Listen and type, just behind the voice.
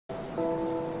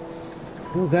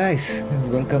Hello guys,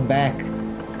 and welcome back.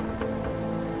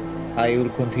 I will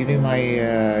continue my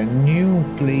new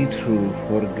playthrough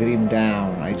for Grim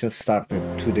Down. I just started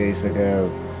 2 days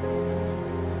ago.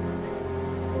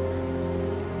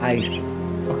 I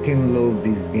fucking love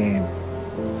this game.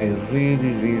 I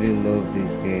really love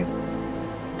this game.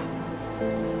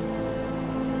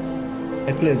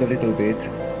 I played a little bit.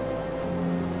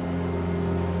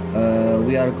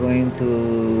 We are going to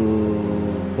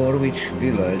Burrwitch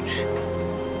village.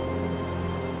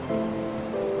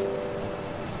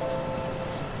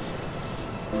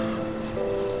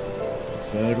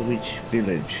 Burrwitch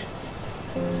village.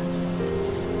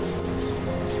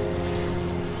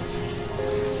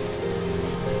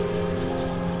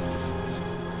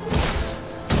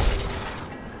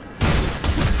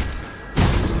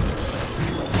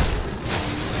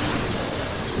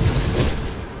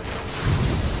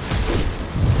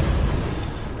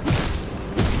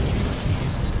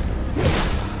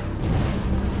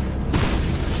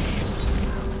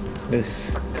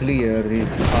 Let's clear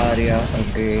this area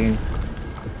again.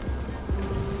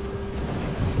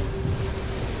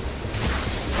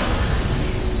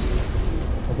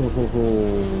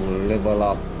 Level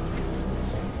up.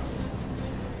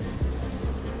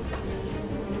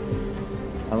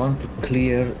 I want to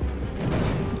clear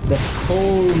the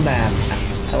whole map.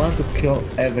 I want to kill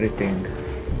everything.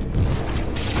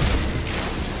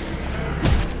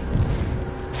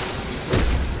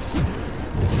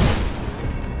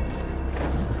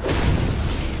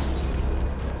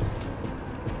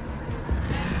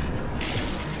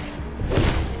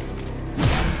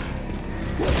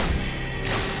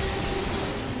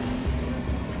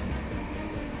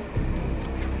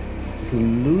 To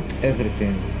loot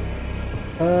everything.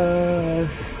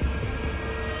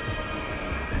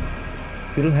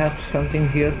 Still have something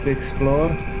here to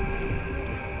explore.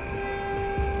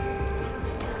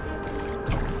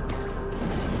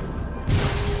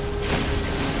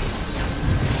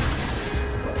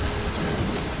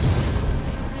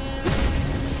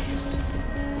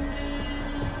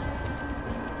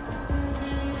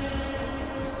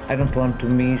 I don't want to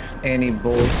miss any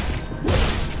boss.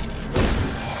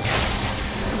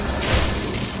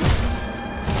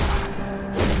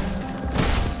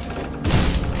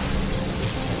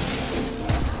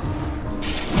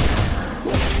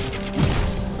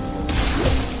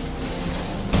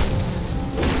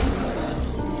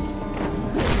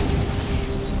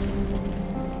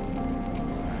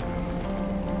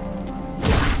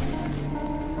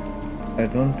 I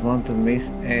don't want to miss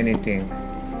anything.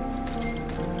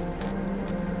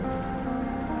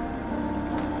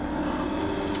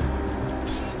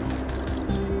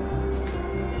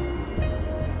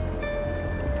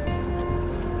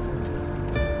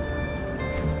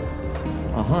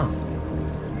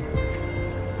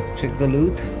 Check the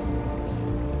loot.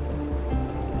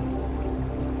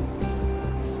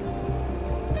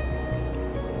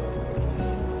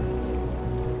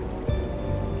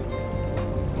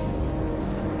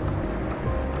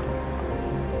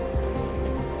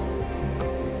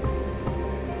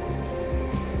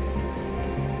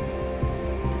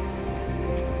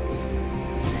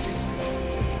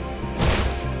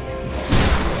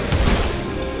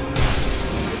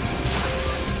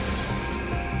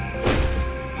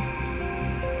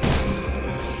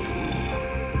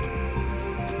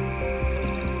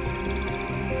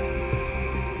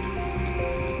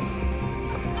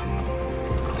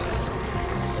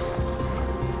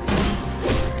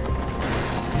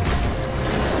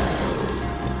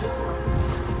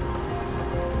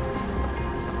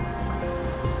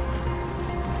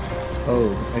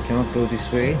 Oh, I cannot go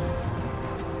this way.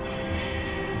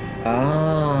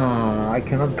 I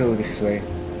cannot go this way.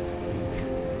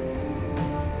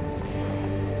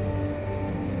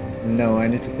 No, I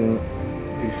need to go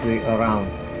this way around.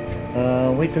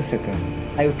 Wait a second.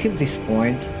 I will keep this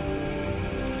point.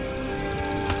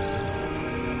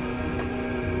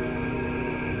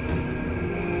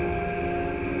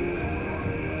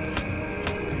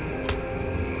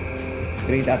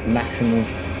 Read at maximum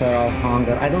feral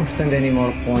hunger. I don't spend any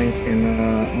more points in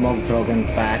Mogdrogen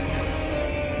Pact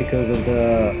because of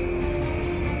the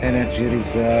energy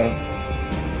reserve.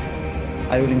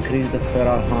 I will increase the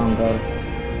feral hunger.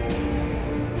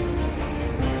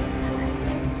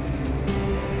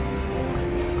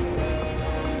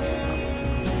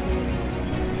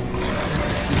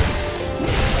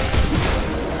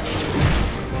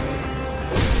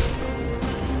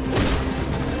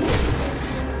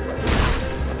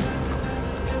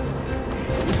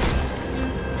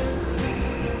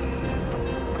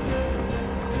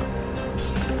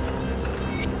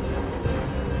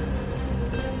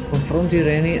 don't hear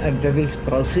any at Devil's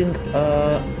Crossing.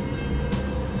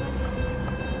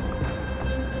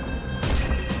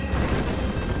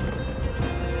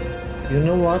 You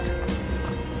know what?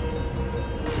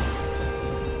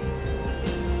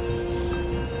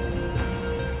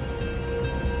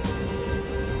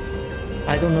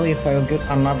 I don't know if I'll get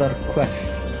another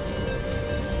quest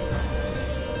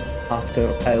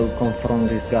after I'll confront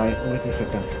this guy. Wait a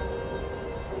second.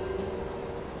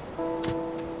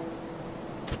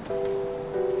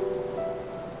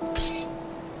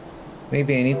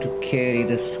 Maybe I need to carry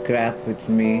the scrap with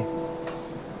me.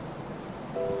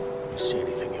 You see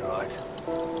anything you like?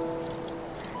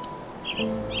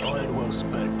 Iron well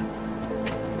spent.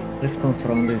 Let's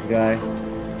confront this guy.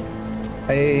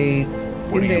 I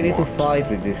think I need to fight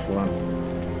with this one.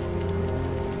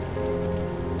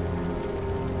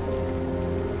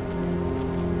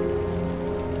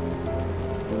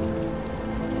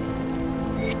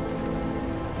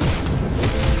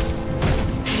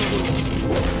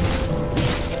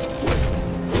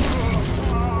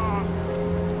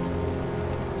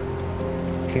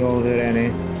 Kill the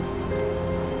Rennie.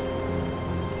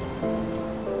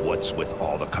 What's with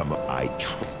all the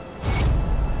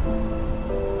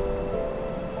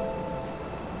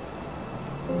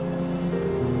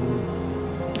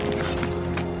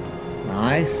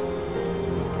Nice.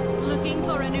 Looking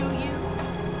for a new you?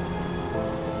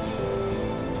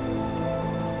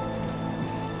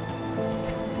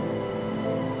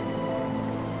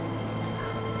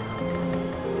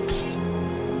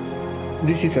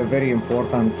 This is a very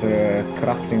important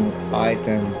crafting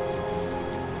item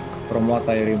from what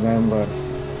I remember.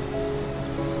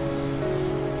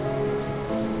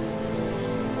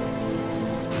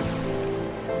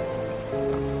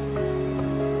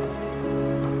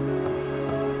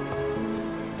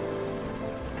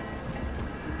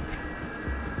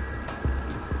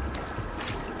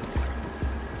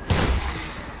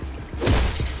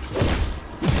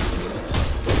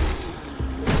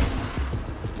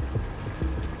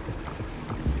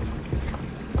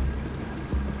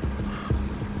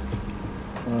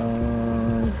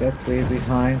 That way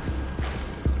behind.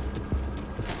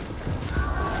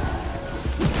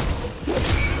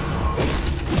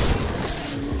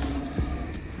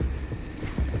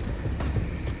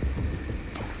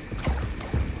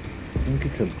 I think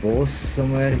it's a boss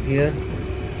somewhere here.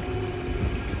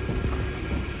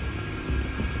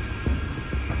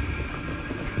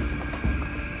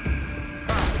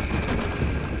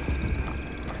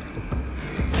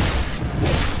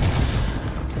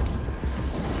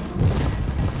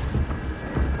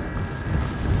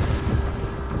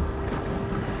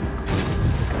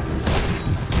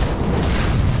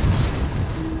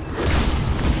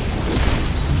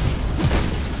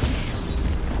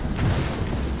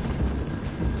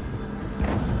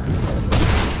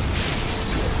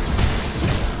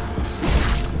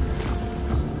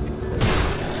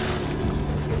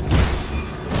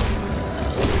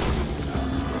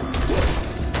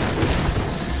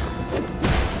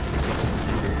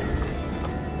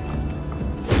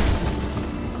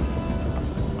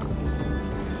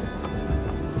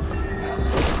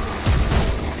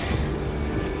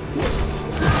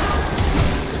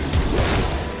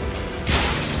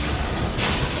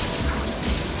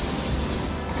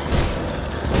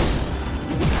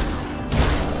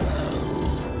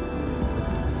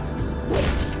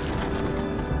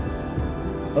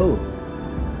 Oh.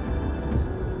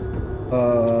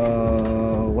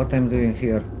 What I'm doing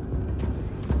here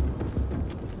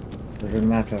doesn't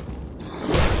matter.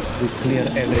 We clear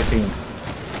everything.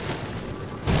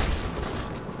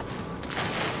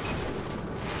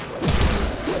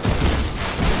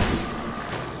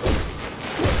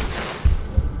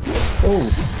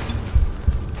 Oh.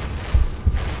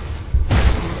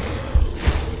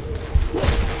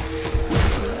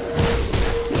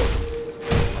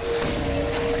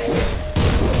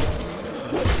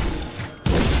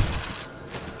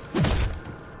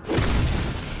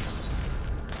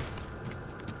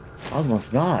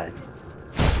 Almost died.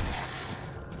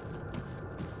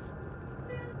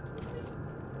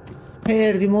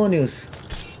 Hey, demonios.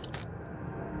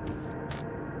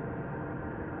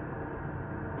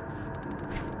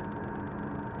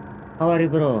 How are you,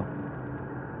 bro?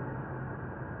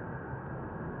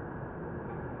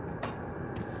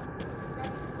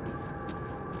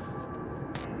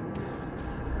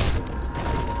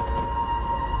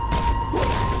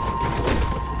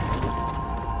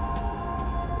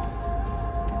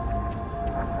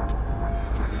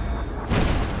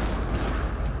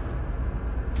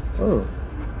 Oh.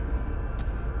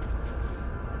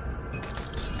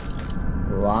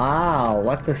 Wow,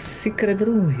 what a secret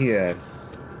room here.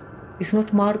 It's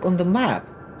not marked on the map.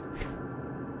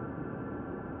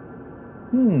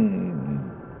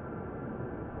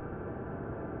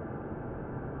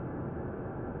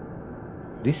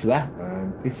 This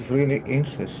weapon is really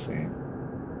interesting.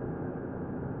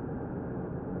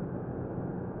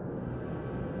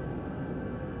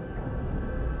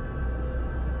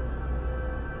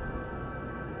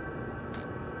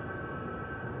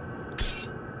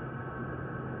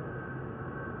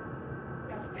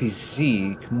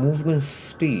 Physique, movement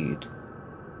speed.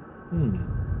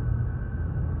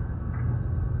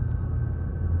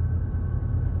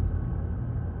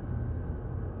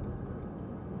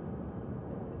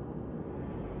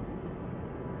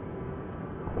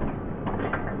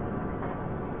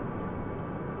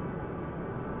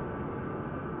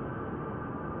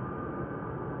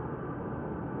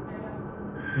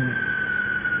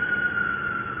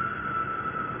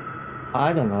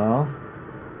 I don't know.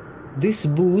 These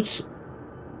boots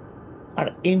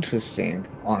are interesting,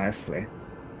 honestly.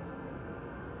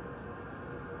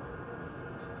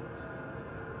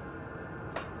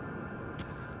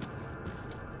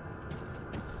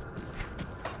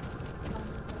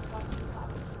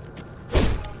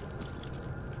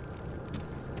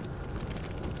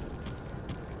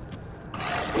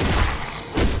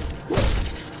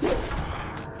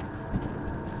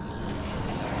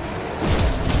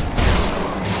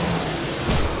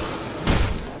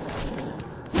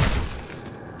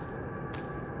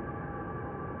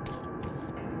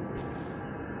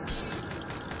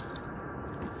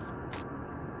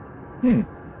 Hmm.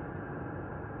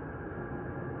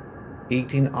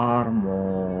 18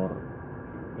 armor.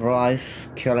 Rise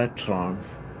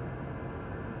skeletrons.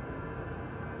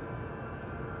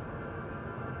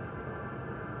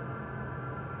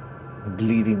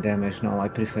 Bleeding damage. No, I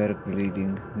prefer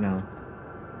bleeding. No.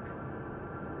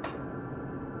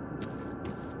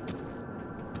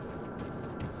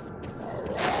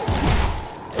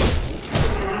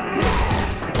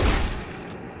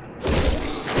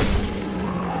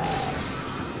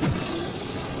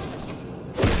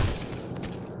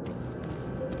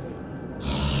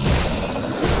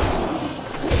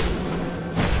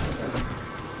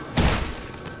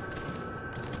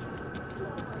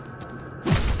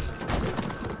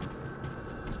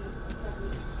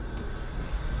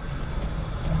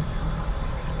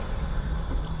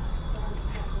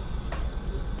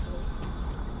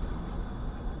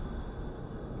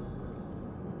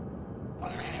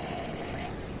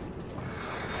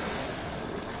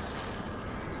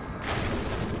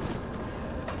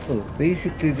 So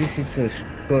basically this is a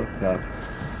shortcut.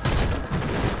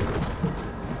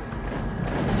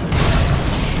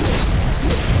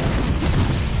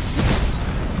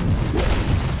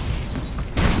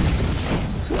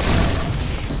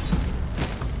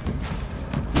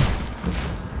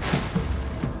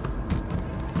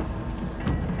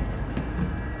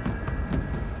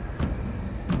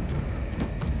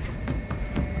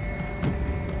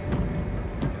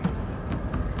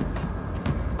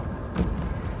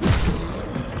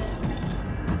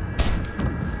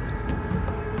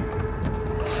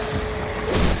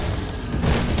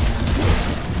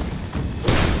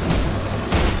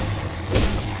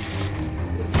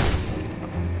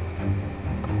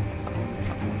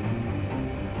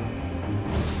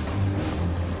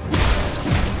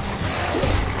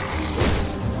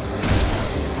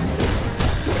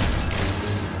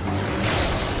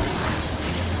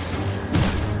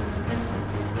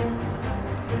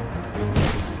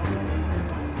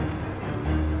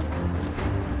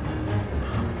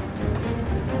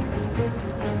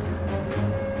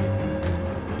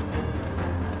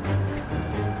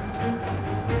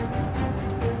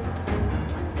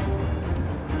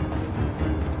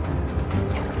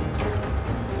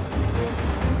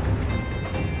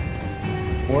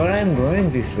 Well, I'm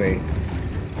going this way.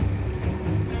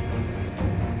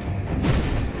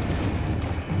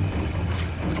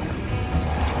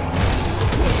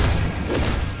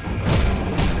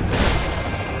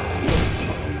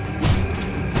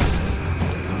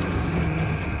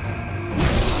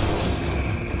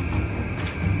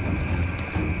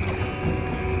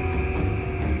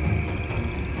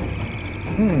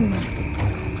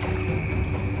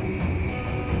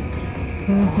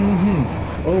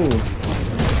 Oh.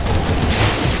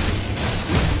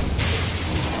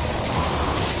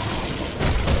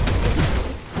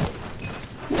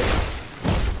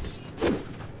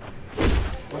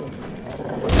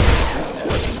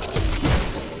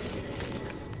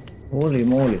 Holy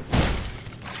moly.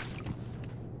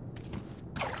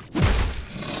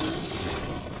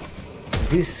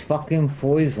 This fucking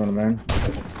poison, man.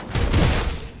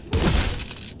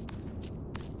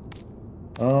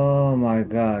 Oh my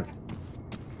god.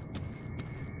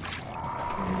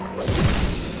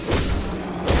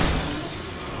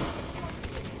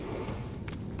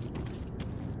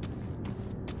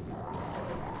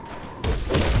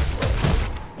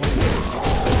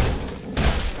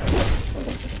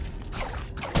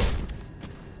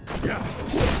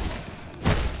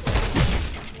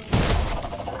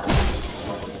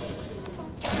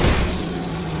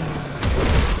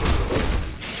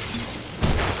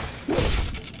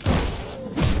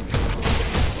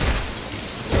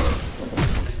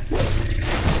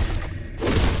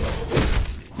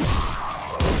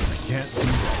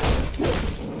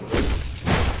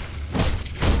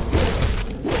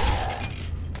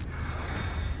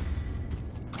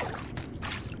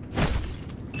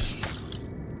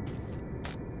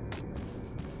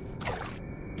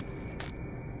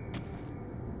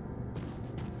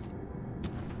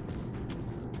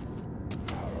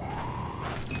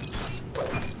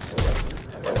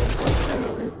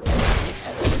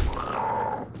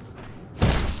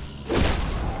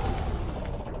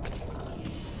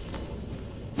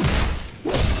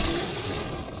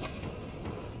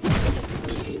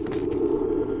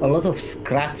 A lot of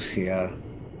scraps here,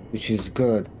 which is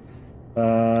good.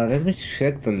 Let me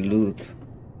check the loot.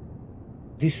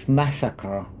 This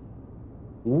massacre.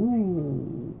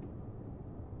 Ooh.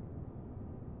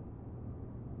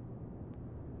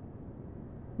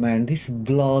 Man, this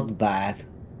bloodbath.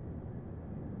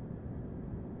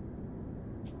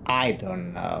 I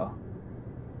don't know.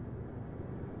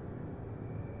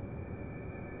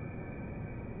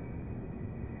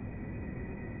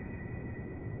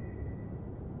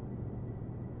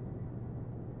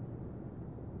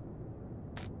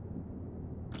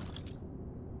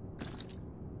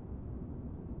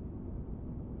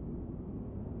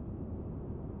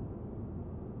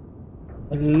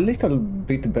 A little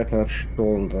bit better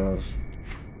shoulders.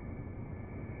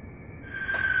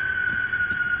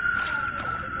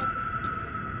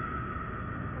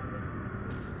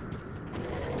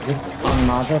 There's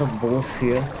another boss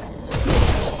here.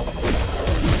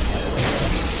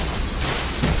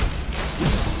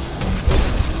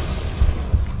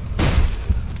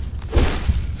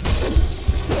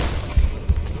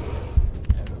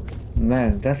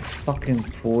 Man, that's fucking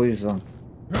poison.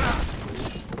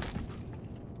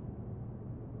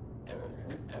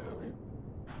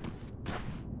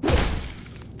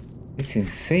 It's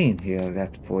insane here,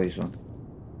 that poison.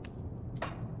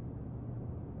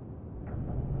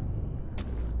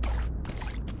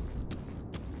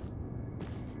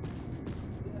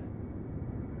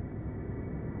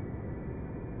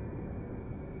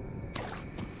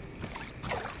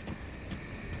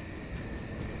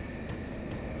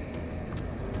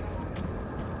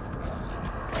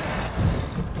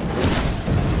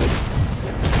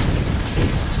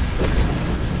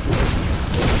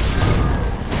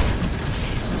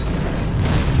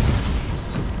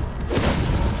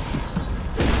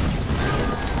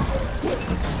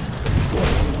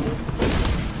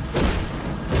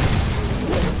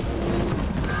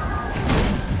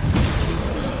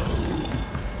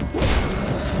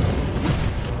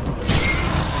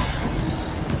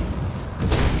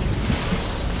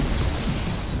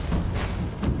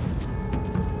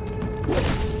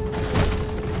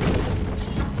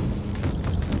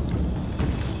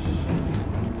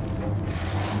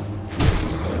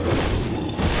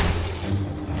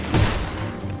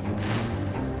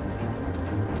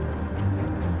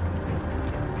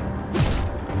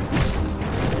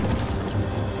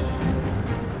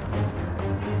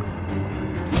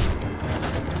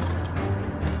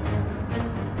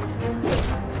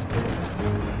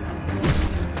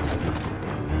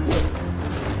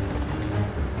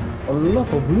 A lot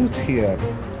of loot here.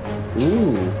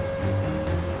 Ooh.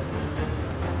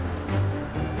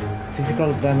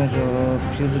 Physical damage or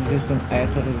fuse resistant,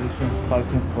 ether resistant,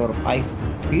 fighting for I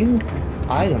think?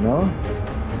 I don't know.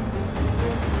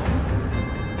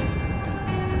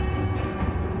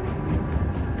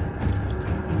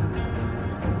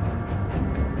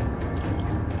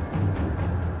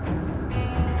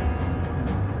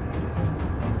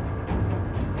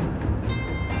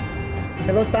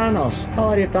 Hello Thanos, how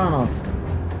are you Thanos?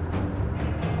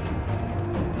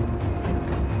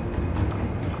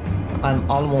 I'm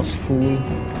almost full.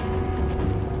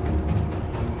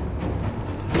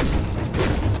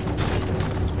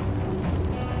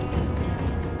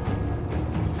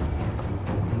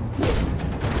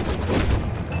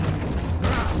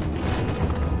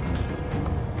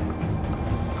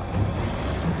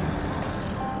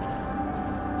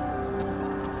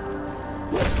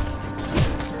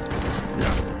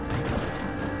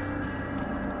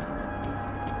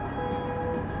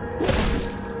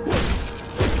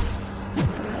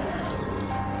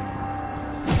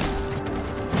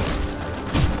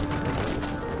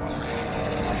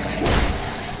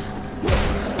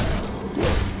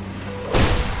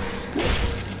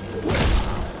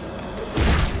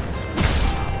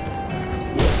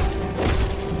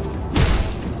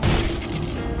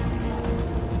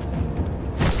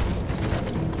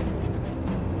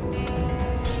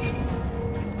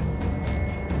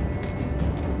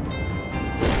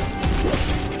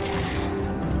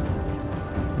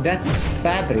 That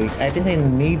fabric, I think I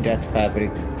need that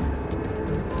fabric.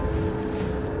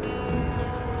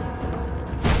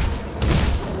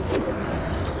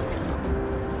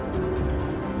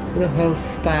 Who the hell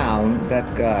spawned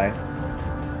that guy?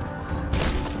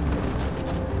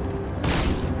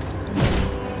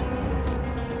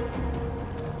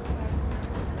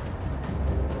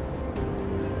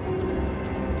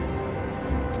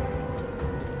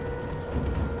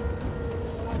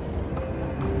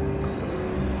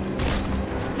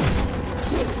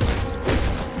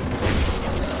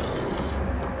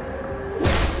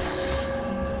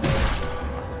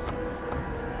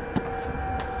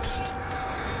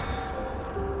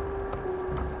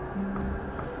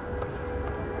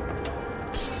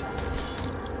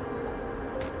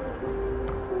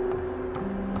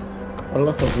 A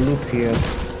lot of loot here.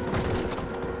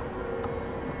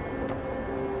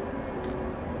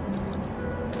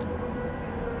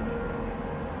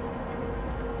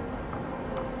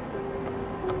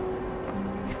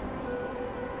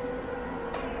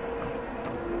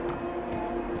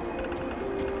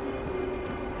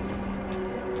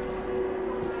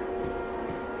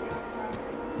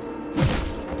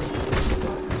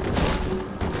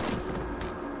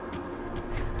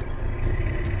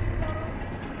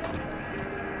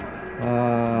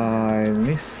 I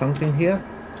missed something here.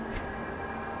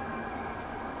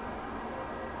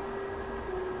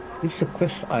 It's a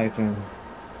quest item.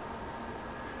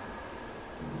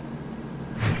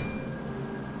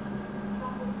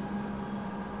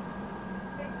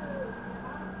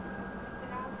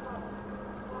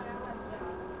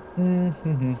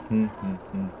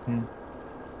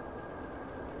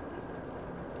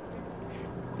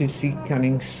 PC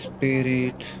cunning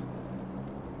spirit.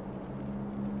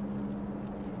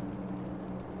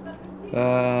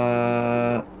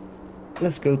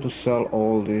 Let's go to sell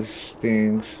all these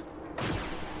things.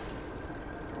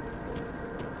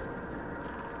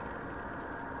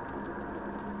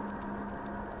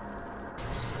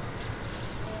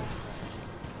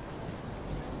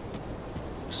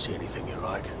 See anything you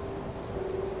like?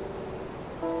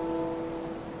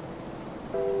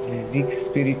 Big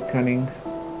spirit cunning.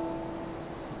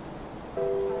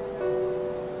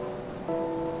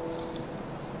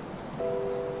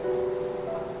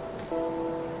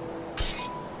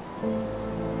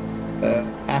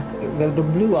 The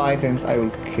blue items, I will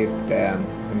keep them,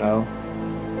 you know.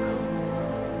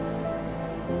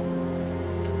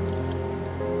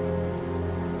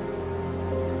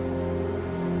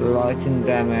 Lightning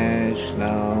damage,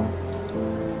 no.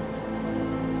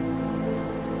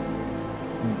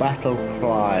 Battle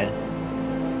cry.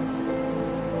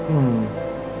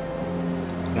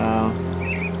 No.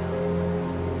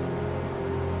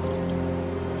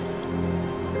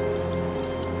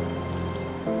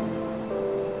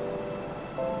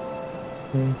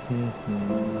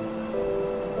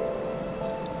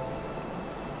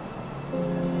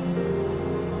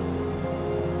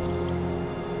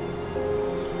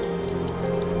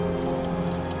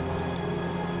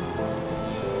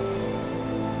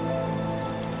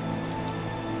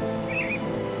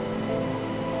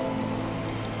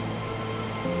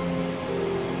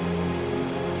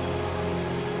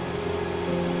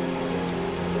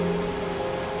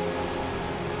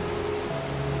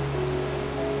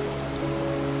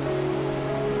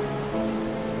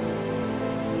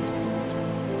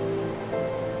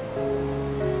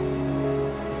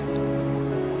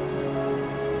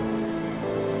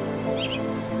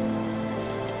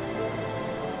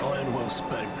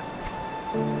 Respec.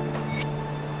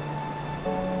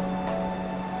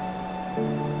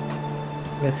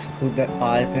 Let's put the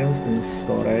items in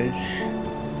storage.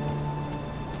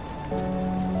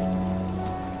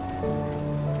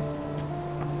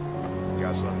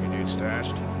 Got something you need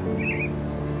stashed?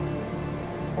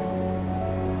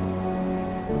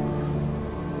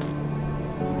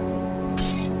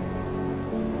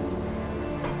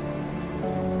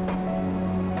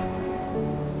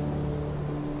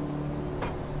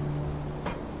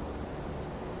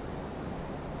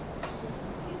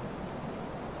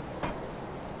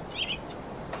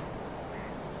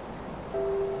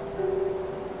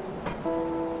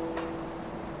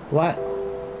 Why?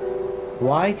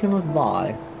 Why cannot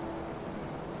buy?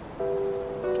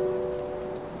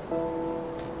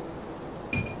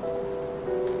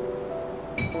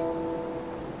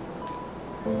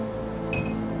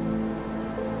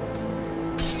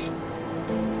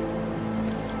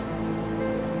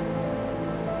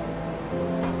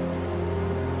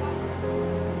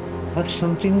 That's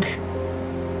something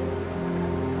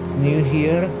new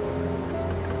here.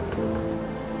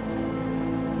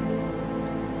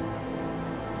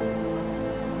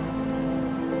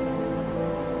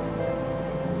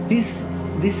 This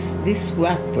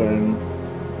weapon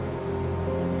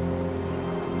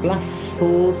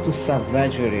 +4 to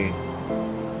Savagery.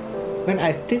 Man,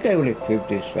 I think I will equip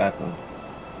this weapon.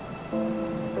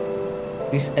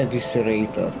 This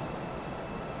Eviscerator.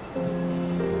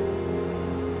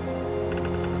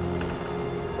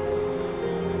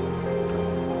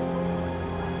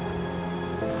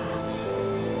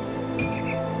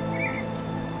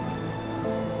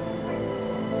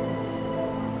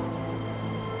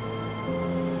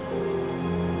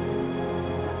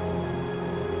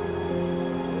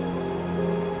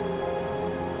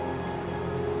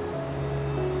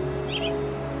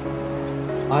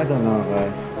 I don't know,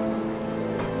 guys.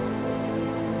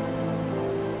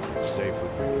 It's safe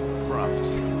with me.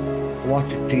 Promise. What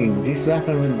do you think? This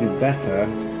weapon will be better.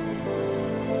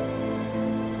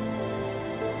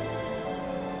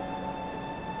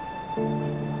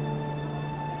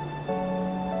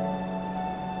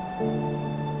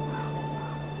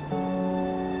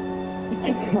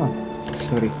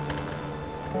 Sorry.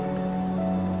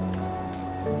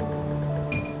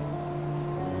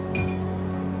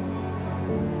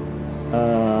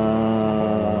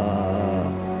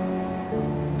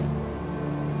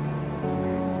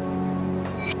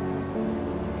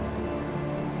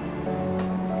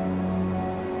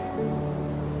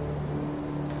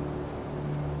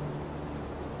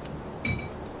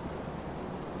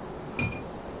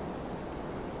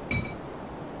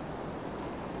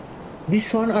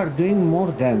 This one are doing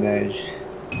more damage,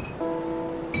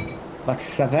 but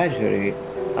Savagery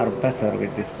are better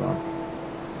with this one.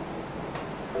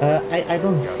 I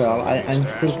don't sell, I'm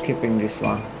still keeping this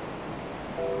one.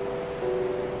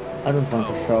 I don't want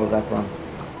to sell that one.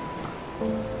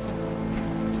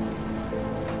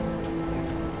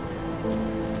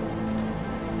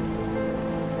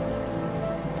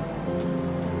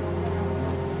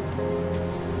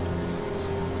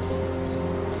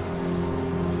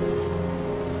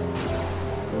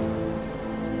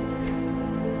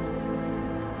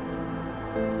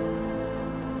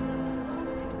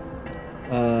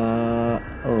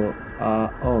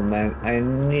 Oh man, I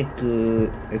need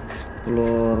to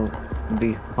explore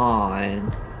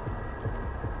behind.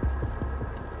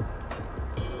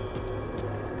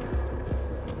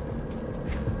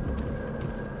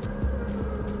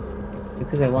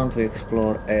 Because I want to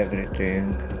explore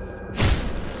everything.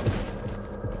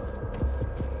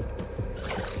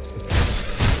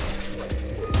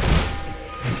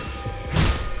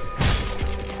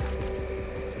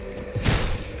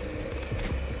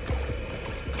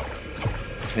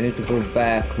 I need to go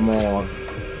back more.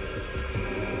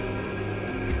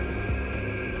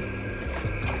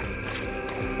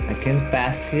 I can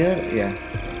pass here? Yeah.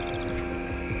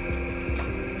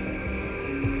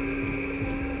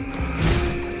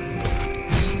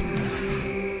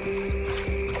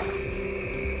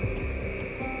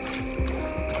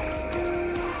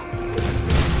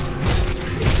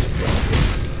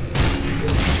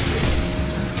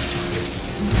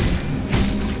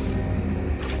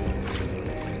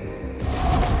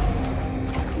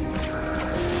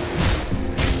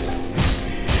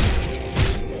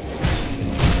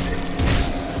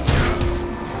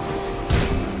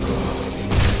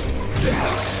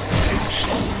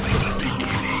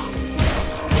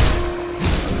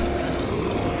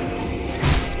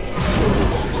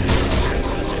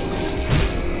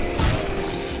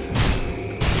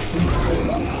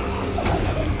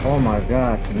 Oh my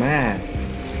god, man.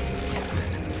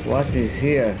 What is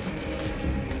here?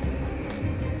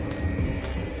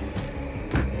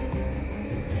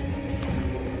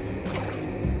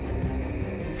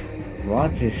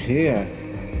 What is here?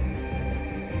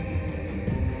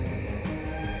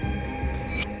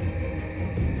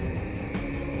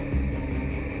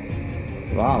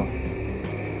 Wow.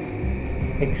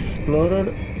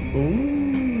 Explorer.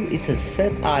 Ooh, it's a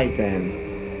set item.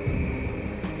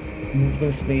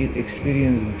 Movement speed,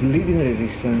 experience bleeding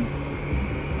resistance,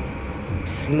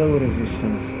 slow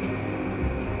resistance.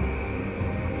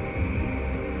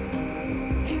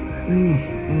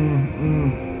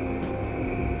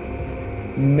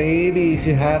 Maybe if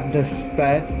you have the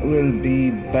set will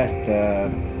be better.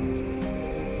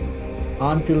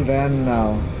 Until then,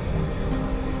 no.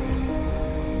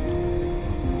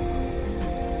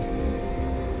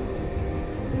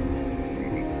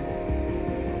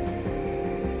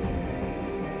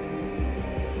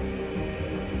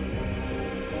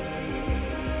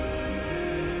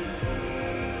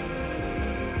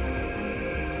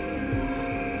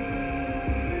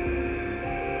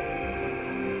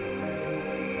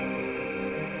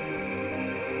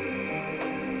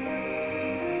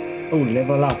 Oh,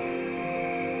 level up.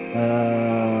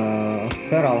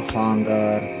 Feral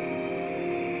Hunger.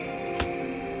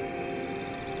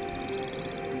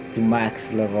 to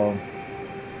max level.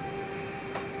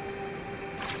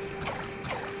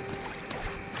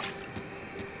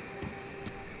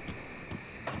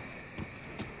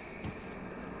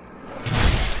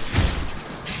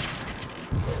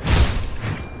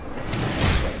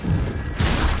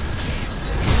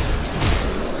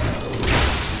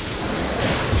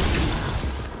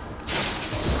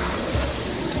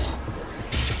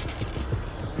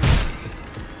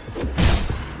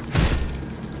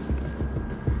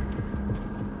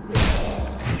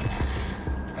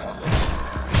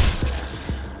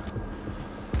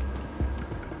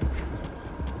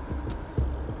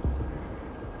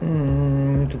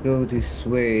 To go this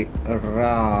way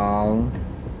around.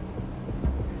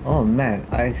 Oh man,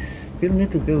 I still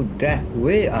need to go that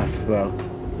way as well.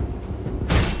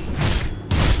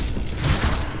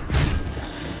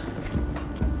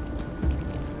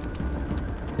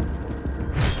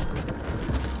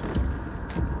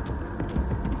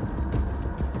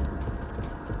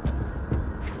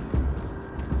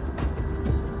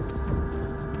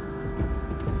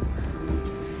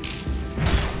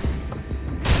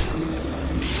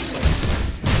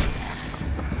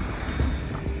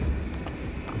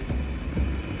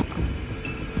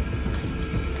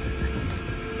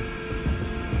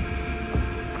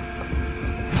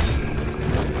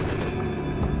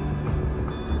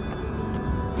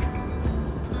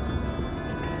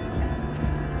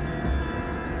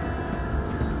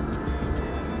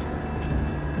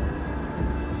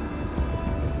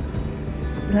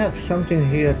 We have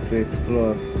something here to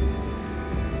explore.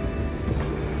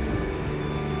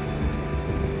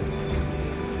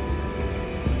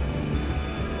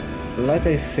 Like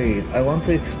I said, I want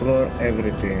to explore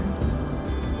everything.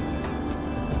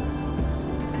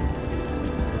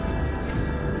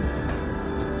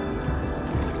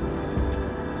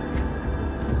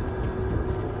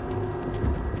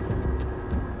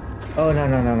 Oh no.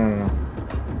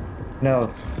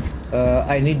 No.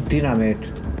 I need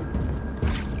dynamite.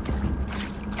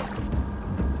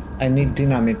 I need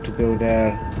dynamite to go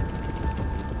there.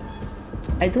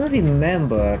 I don't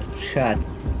remember, chat.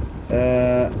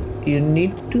 You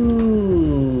need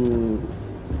to...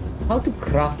 How to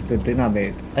craft the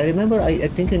dynamite? I remember I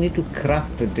think you need to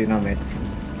craft the dynamite.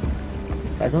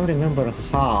 I don't remember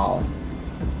how.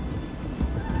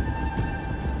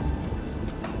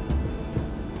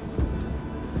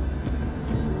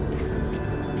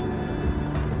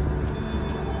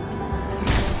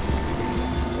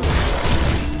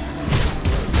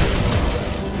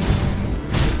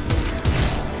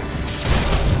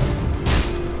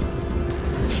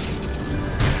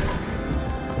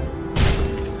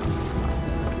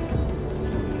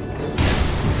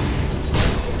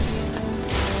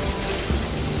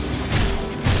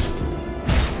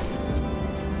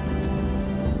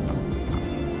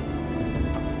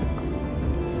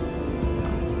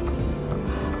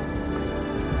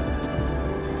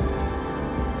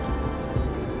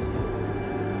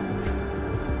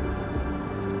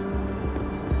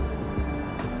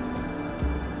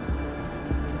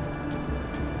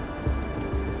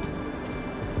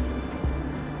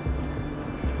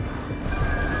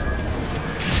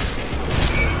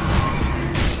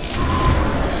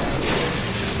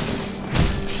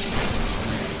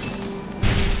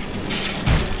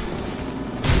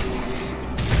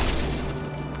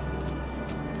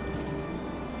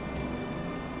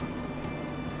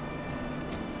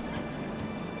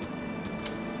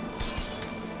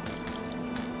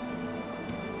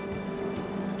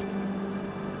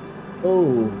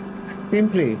 Oh,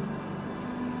 simply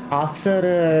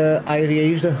after I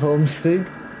reached the homestead,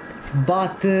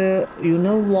 but you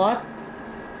know what?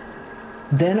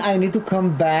 Then I need to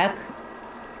come back.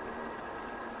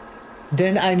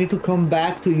 Then I need to come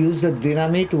back to use the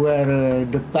dynamite where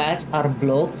the paths are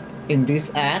blocked in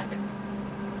this act.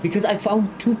 Because I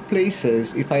found two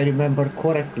places, if I remember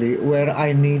correctly, where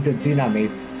I need the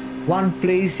dynamite. One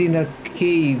place in a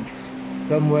cave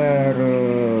somewhere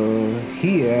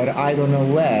here, I don't know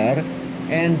where,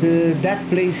 and that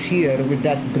place here with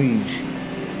that bridge.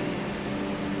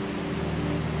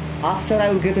 After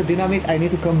I will get the dynamite, I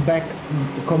need to come back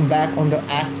on the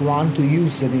Act 1 to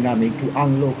use the dynamite to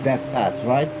unlock that path,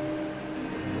 right?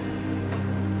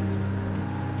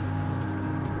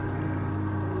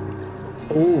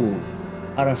 Oh,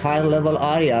 at a higher level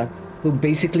area. So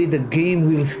basically the game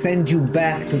will send you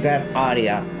back to that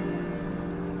area.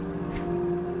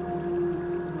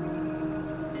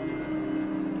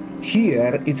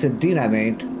 Here it's a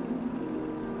dynamite.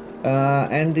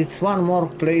 And it's one more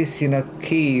place in a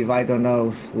cave, I don't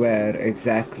know where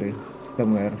exactly.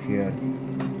 Somewhere here.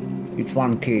 It's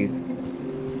one cave.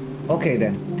 Okay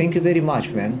then, thank you very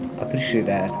much, man. Appreciate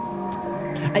that.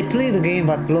 I played the game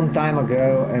but long time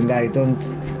ago and I don't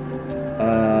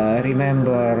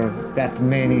remember that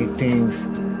many things.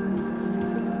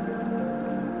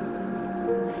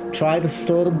 Try the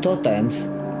storm totems.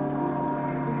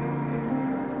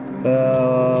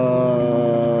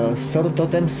 Storm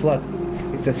totems, what?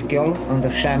 It's a skill on the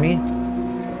chamois.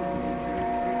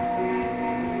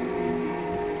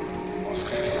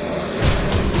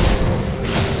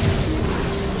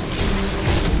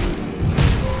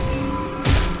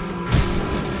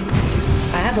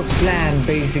 I have a plan,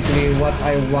 basically, what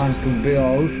I want to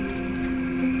build.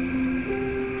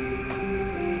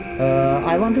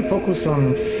 I want to focus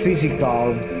on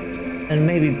physical and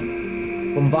maybe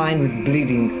combine with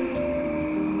bleeding.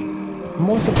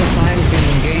 Most of the times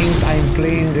in games I'm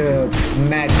playing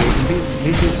magic.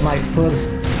 This is my first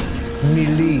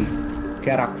melee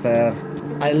character.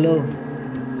 I love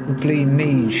to play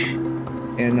mage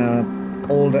in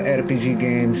all the RPG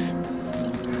games.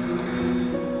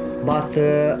 But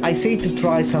I say to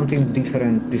try something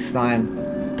different this time.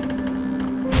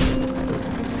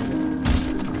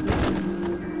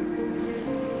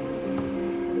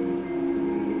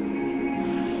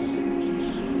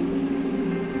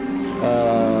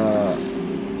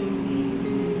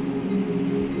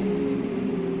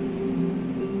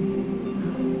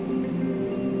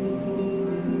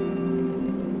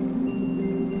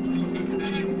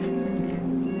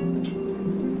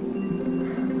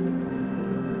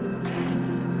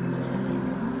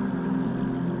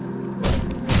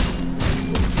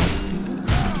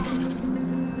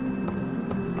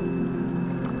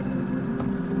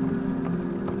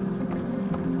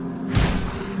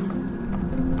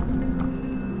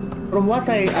 From what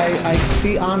I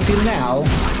see until now,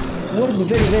 worked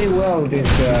very well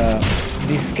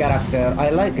this character. I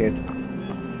like it.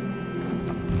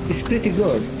 It's pretty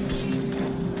good.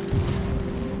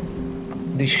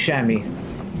 This chamois.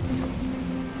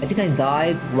 I think I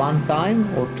died 1 time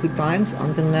or 2 times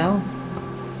until now.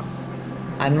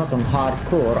 I'm not on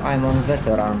hardcore, I'm on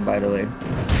veteran, by the way.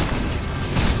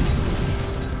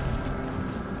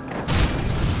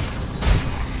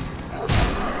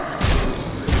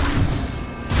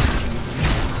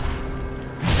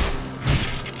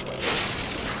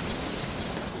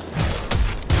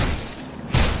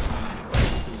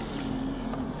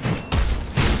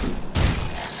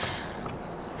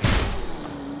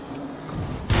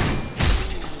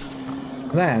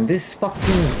 Man, these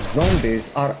fucking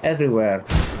zombies are everywhere.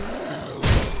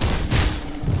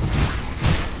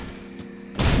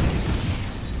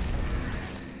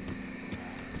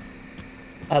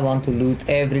 I want to loot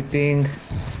everything.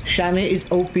 Chamois is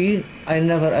OP. I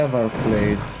never ever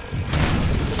played.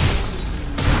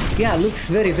 Yeah, looks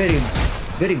very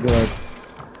good.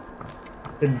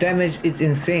 The damage is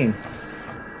insane.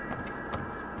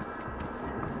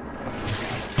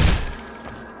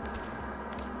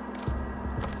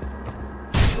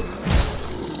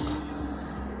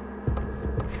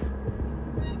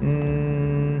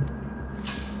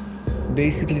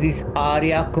 Basically this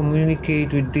area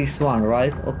communicate with this one,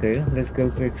 right? Okay, let's go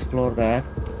to explore that.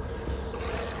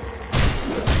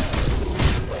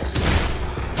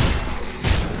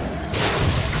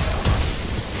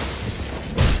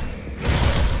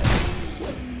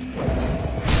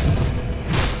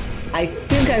 I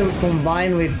think I will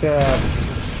combine with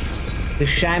the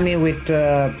chamois with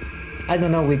I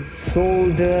don't know, with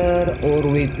soldier or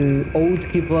with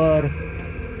oathkeeper.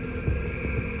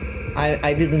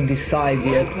 I didn't decide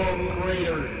yet.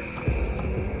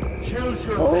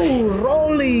 Oh,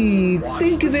 Rolly!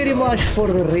 Thank you very much for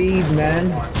the raid,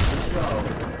 man.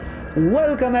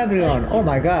 Welcome everyone. Oh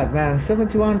my god, man,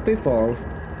 71 people.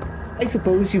 I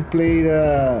suppose you played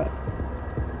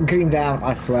Grim Down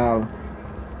as well.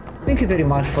 Thank you very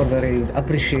much for the raid.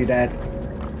 Appreciate that.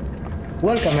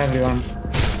 Welcome everyone.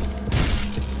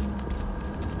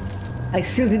 I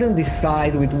still didn't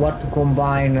decide with what to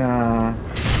combine.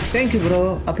 Thank you,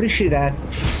 bro. Appreciate that.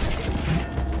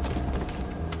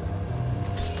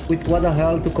 With what the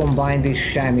hell to combine this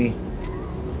chamois?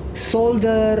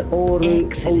 Soldier or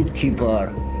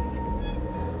oathkeeper?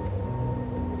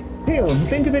 Hey,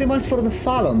 thank you very much for the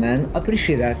follow, man.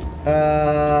 Appreciate that.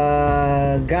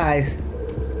 Guys,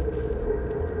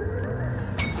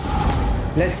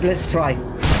 let's try.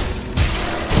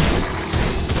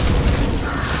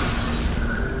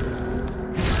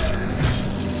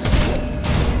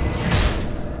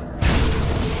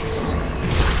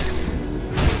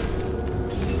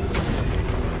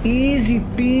 Easy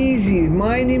peasy,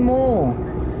 miny mo.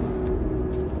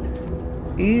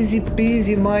 Easy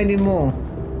peasy, miny mo.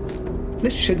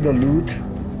 Let's check the loot.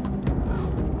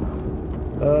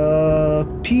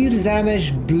 Pierce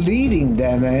damage, bleeding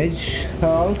damage,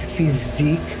 health,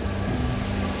 physique.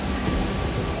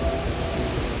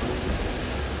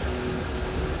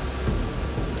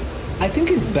 I think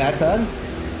it's better.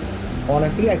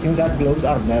 Honestly, I think that gloves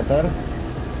are better.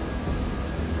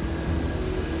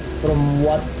 From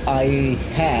what I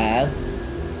have.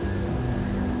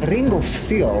 Ring of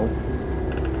Steel.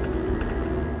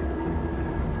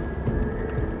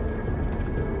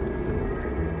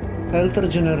 Health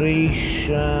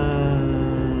regeneration.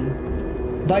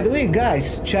 By the way,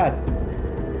 guys, chat.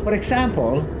 For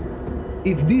example,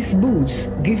 if these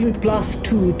boots give me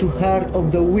 +2 to Heart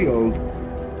of the Wild,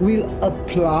 will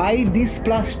apply this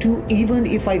 +2 even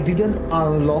if I didn't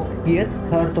unlock yet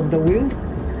Heart of the Wild?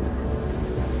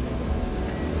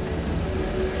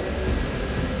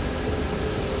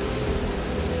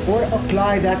 Or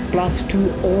apply that +2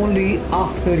 only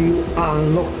after you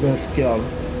unlock the skill?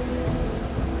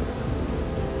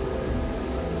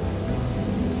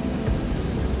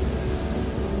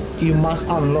 You must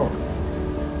unlock.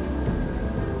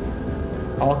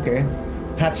 Okay,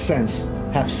 have sense,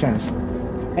 have sense.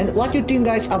 And what you think,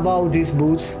 guys, about these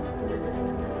boots?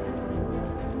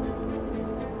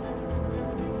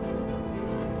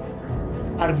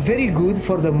 Are very good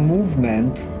for the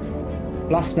movement,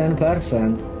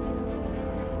 +10%.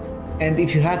 And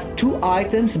if you have 2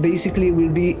 items, basically will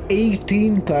be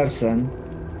 18%.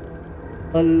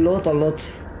 A lot,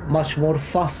 much more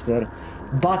faster.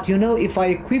 But you know, if I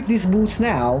equip these boots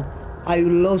now, I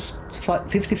will lose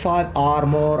 55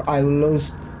 armor, I will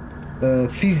lose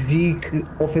physique,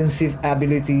 offensive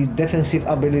ability, defensive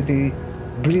ability,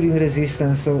 bleeding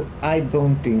resistance, so I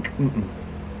don't think.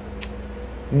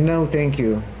 No, thank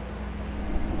you.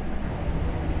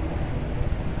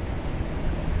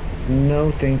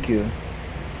 No, thank you.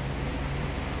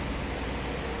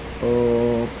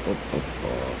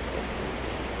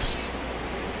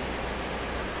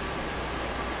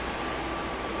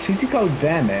 Physical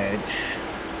damage.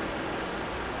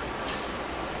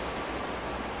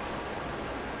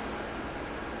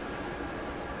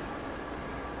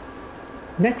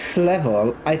 Next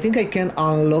level, I think I can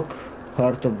unlock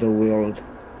Heart of the Wild.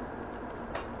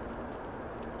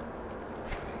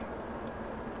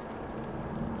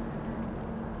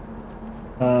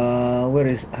 Where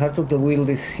is Heart of the Wild?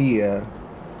 Is here.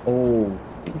 Oh.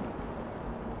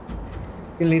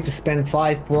 You'll need to spend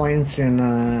 5 points in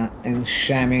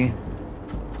chamois.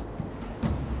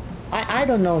 I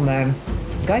don't know, man.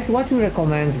 Guys, what you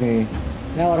recommend me?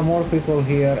 There are more people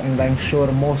here, and I'm sure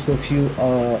most of you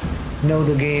know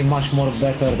the game much more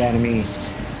better than me.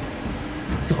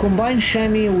 To combine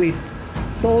chamois with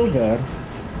soldier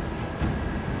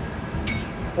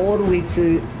or with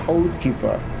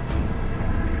Oathkeeper.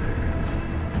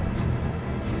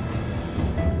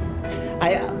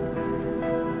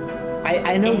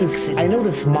 I know this. I know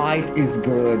the smite is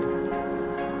good.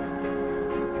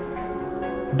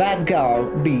 Bad Girl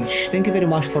Beach, thank you very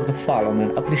much for the follow,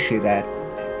 man. Appreciate that.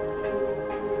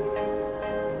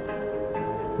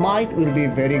 Might will be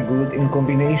very good in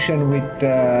combination with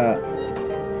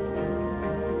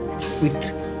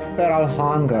Feral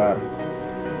Hunger.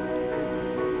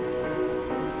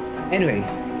 Anyway,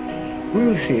 we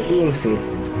will see. We will see.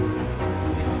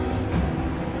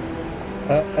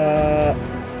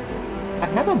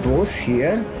 I have a boss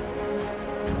here.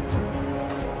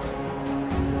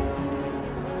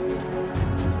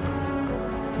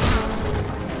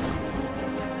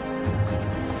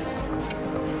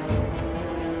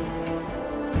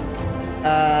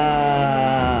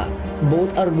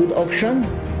 Both are good option.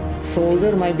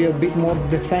 Soldier might be a bit more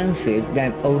defensive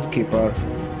than Oathkeeper,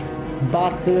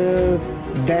 but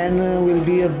then will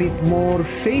be a bit more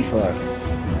safer.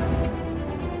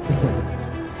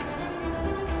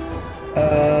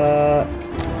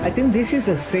 I think this is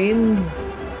the same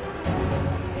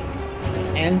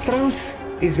entrance.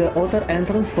 Is the other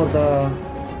entrance for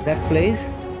that place?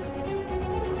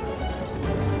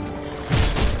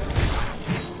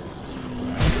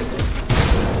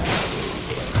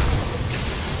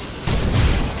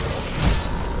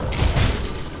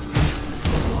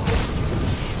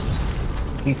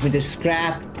 Give me the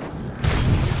scrap.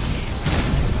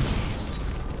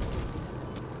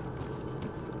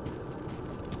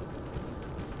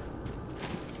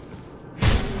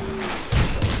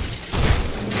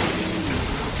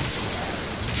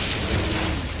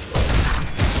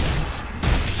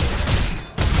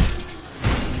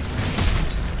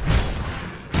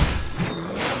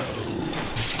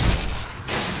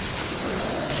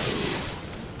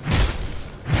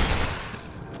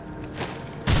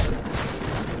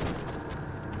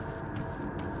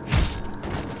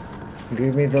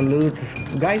 Give me the loot.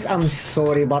 Guys, I'm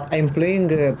sorry, but I'm playing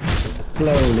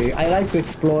slowly. I like to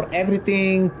explore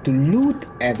everything, to loot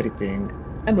everything.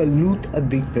 I'm a loot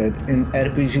addicted in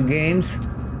RPG games.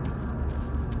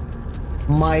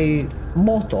 My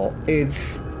motto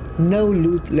is no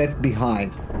loot left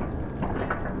behind.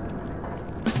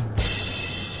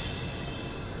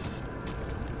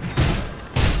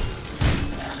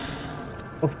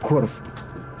 Of course,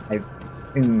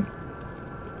 in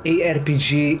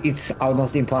ARPG it's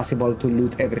almost impossible to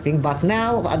loot everything, but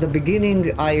now at the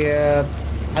beginning I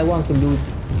want to loot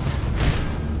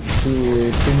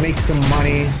to make some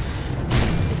money.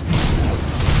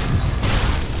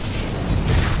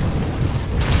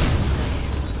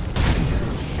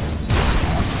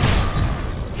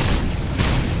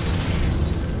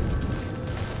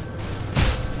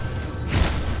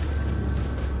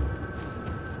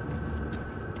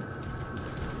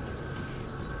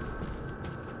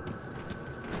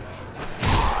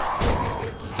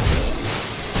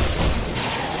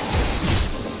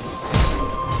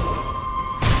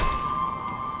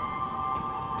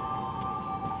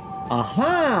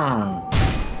 Aha!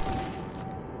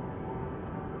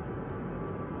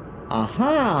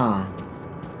 Aha!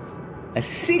 A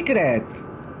secret!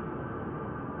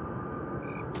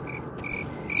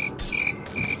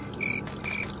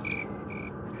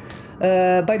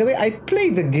 By the way, I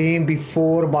played the game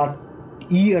before, but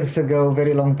years ago,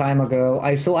 very long time ago.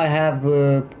 I have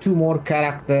two more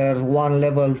characters, one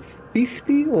level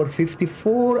 50 or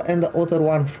 54 and the other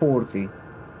one 40.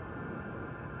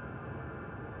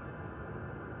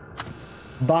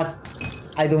 But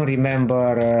I don't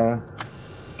remember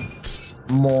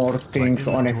more things,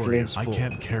 honestly. I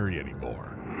can't carry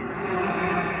anymore.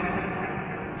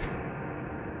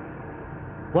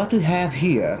 What we have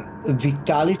here?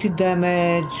 Vitality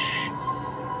damage.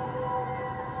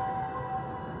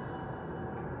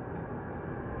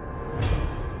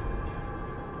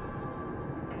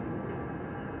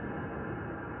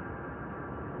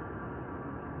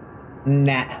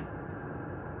 Nah.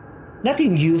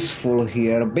 Nothing useful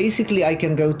here. Basically, I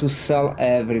can go to sell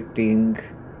everything.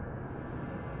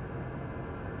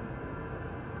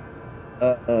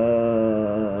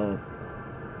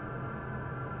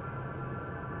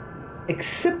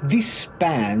 Except these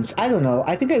pants. I don't know.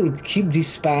 I think I will keep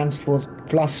these pants for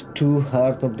 +2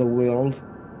 Heart of the World.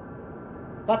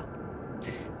 But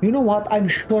you know what? I'm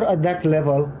sure at that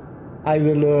level, I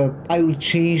will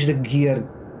change the gear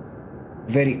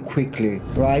very quickly,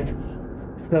 right?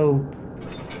 So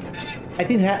I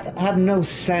think have no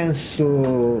sense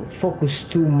to focus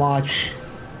too much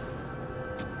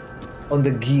on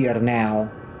the gear now.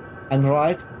 I'm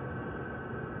right?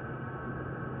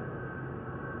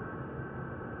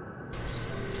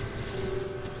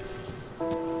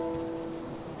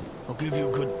 I'll give you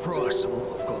a good price on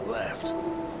what I've got left.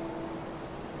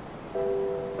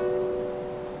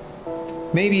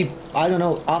 Maybe, I don't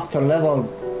know, after level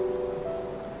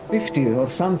 50 or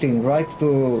something, right?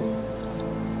 To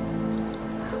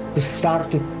start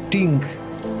to think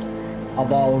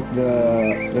about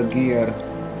the gear.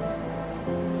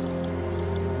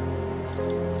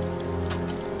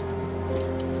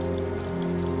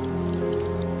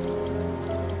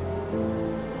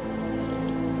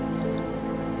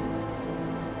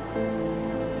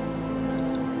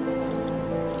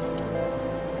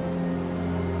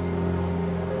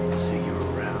 See you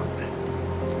around.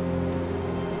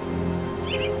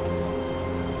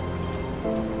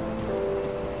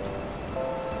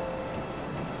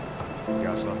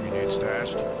 Got something you need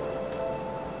stashed?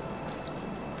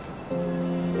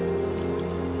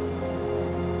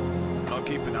 I'll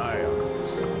keep an eye on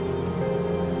this.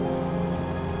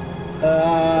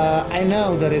 I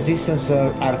know the resistance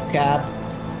are capped,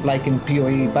 like in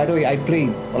PoE. By the way, I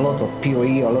played a lot of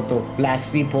PoE, a lot of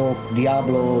Last Epoch,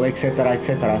 Diablo, etc.,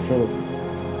 etc. So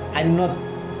I'm not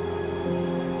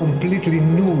completely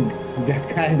new to that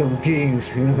kind of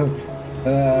games, you know.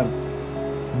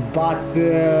 But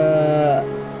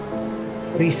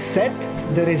reset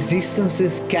the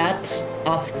resistances caps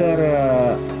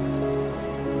after.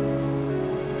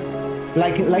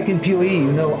 Like in PoE,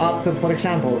 you know, after, for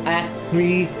example, Act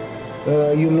 3,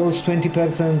 you lose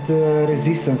 20%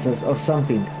 resistances or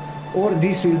something. Or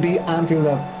this will be until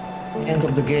the end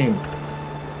of the game.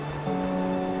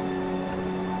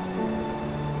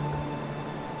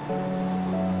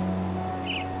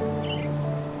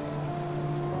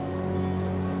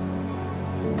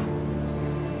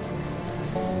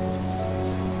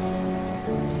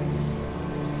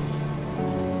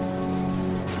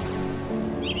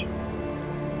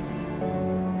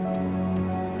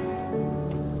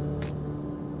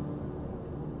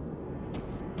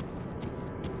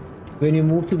 When you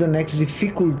move to the next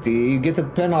difficulty, you get a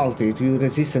penalty to your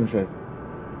resistances.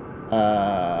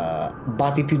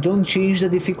 But if you don't change the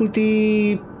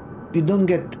difficulty, you don't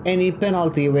get any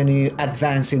penalty when you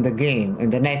advance in the game,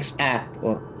 in the next act.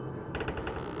 Or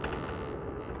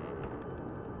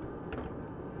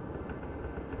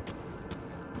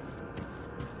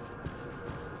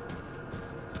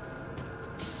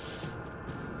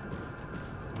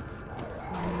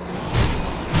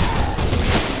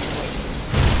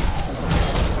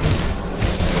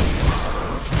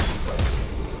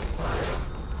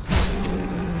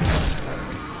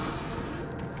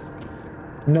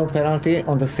no penalty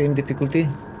on the same difficulty.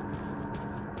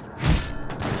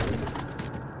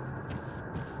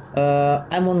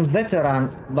 I'm on veteran,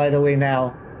 by the way.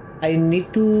 Now I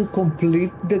need to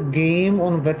complete the game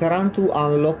on veteran to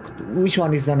unlock. Which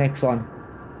one is the next one?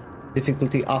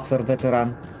 Difficulty after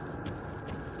veteran.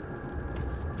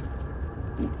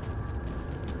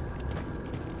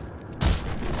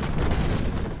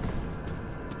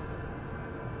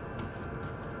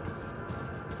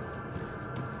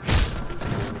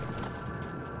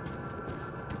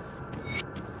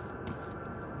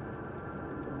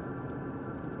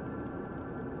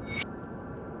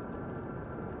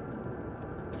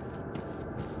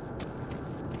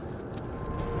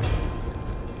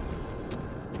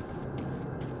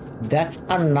 That's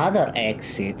another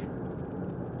exit.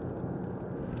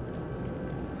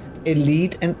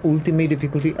 Elite and ultimate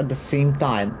difficulty at the same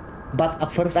time. But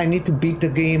at first I need to beat the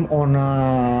game on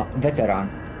veteran.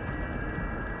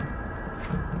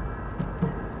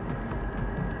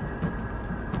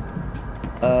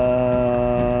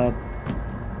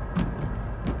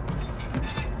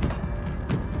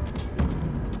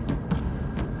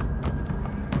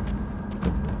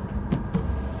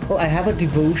 Oh, I have a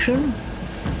devotion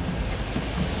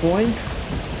point.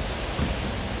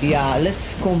 Yeah,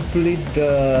 let's complete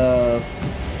the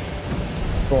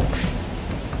box.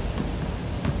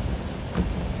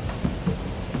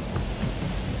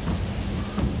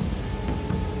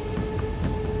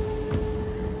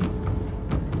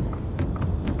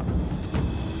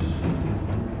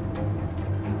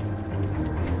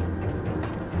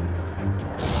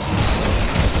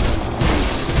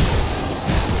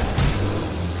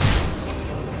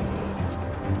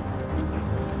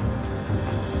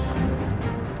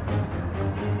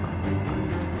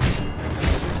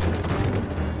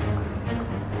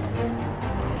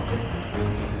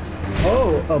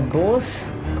 A boss?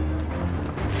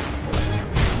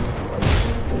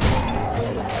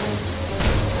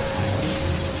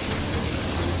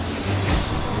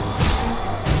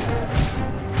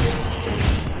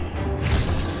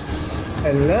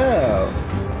 Hello.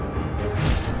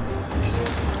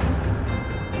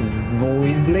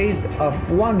 Void Blade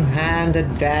of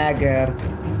one-handed dagger.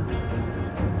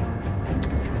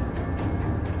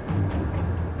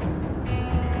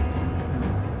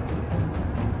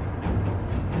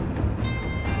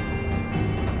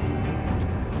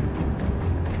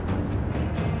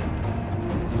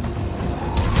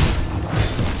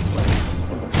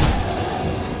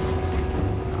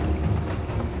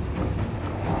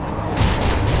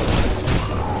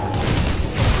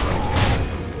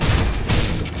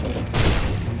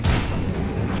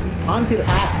 Until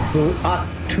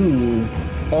Act 2,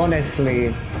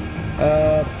 honestly,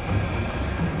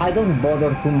 I don't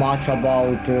bother too much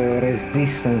about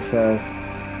resistances,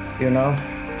 you know.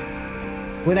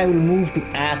 When I will move to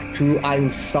Act 2, I will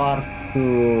start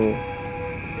to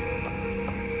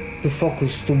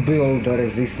focus to build the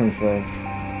resistances.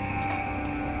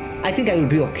 I think I will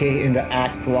be okay in the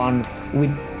Act 1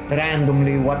 with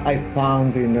randomly what I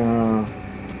found in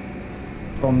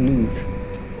from loot.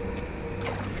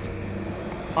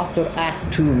 After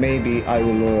Act 2, maybe I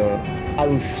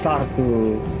will start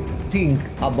to think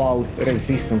about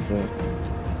resistances.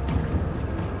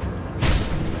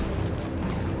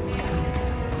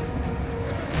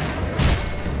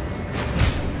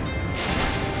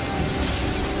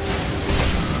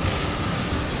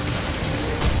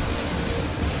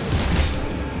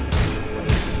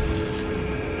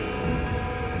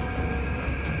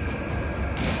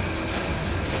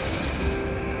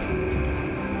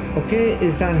 Okay,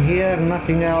 it's done here,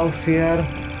 nothing else here.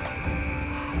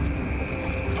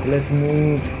 Let's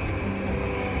move.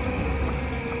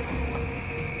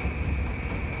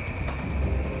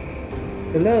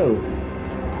 Hello.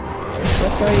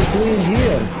 What are you doing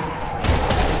here?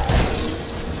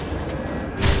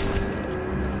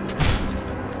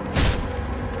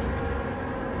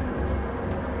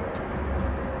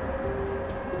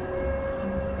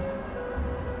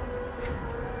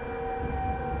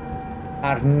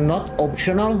 Are not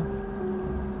optional?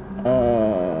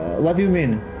 What do you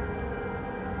mean?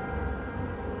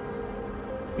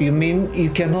 You mean you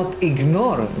cannot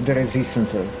ignore the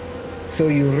resistances? So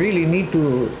you really need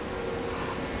to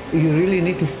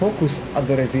focus at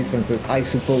the resistances, I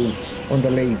suppose, on the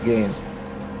late game.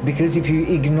 Because if you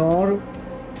ignore,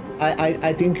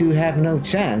 I think you have no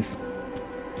chance.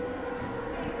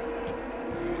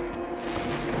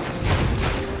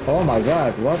 Oh my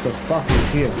god, what the fuck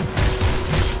is here?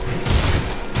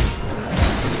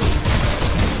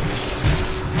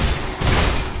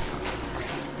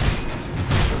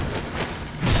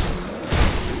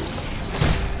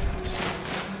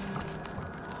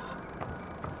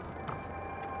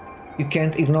 You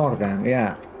can't ignore them,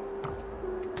 yeah.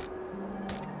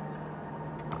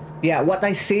 Yeah, what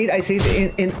I said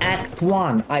in Act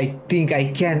 1, I think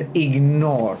I can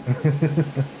ignore.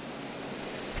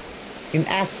 In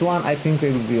Act 1, I think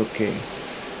we will be okay.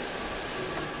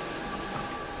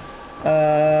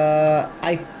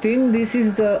 I think this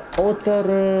is the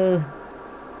other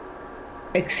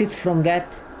exit from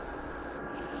that.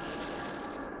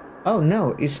 Oh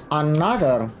no, it's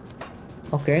another.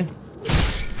 Okay.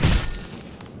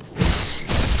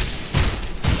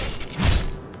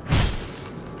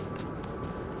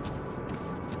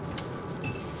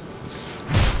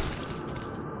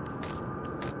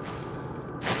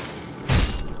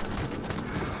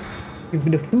 Give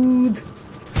me the food.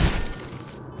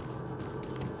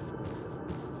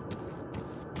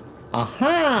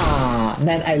 Aha!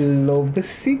 Man, I love the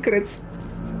secrets.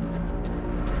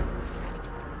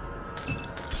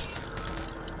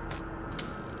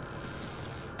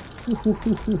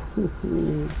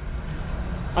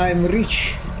 I'm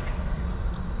rich.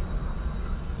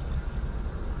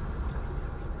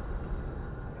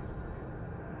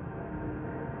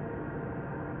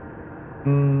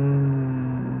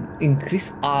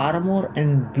 Increase armor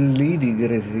and bleeding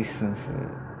resistance.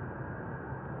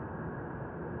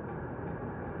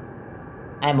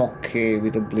 I'm okay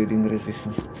with the bleeding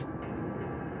resistance.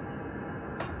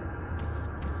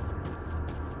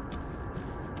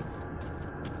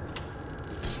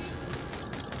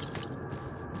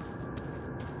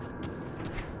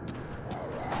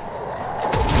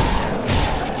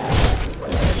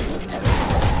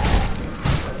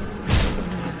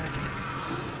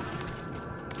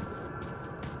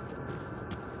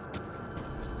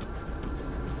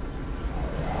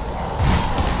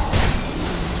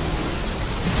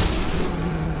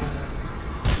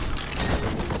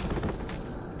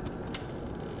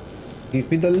 Give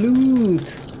me the loot!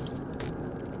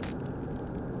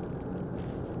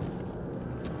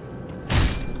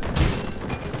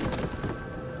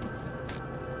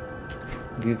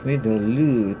 Give me the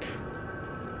loot.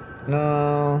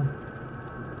 No.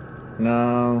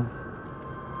 No.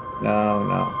 No,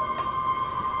 no.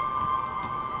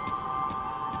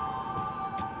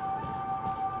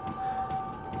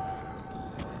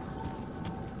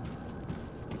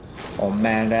 Oh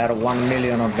man, there are 1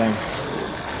 million of them.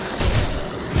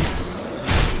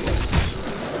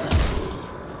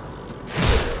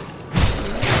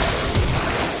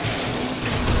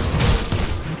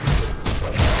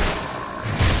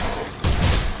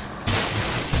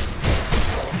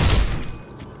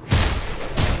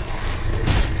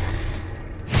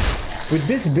 With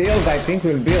this build, I think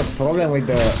will be a problem with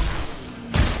the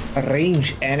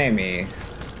range enemies.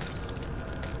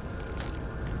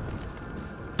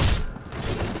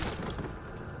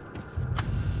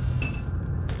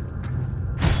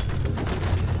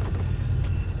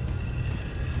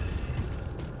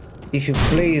 If you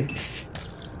play it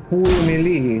full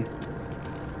melee,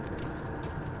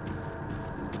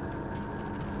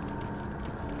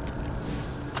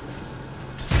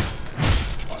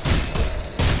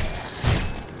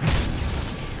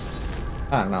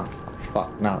 no, fuck,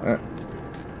 no.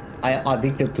 I am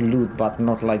addicted to loot, but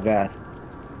not like that.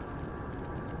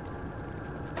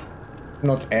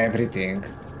 Not everything.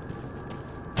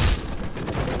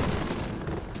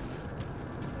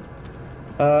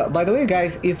 By the way,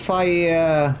 guys, if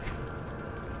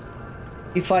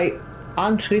I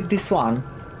untreat this one,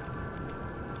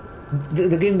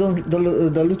 the game don't,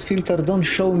 the loot filter don't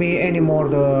show me anymore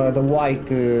the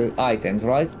white items,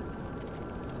 right?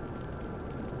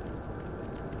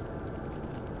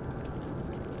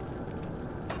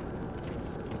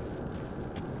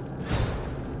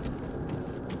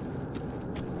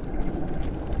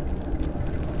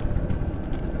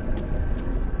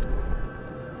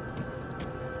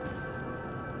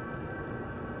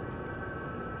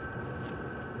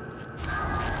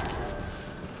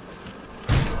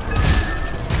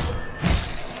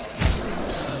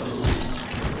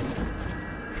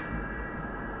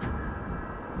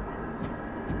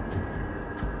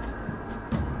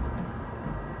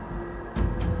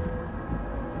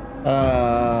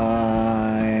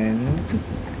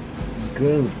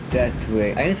 go that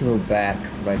way. I need to go back,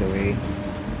 by the way.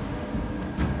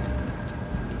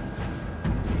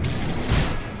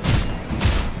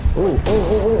 Oh,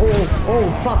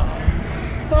 fuck!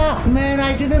 Fuck, man,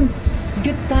 I didn't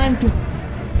get time to...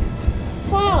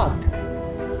 Fuck!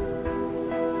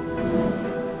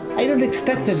 I didn't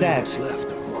expect that. What's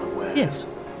left of my wares? Yes.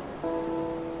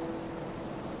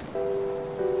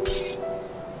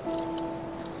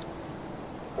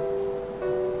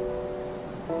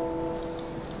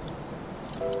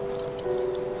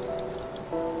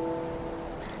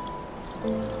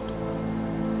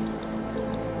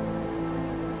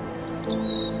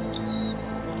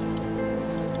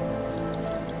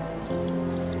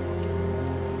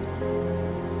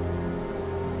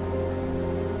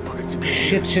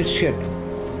 Shit.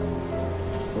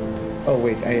 Oh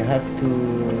wait, I have to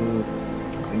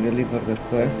deliver the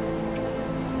quest.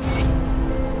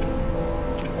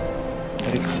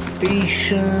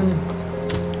 Reputation.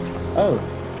 Oh.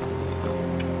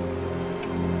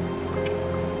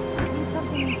 Need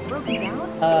something broken down?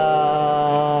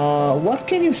 What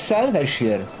can you salvage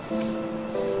here?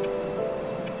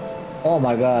 Oh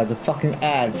my god, the fucking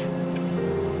ads.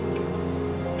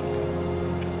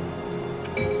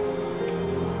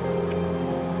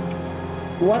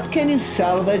 What can you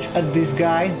salvage at this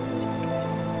guy?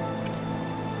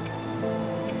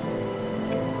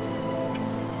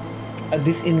 At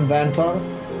this inventor?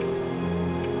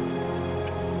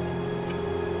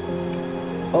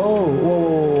 Oh,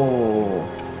 whoa.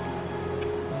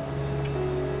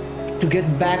 To get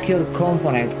back your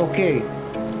components, okay.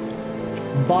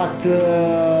 But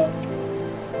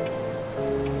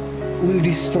will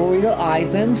destroy the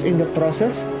items in the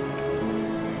process?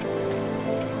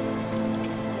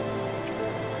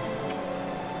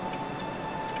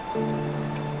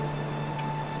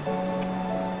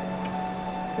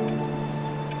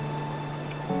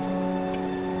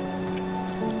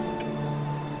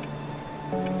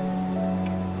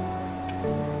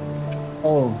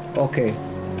 Oh, okay.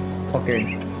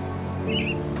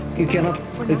 You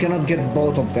cannot get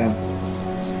both of them.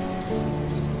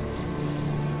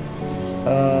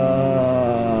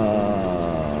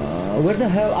 Where the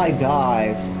hell I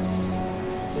died?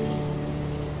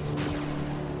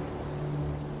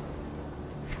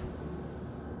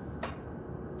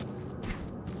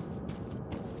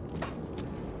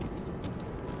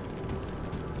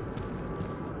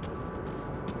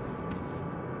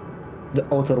 The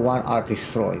outer one are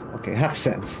destroyed. Okay, have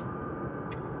sense.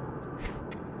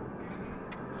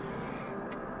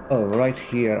 Oh, right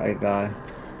here I die.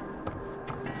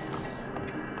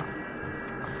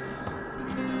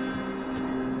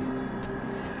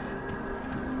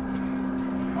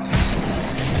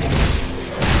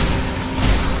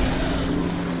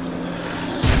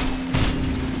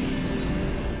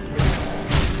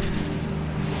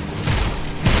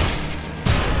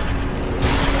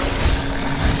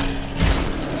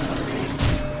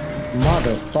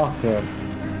 Motherfucker.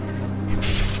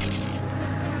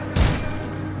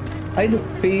 I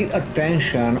didn't pay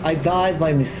attention. I died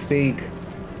by mistake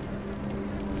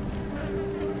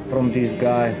from this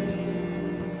guy.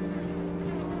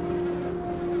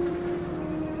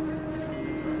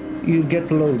 You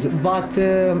get loads, but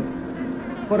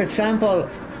for example,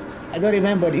 I don't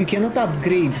remember, you cannot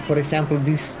upgrade, for example,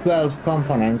 these 12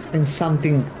 components in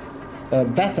something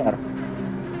better.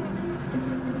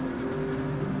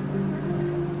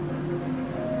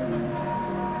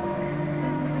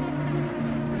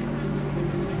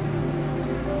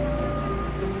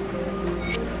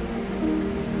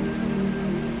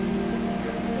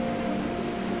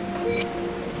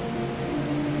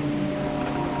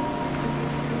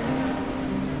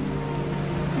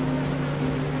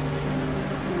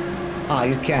 Ah,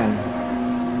 you can.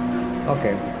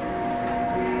 Okay.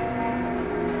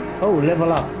 Oh,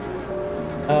 level up.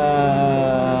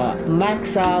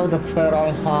 Max out the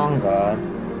feral hunger.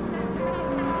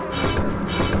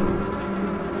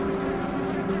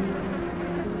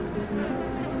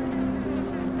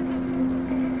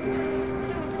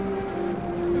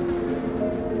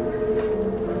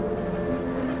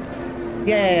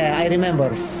 Yeah, I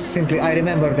remember. Simply, I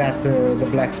remember that the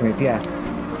blacksmith. Yeah.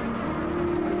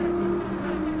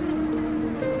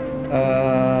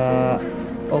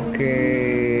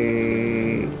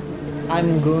 Okay,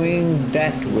 I'm going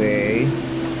that way.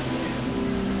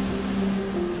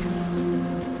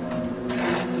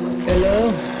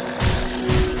 Hello?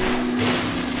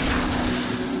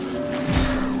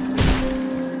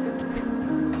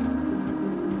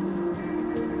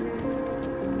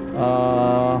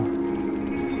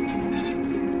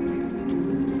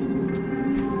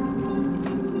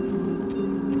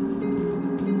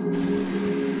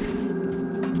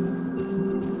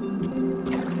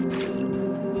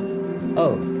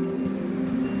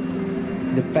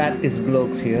 path is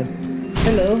blocked here.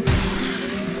 Hello.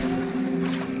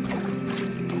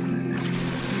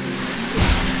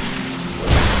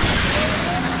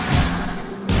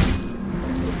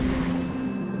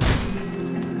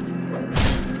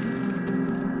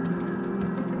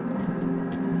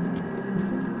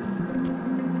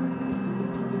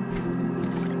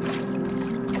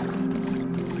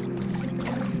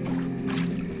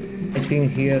 I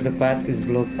think here the path is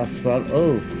blocked as well.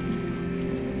 Oh.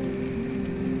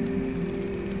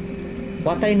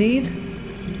 What I need?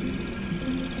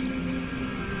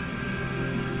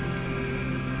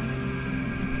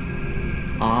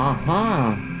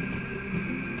 Aha.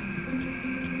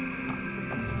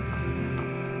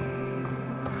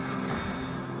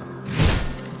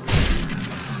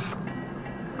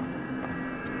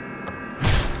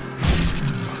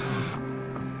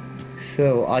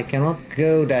 So I cannot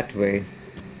go that way.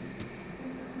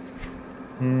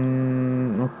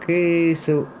 Okay,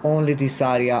 so only this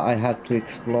area I have to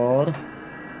explore.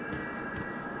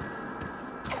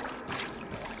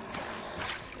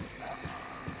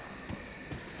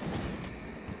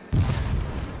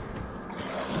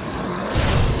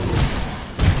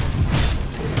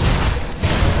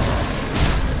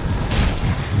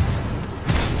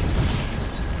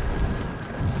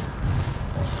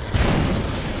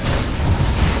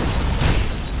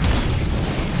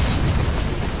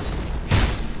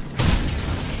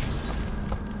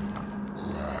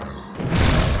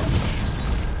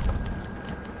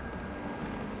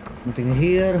 Nothing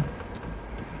here.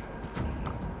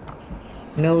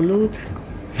 No loot.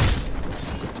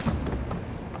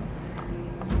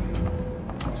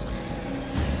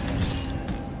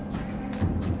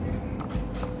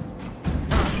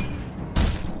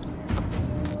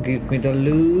 Give me the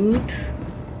loot.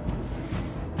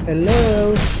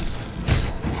 Hello.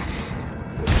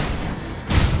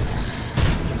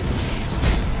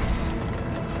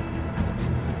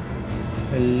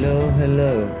 Hello,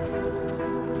 hello.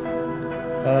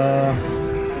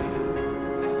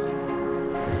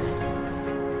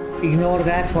 Ignore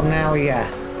that for now, yeah.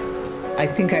 I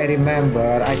think I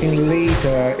remember. I think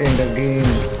later in the game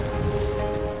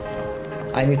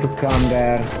I need to come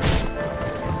there.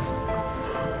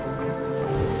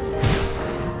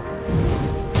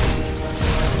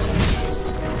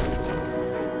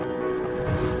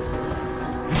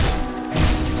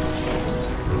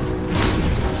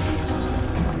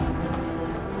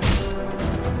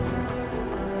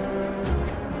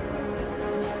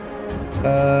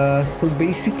 So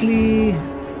basically,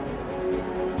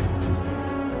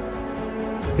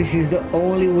 this is the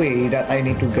only way that I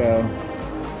need to go.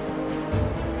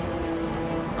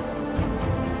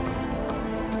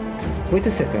 Wait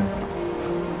a second.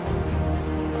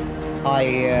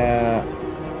 I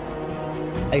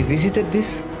visited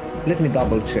this. Let me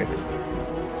double check.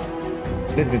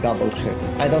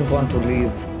 I don't want to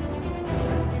leave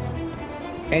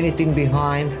anything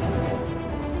behind.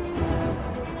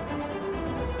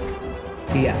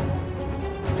 Yeah.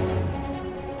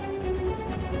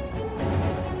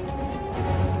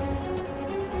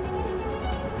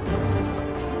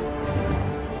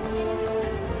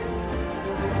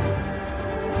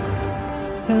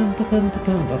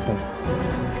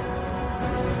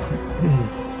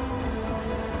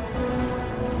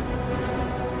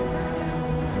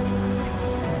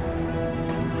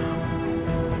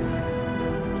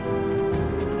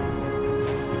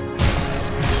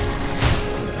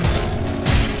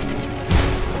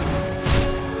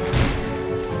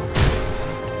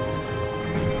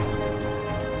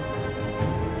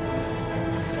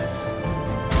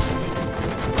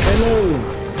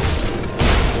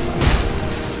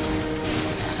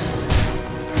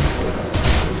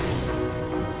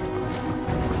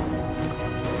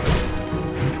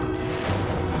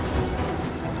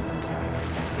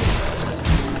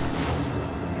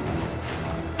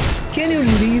 Can you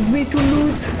leave me to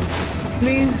loot,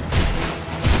 please?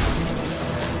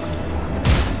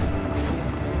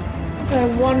 I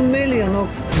have 1 million of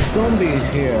zombies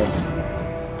here.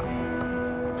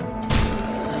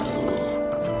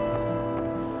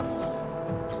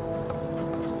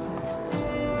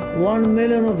 $1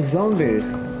 million of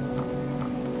zombies.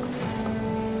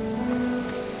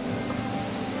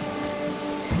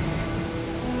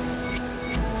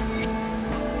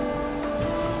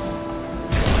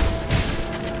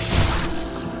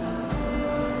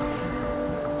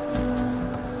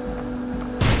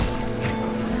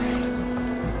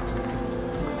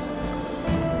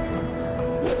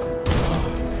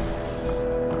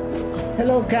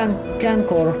 Hello,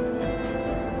 Cancor.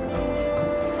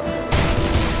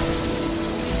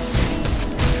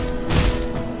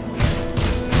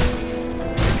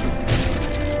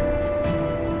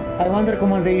 I want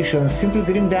recommendations. Simply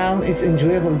Grim Dawn is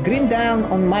enjoyable. Grim Dawn,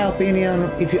 on my opinion,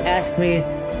 if you ask me,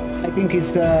 I think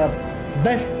it's the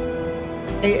best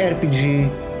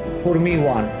ARPG for me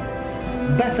one.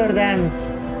 Better than...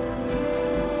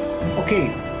 Okay,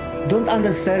 don't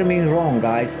understand me wrong,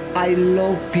 guys. I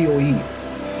love PoE.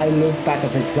 I love Path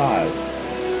of Exiles.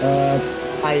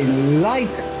 I like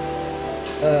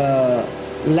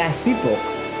Last Epoch.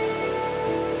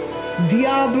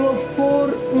 Diablo 4,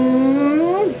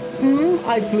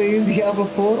 I play Diablo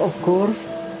 4, of course.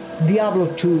 Diablo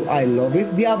 2, I love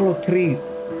it. Diablo 3,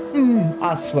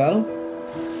 as well.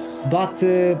 But,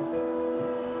 I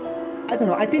don't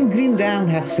know, I think Grim Dawn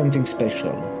has something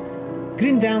special.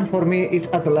 Grim Dawn for me is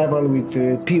at a level with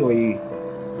PoE.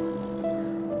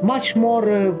 Much more,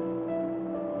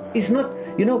 it's not,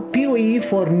 you know, PoE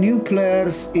for new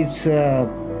players, it's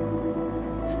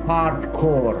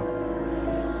hardcore.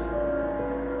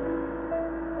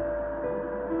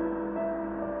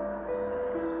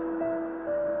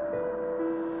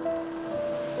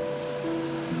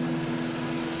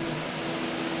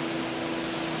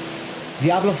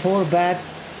 Diablo 4 bad?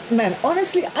 Man,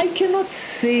 honestly, I cannot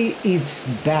say it's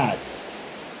bad.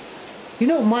 You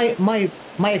know, my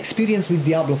experience with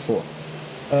Diablo 4.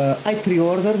 I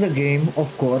pre-ordered the game,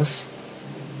 of course,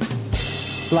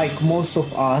 like most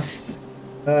of us.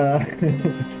 I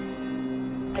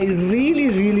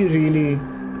really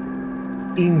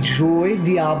enjoy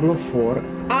Diablo 4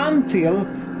 until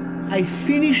I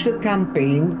finished the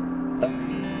campaign.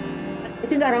 I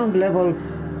think around level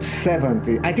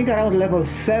 70. I think around level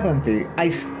 70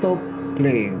 I stopped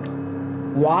playing.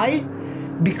 Why?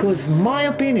 Because my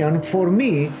opinion, for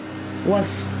me,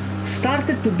 was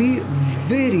started to be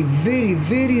very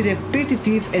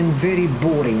repetitive and very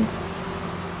boring.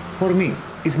 For me,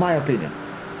 is my opinion.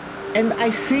 And I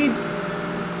said,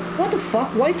 what the fuck?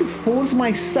 Why to force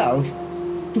myself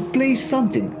to play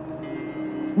something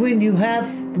when you have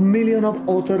million of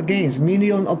other games,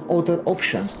 million of other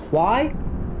options? Why?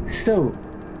 So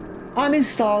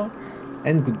uninstall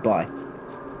and goodbye.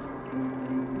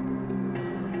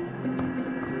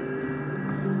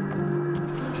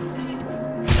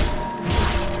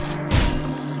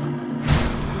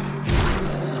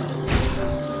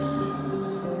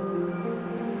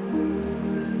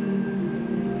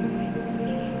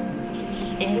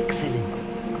 Excellent.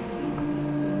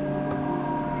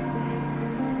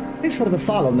 Thanks for the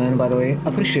follow, man, by the way.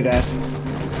 Appreciate that.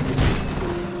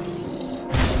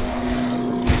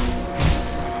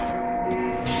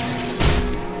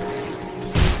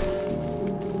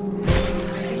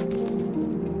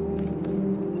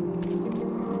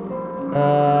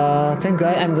 Thank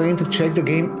God I'm going to check the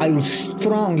game. I will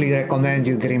strongly recommend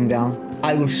you Grim Dawn.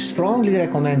 I will strongly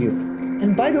recommend you.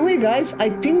 And by the way, guys, I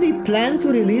think they plan to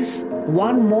release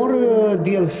one more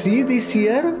DLC this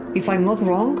year, if I'm not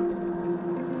wrong.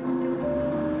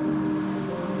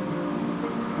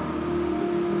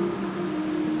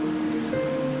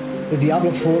 The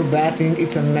Diablo 4 batting,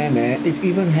 it's a meme. It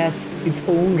even has its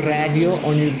own radio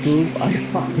on YouTube. Are you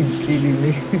fucking kidding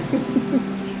me?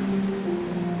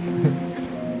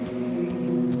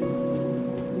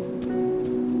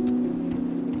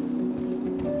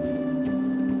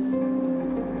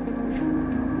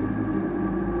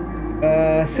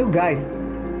 So guys,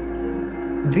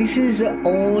 this is the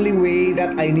only way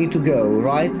that I need to go,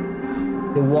 right?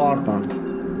 The Warden.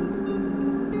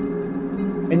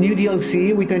 A new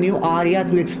DLC with a new area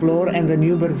to explore and a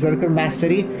new Berserker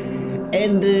Mastery.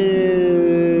 And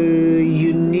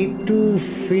you need to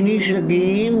finish the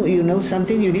game, you know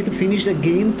something? You need to finish the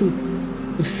game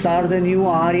to start a new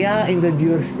area in the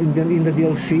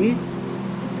DLC.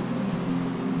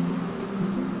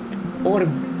 Or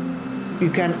you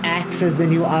can access the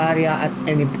new area at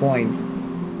any point.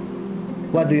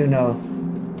 What do you know?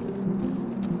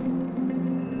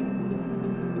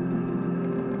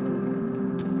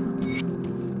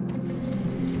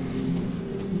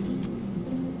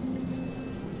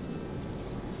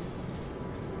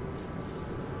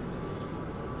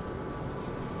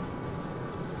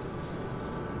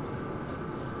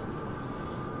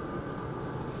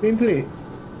 Simply,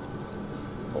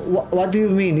 what do you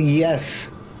mean,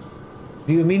 yes?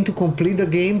 Do you mean to complete the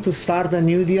game to start a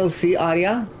new DLC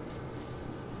area?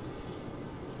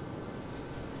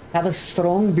 Have a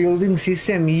strong building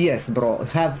system? Yes, bro.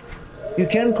 You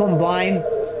can combine,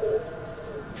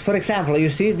 for example, you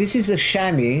see, this is a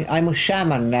chamois. I'm a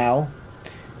shaman now.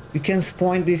 You can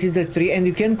point, this is the tree, and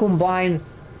you can combine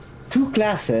two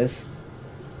classes.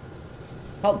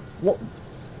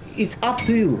 It's up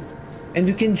to you. And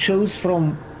you can choose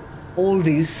from all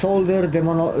these: soldier,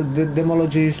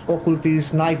 demologist,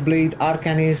 occultist, nightblade,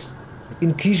 arcanist,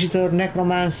 Inquisitor,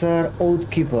 Necromancer,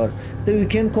 Oathkeeper. So you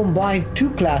can combine two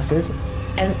classes,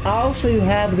 and also you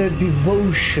have the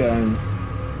Devotion,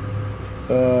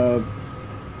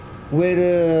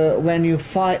 where when you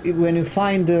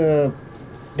find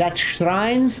that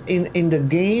shrines in the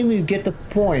game, you get a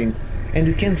point, and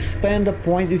you can spend a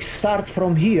point. You start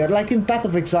from here, like in Path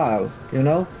of Exile, you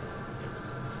know,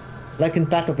 like in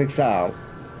Path of Exile.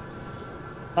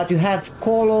 But you have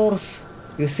colors,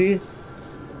 you see.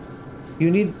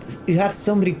 You have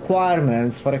some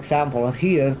requirements. For example,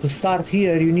 here to start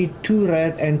here, you need 2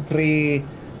 red and 3.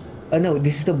 No,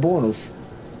 this is the bonus.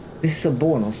 This is a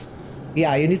bonus.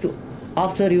 Yeah, you need to,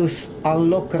 after you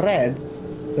unlock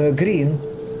green.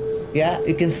 Yeah,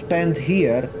 you can spend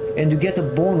here, and you get a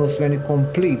bonus when you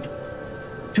complete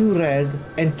 2 red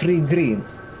and 3 green.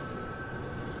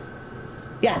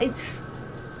 Yeah,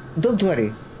 don't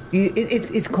worry.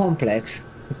 It's complex.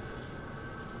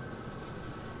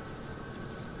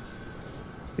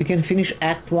 You can finish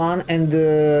Act 1 and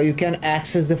you can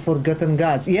access the Forgotten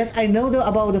Gods. Yes, I know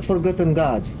about the Forgotten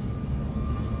Gods.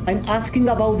 I'm asking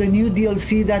about the new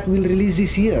DLC that will release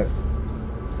this year.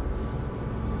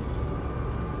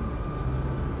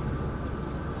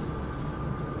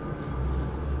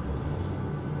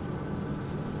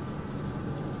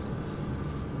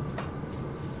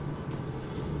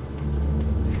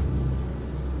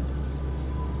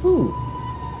 Ooh.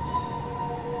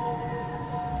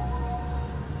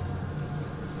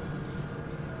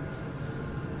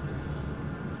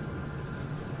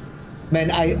 Man,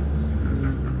 I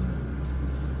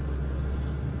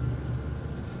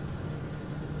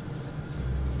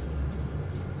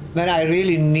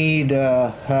really need a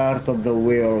Heart of the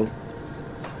Wild.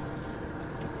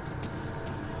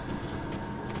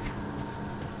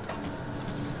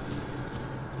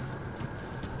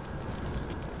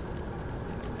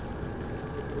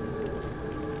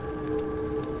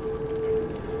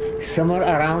 Somewhere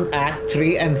around Act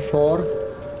 3 and 4.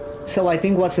 So I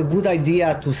think what's a good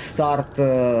idea to start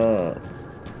the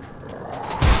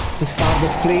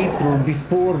playthrough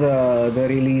before the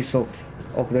release of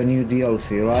the new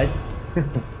DLC, right?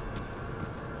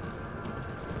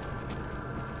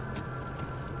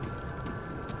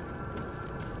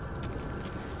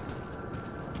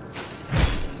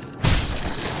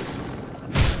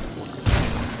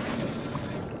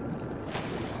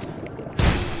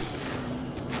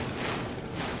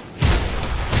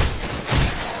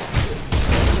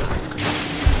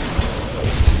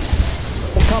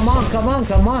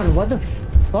 Come on, what the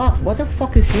fuck? What the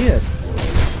fuck is here?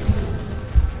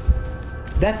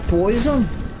 That poison?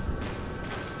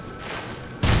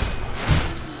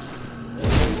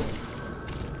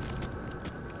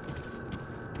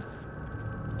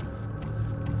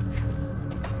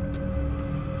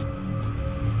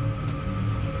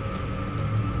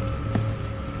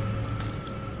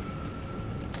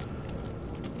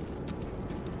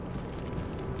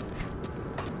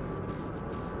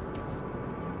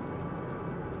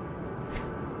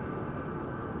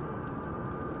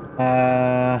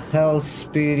 Hell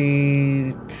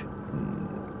Spirit.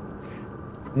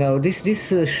 No, these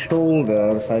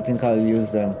shoulders, I think I'll use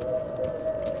them.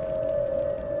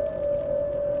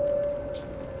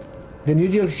 The new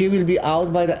DLC will be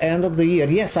out by the end of the year.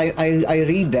 Yes, I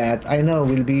read that. I know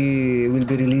will be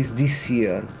released this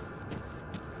year.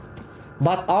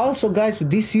 But also, guys,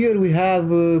 this year we have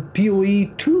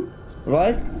PoE 2,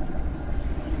 right?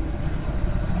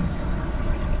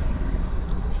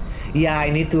 Yeah, I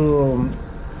need to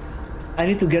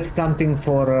get something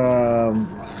for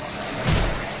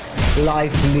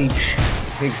Light Leech.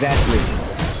 Exactly.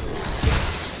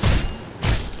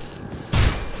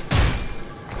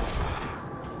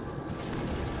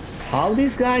 How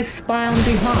these guys spawn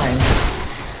behind?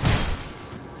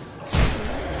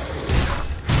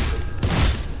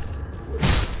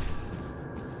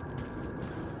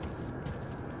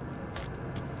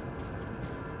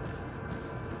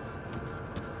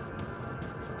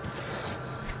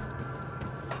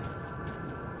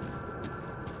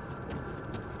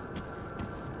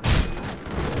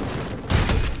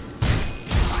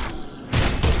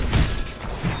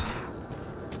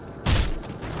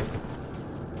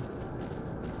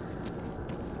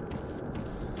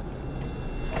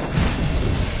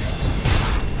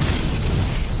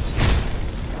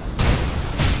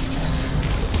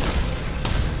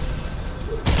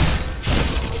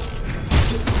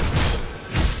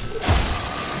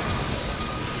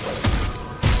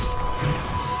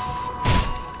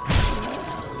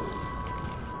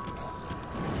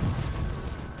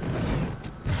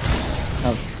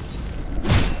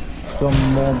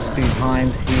 Some mobs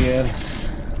behind here.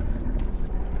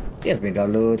 Give me the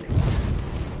loot.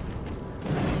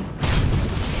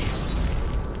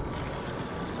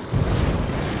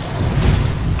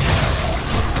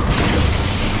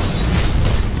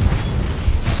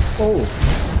 Oh.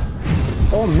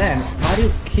 Oh man, are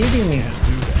you kidding me?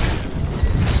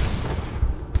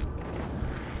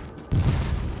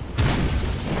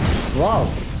 Wow.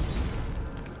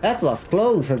 That was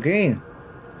close again.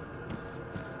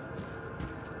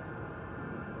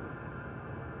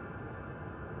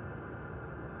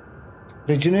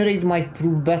 Regenerate might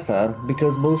prove better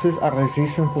because bosses are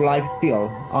resistant to life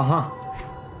steal. Aha.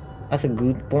 That's a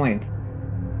good point.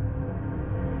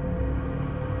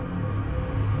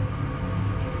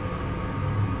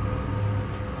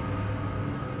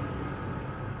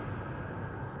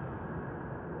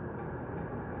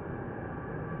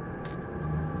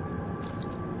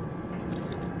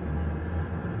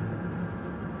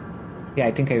 Yeah,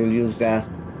 I think I will use that.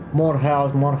 More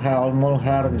health, more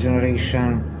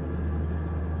regeneration.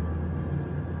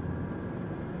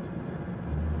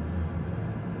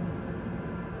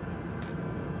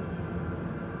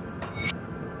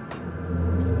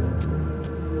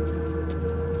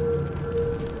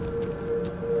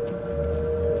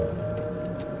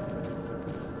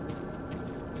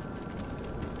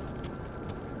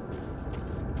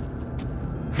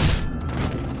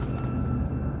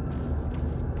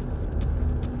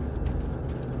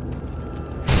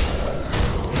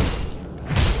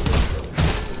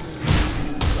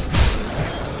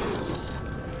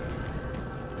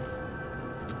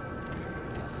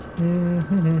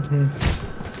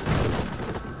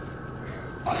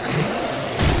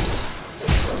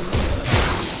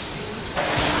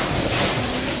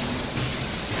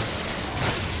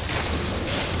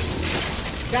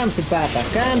 Come to Papa,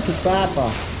 come to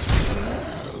Papa.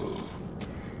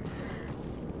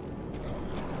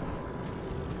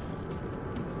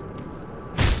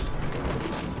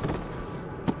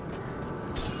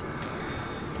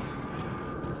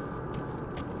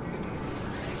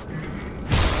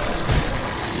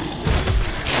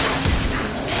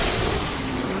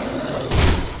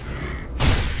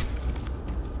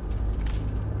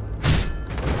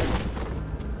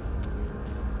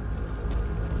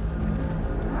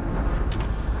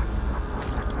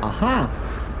 Aha!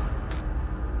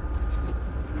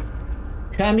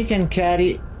 Kami can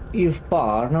carry you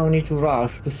far, no need to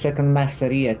rush to second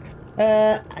master yet.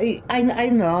 I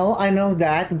know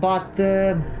that, but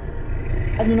I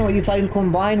don't know if I'll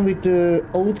combine with the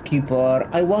Oathkeeper.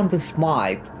 I want the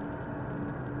smite.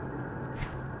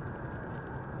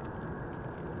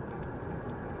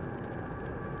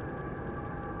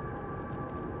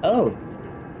 Oh.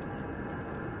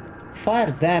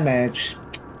 Fire damage.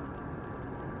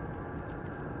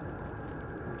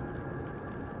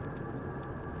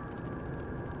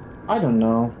 I don't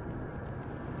know.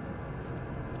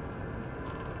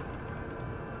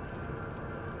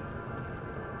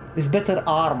 It's better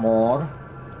armor.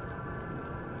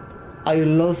 I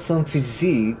lost some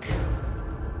physique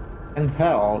and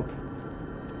health.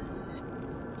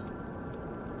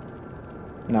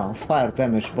 No, fire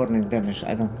damage, burning damage,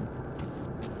 I don't know.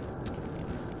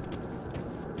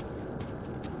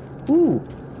 Ooh!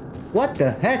 What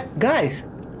the heck, guys?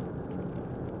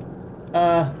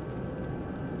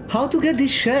 How to get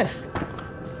this chest?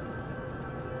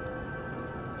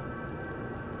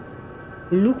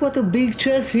 Look what a big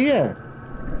chest here.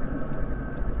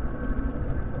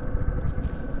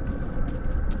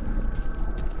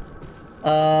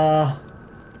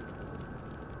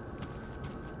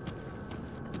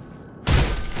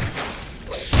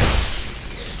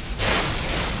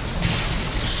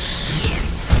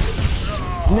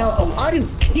 No, are you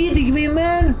kidding me,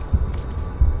 man?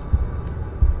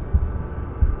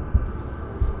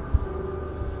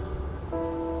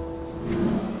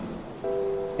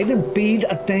 I didn't pay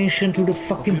attention to the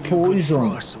fucking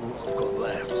poison. I've got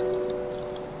left.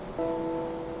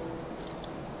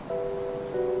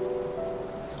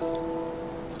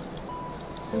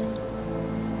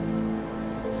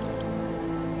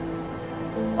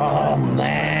 Oh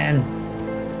man.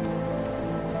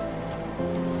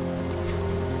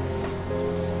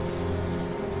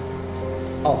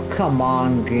 Oh come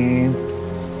on, game.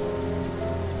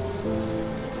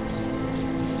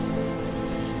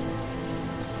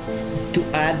 To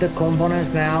add the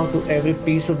components now to every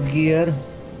piece of gear.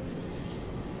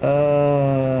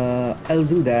 I'll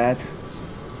do that.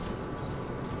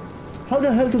 How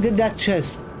the hell to get that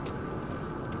chest?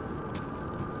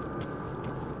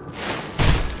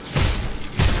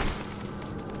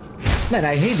 Man,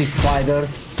 I hate these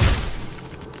spiders.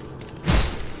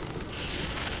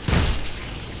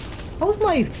 How's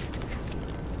my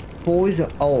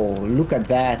poison? Oh, look at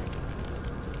that.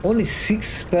 Only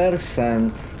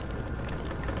 6%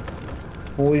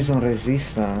 poison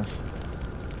resistance.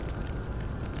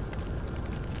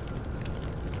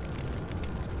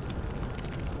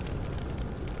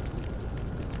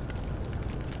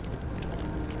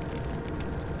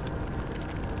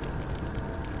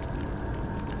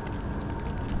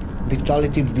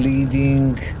 vitality,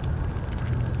 bleeding.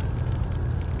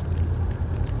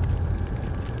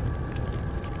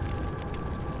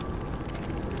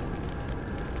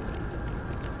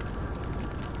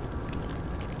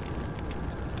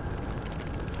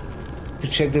 To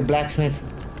check the blacksmith.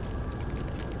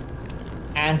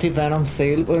 Anti-venom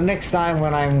sale. Well, next time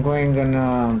when I'm going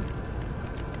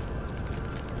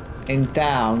in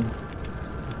town.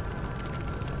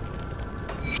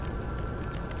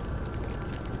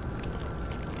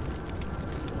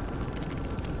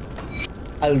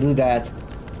 I'll do that.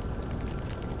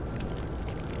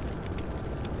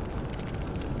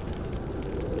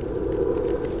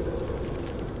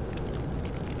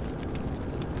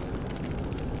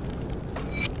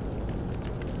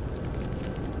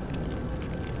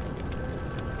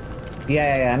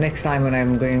 Yeah, next time when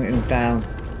I'm going in town.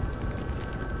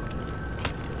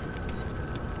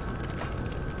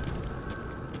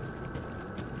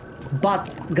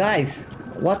 But, guys,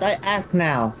 what I ask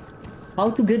now, how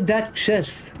to get that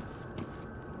chest?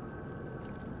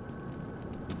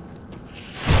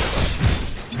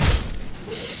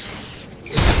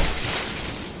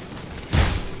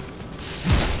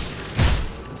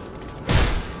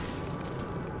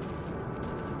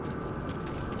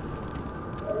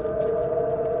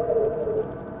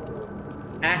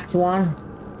 Act 1.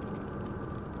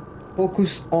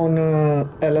 Focus on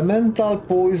elemental,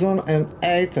 poison and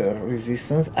ether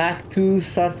resistance. Act 2,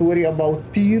 start to worry about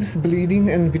pierce, bleeding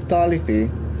and vitality.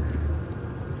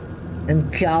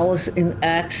 And chaos in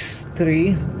Act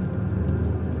 3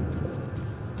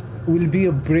 will be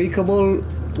a breakable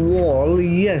wall,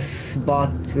 yes,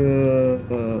 but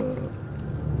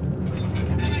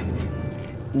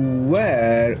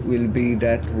where will be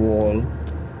that wall?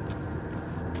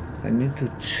 I need to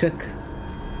check.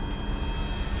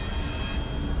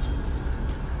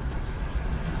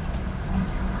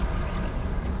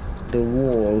 The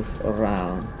walls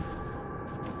around.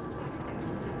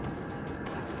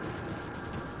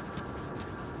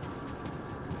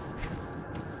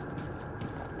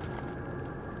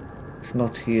 It's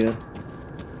not here.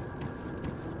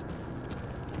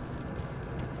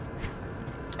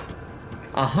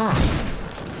 Aha!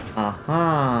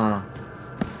 Aha!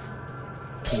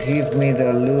 Give me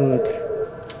the loot.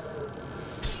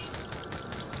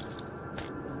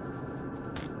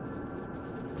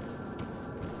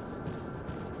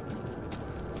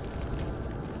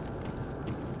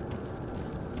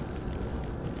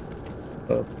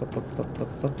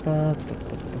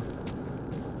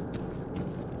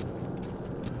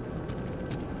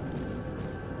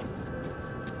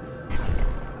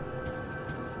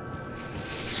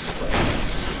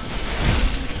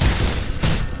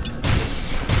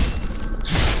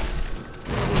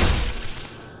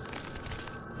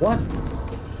 What?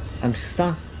 I'm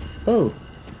stuck. Oh.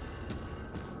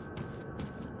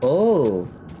 Oh.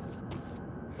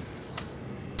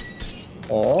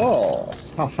 Oh.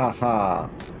 Ha ha ha.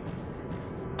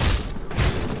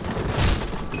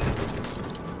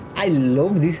 I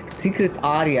love these secret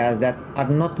areas that are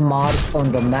not marked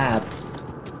on the map.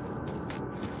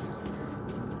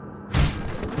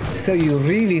 So you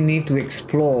really need to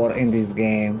explore in this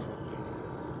game.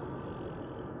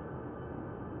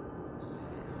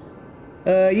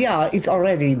 Yeah, it's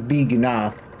already big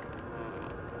enough.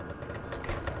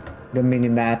 The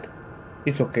mini-map.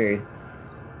 It's okay.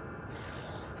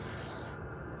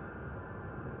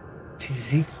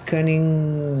 Physicaling.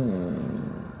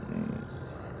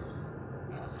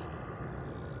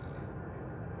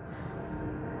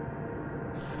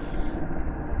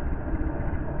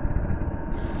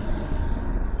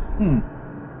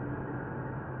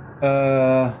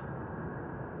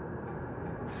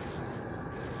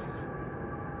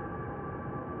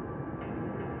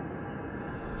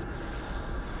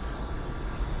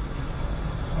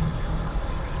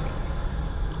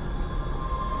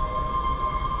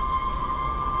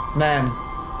 Man,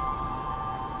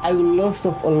 I lost a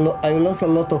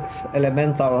lot of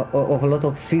elemental, of a lot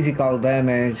of physical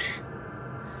damage.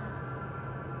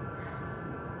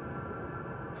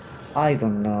 I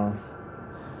don't know.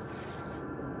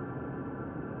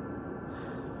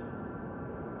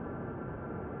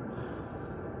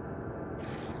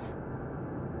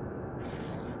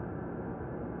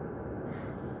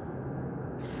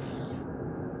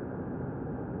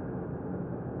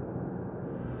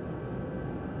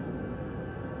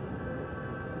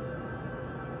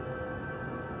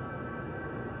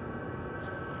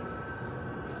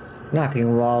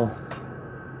 Nothing, wow.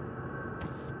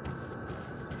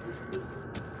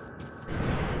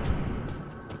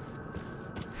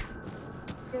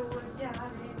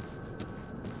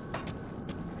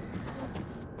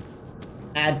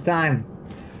 Add time.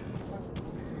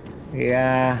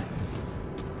 Yeah.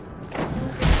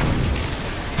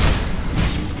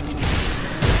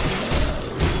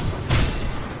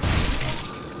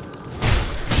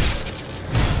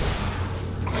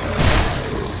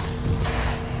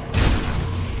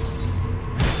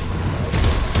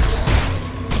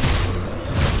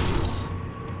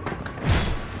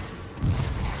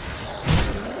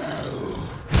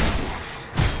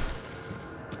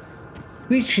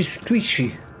 Twitch is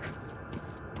twitchy.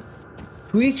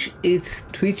 Twitch, it's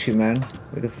twitchy, man.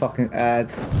 With the fucking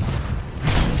ads.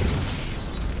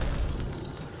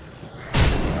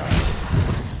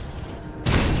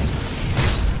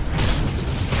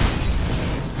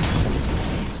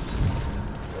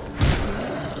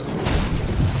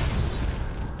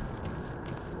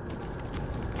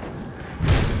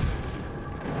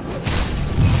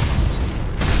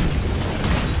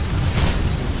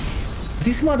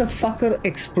 This motherfucker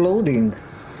exploding.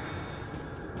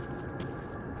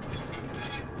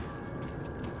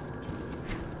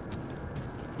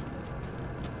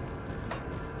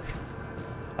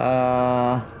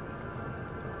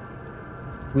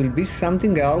 Will be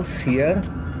something else here?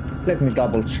 Let me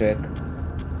double check.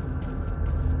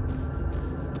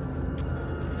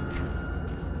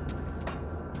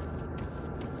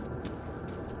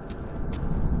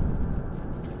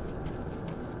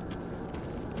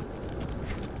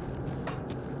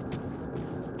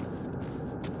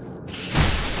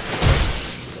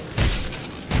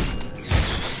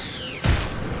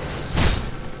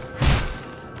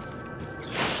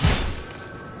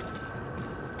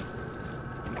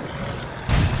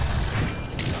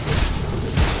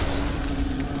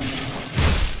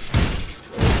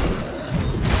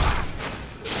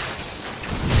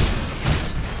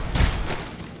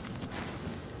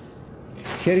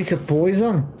 Here is a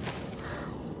poison.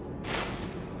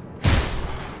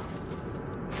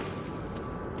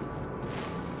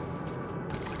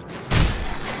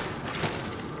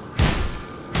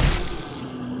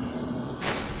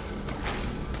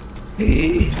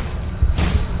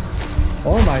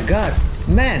 Oh my god.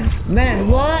 Man,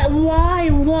 why?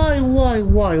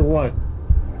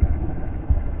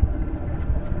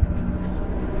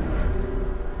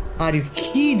 Are you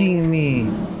kidding me?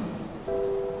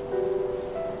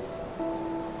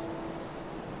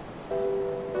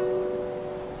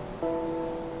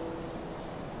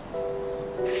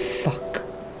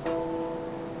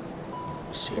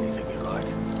 See anything you like?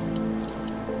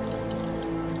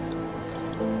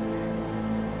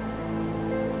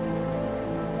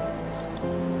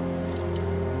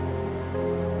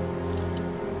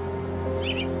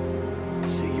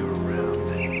 See you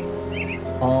around.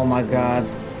 Oh my god.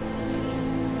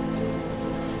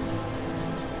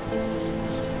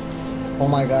 Oh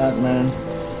my god, man.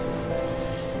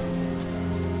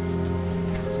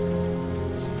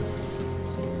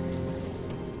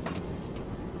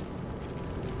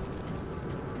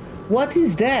 What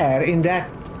is there in that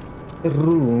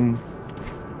room?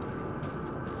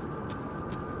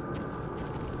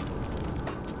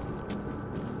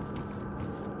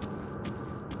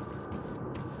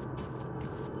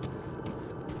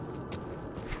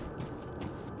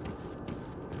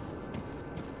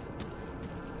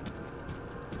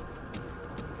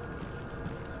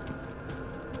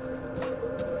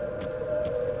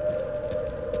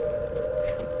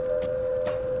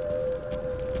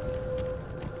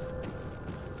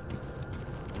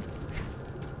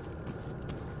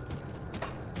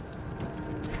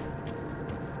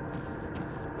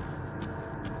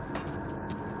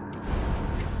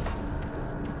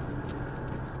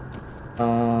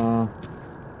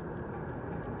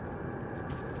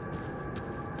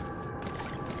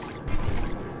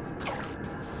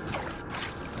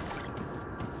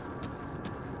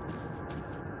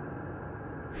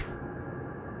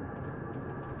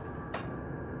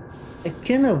 I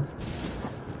can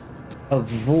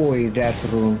avoid that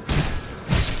room.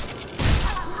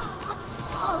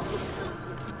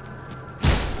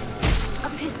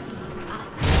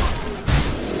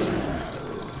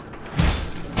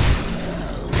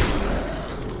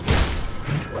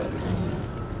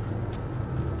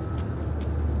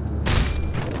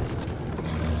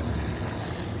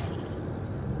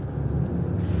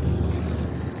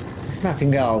 There's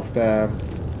nothing else there.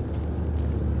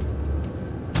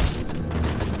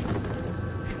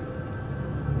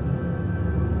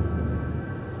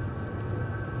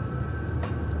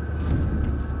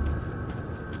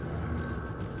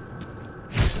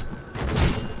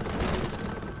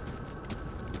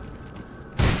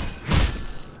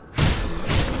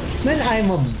 Man, I'm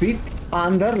a bit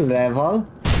under level.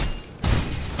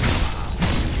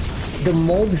 The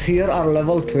mobs here are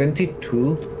level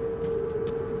 22.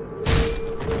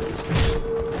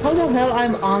 How the hell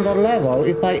I'm under level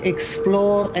if I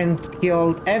explored and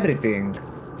killed everything?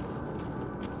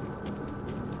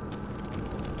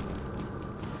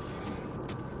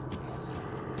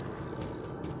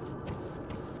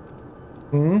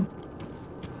 Hmm?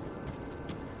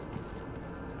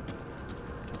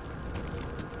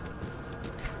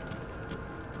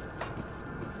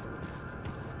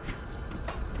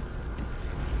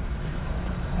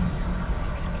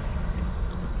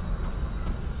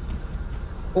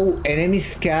 Oh, enemy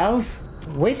skulls?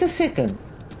 Wait a second.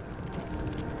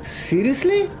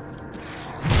 Seriously?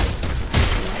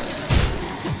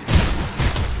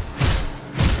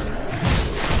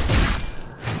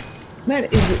 Man,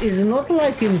 it's not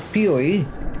like in PoE.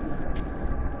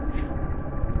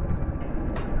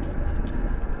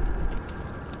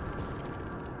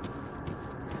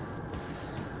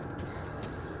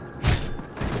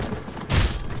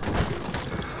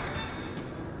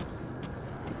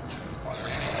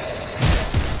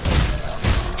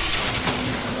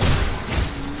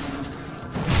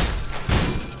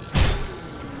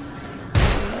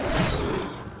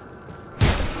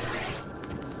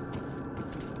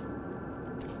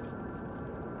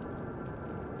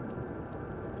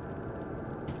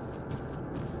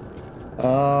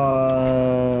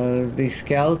 They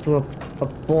scale to a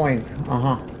point.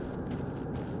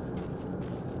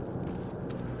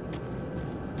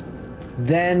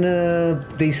 Then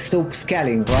they stop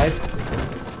scaling, right?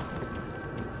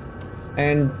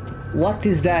 And what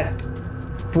is that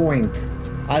point?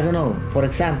 I don't know. For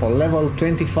example, level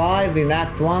 25 in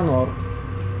Act 1 or...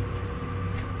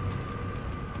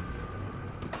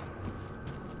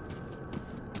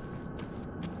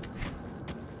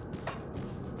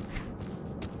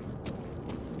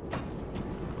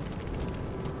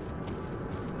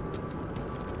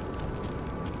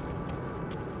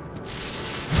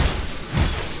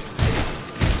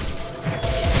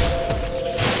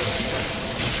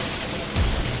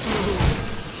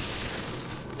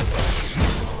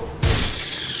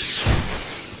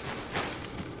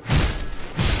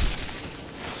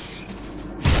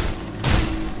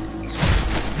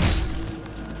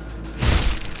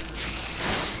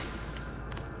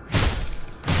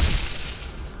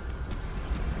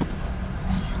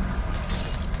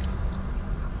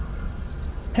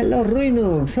 Hello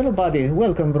Ruinux, hello buddy,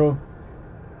 welcome bro.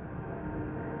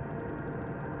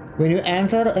 When you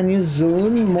enter a new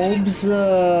zone, mobs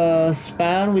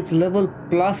spawn with level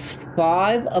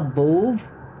 +5 above.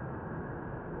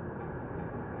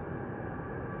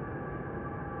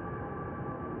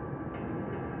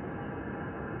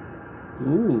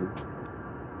 Ooh.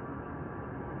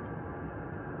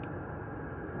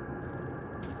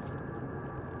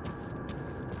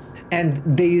 And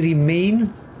they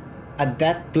remain at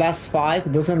that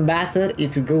 +5, doesn't matter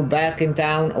if you go back in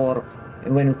town or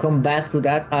when you come back to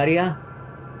that area,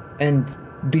 and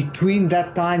between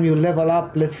that time you level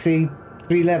up, let's say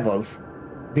 3 levels,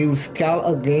 they will scale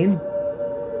again.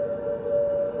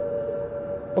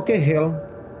 Okay, Hill,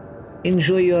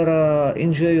 enjoy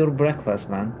your breakfast,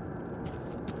 man.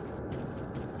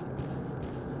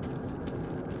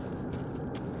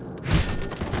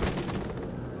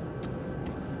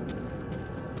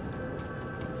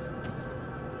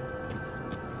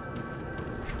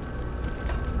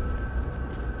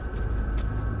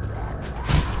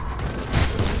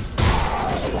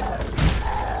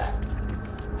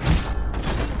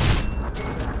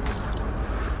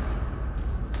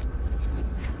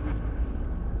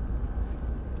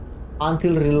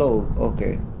 Until reload,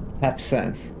 okay, have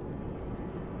sense.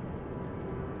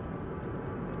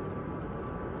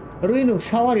 Ruinux,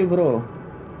 how are you, bro?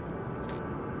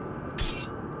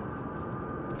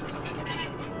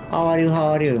 How are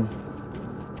you?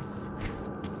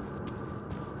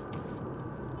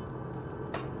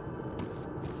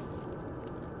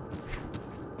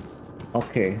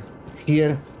 Okay,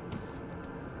 here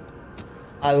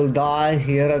I will die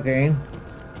here again.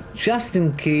 Just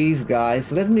in case,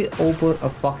 guys, let me open a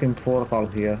fucking portal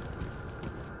here.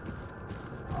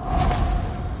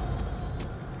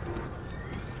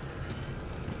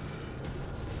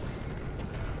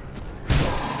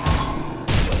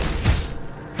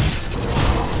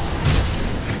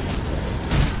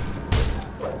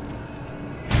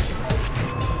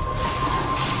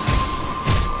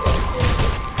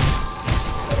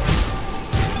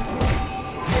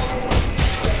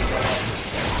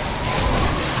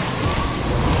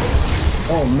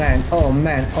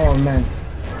 Oh man.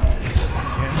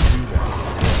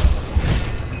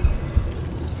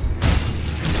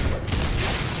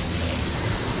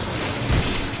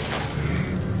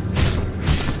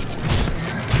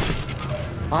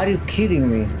 Are you kidding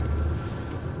me?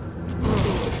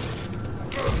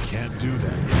 Can't do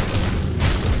that yet.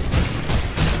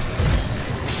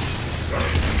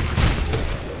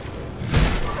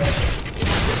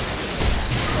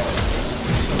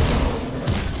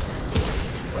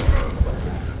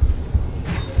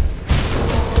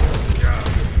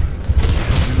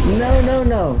 No, no,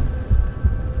 no.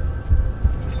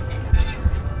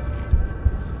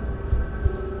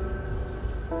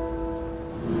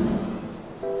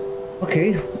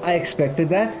 Okay, I expected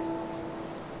that.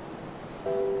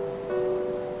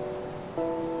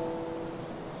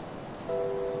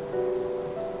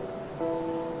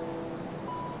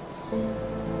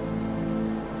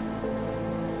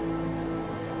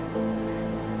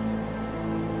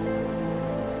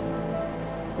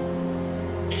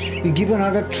 You give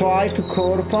another try to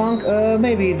core punk.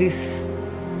 Maybe this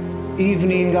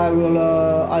evening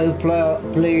I'll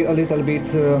play a little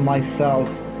bit myself.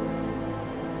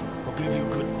 I'll give you a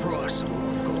good price on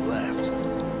what I've got left.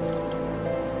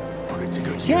 Put it to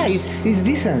good Yeah, use. it's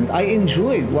decent. I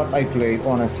enjoyed what I played,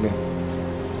 honestly.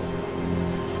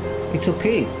 It's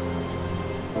okay.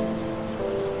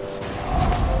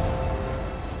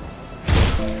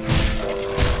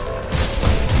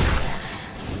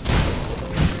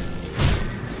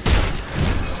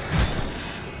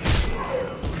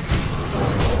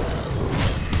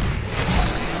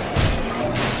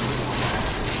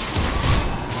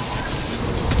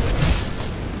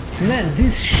 Man,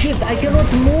 this shit, I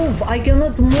cannot move! I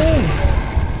cannot move!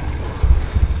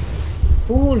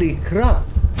 Holy crap!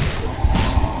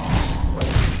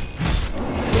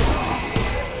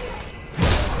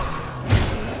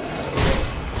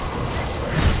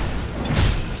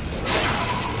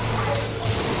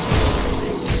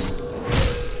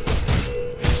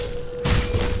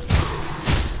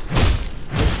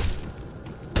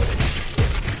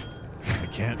 I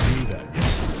can't do that yet.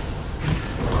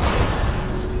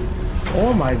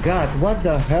 Oh my god, what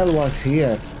the hell was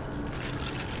here?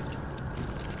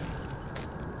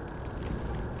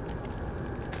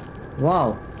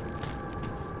 Wow.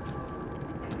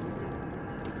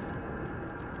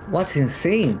 What's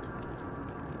insane?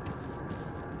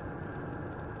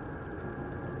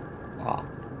 Wow.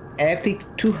 Epic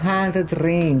two-handed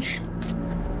range.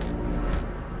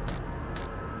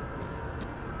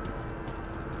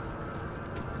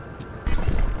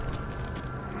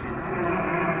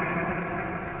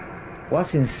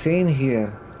 What's insane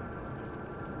here?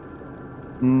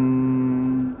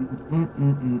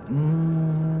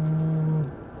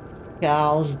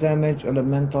 Chaos damage,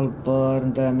 elemental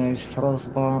burn damage,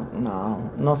 frostburn. No,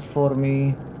 not for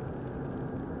me.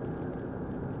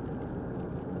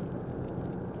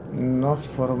 Not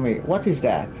for me. What is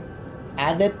that?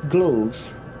 Adept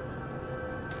gloves.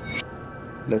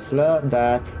 Let's learn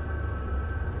that.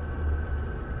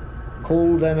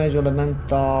 Cold damage,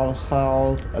 elemental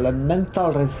health,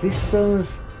 elemental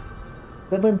resistance,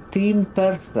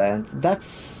 17%.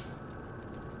 That's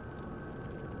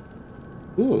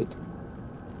good.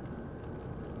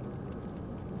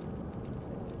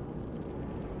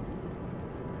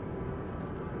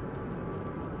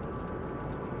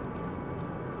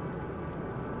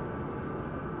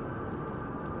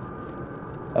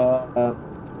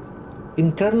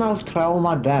 Internal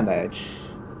trauma damage.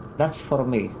 That's for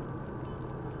me.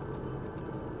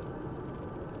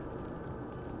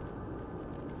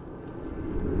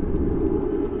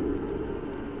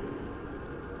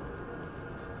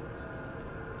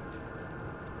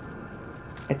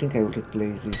 I think I will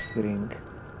replace this ring.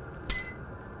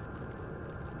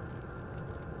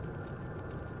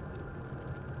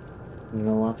 You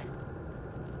know what?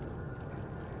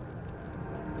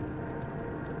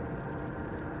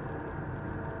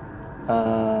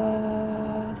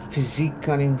 Physique,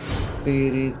 cunning,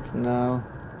 spirit, no.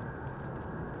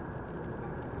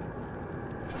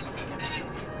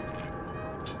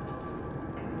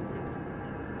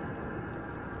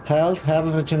 Health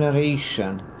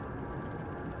regeneration.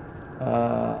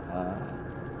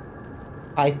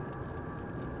 I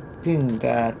think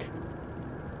that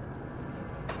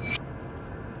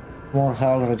more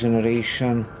health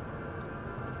regeneration.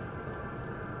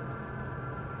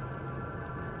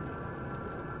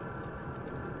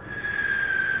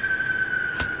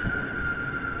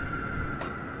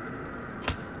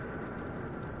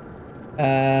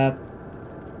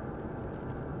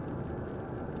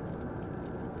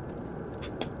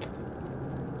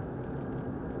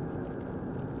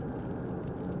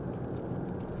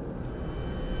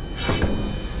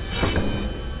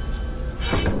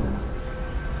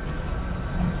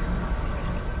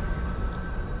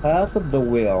 Path of the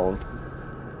Wild.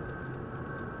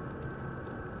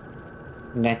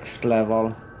 Next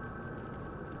level.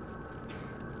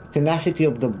 Tenacity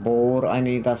of the boar I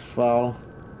need as well.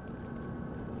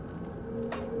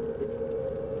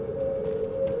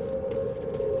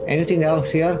 Anything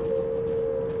else here?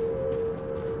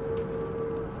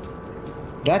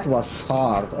 That was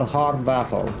hard, a hard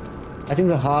battle. I think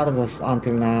the hardest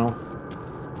until now.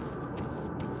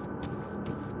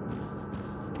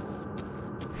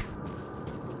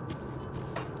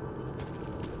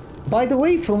 By the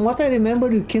way, from what I remember,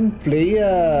 you can play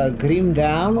Grim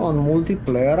Dawn on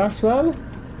multiplayer as well.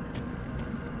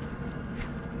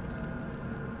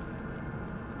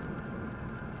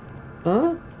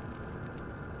 Huh?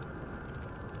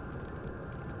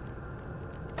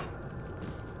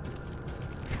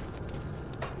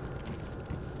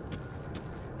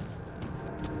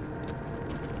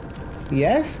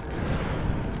 Yes?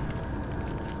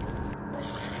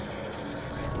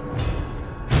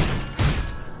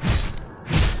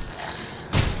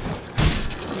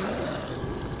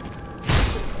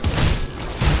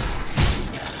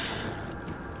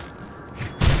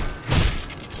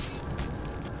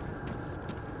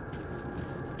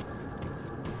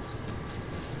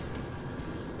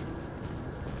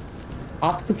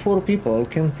 Up to 4 people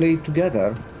can play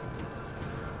together.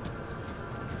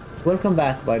 Welcome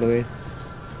back, by the way.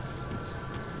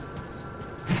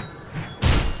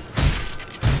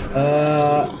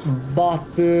 But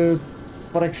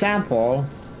for example,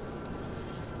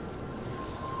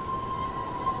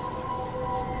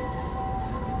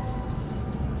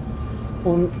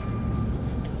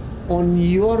 on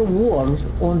your world,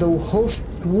 on the host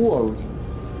world,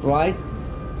 right?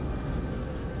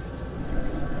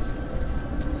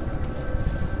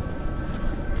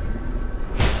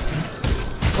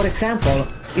 For example,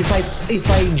 if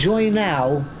I join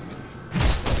now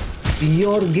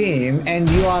your game and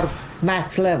you are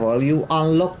max level, you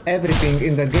unlock everything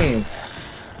in the game.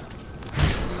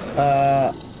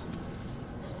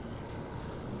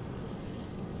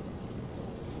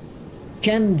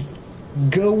 Can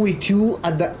go with you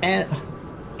at the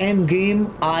end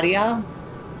game area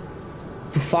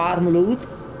to farm loot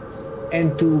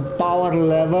and to power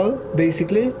level,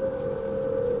 basically.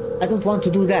 I don't want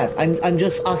to do that. I'm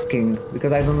just asking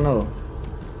because I don't know.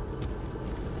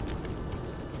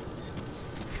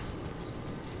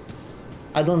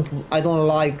 I don't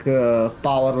like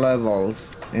power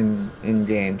levels in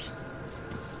games.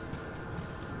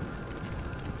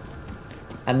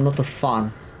 I'm not a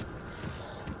fan.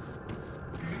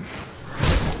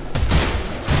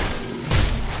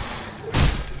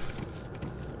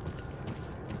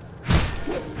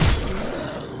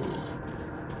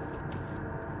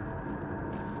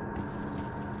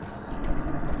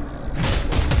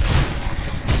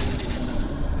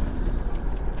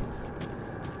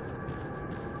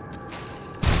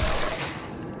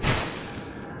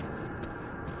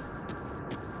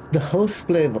 The host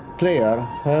player,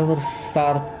 whoever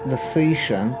start the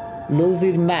session,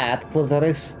 loses the map for the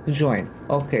rest to join.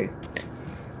 Okay.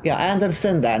 Yeah, I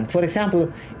understand that. For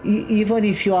example, even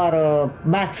if you are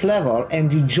max level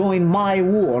and you join my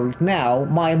world now,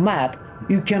 my map,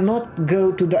 you cannot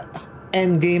go to the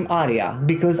end game area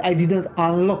because I didn't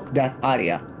unlock that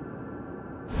area.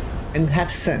 And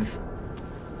have sense.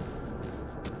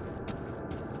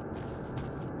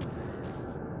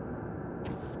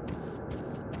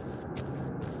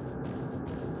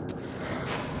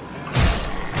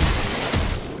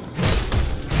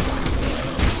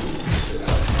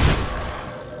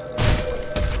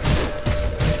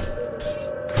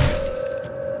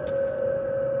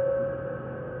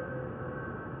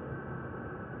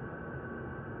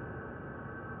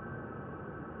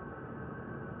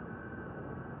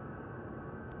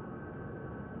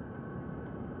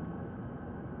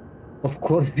 Of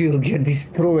course you'll get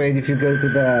destroyed if you go to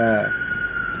the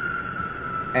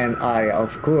end area.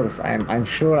 Of course, I'm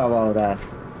sure about that.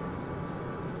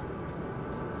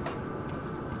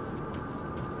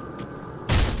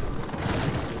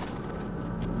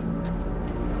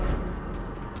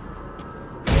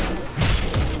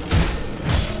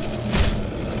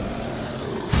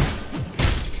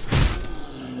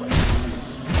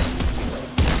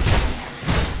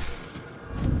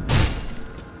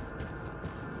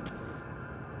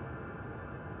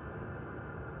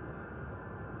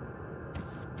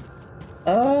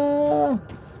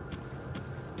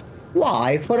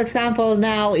 Why? For example,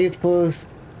 now if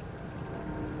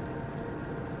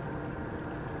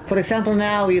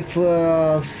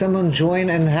someone join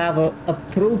and have a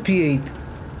appropriate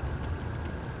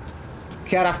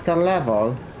character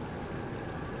level,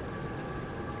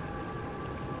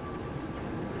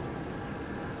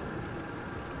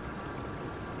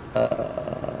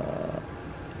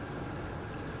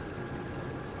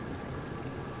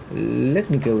 Let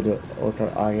me go to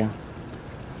outer area.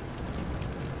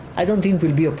 I don't think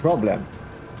will be a problem,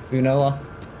 you know.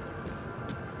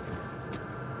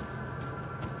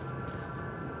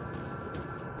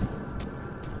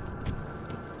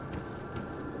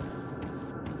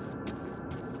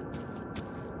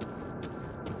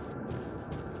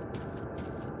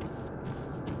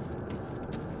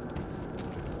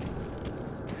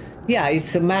 Yeah,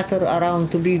 it's a matter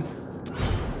around to be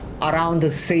around the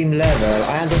same level,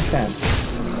 I understand.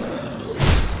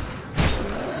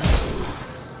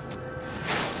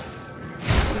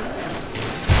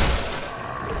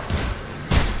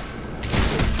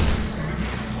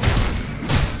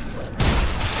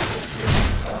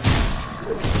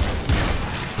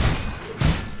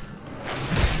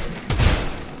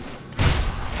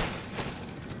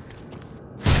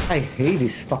 I hate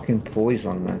this fucking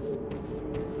poison, man.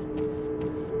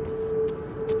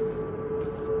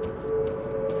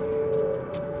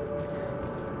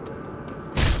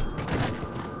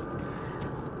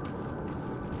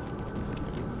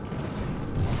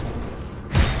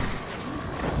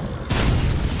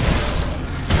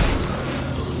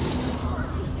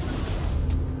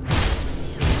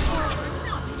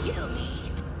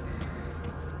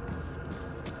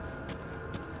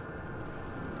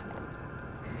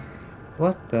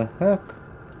 What the heck?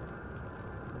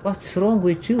 What's wrong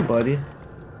with you, buddy?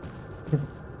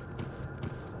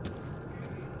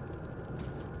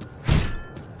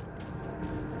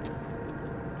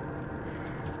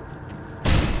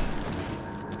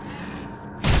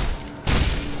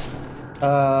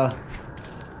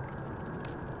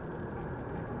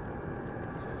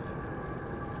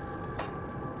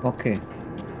 Okay.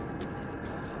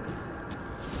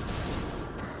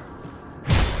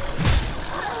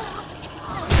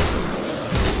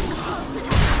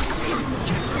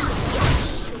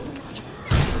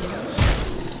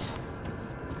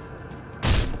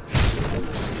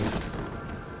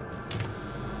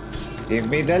 Give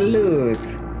me the loot.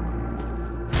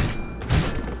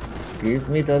 Give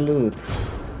me the loot.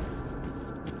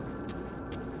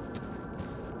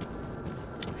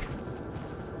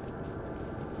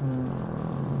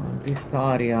 This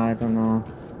area, I don't know.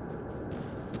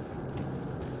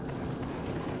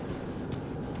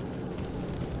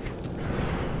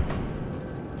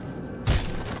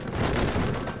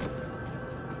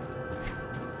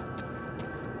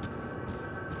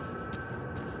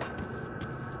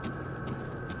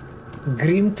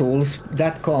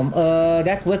 Grimtools.com.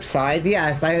 That website,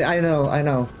 yes, I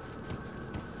know.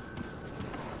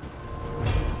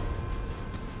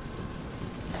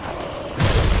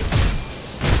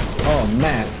 Oh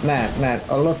man,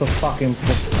 a lot of fucking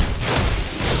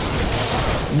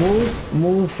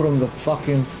move from the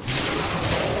fucking.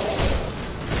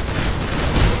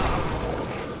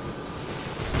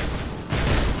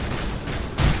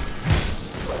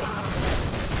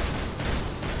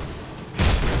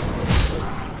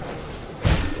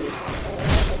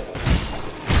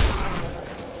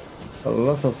 A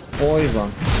lot of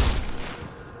poison.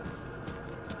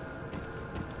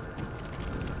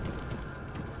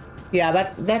 Yeah,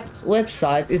 but that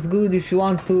website is good if you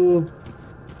want to...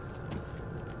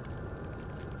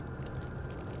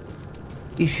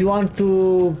 If you want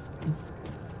to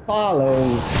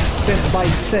follow step by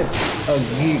step a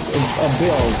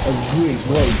build, a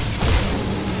great.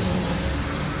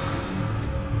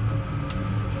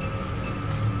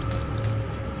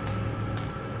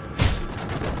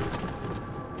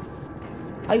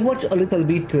 I watched a little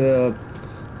bit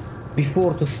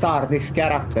before to start this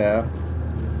character.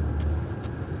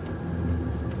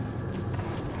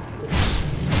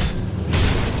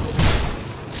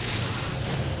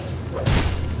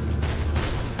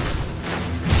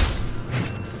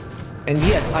 And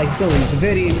yes, I saw it's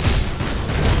very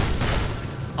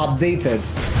updated.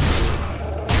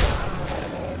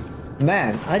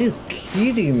 Man, are you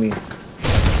kidding me?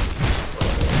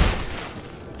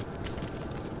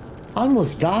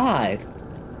 Almost died.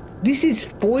 This is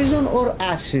poison or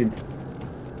acid?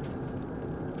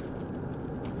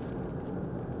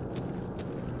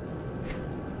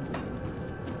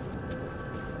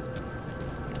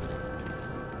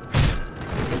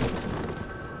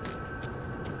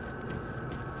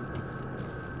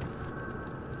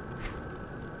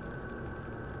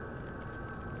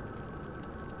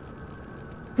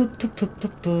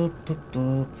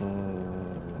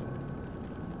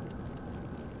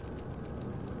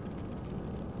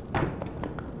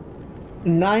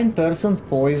 %9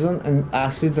 poison and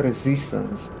acid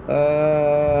resistance.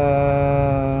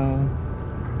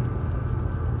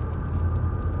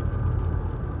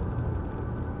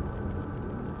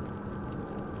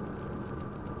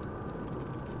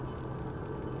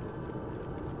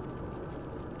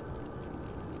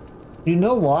 You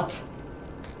know what?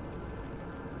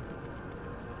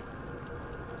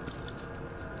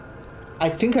 I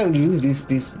think I will use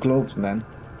these globes, man.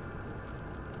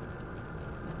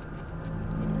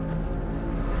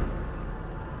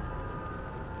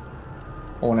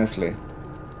 Honestly.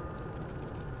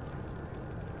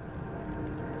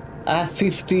 I have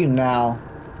 15 now.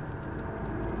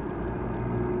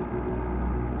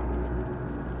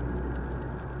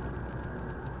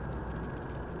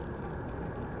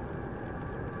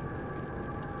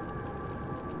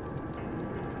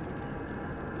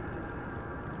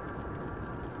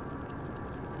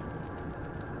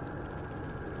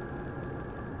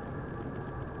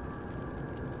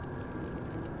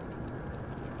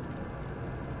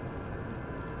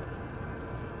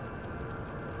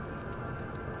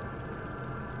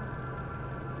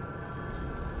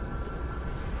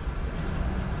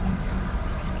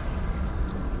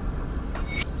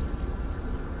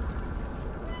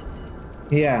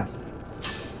 Yeah.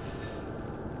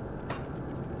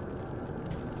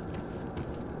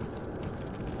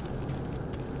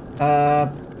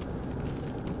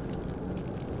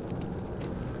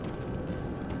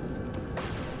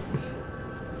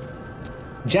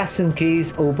 Just in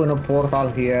case, open a portal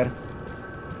here.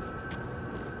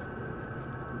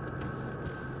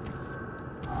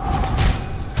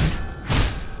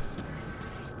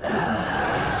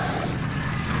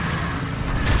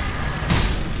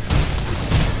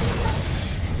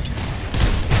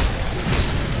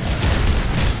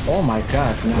 Oh my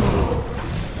god, no.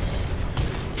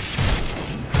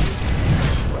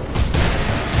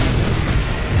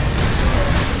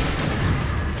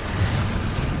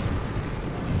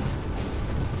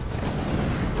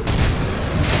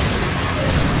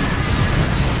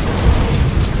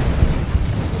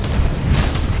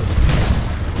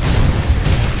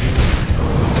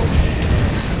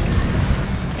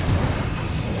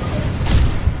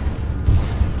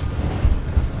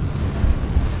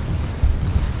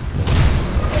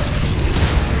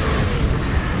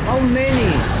 How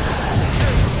many?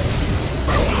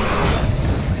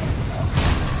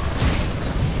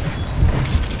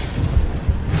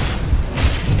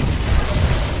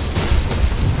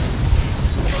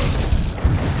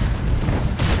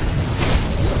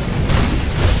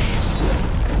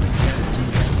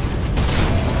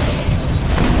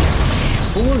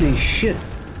 Holy shit.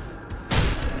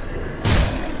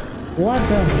 What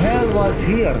the hell was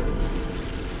here?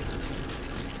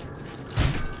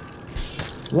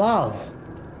 Wow.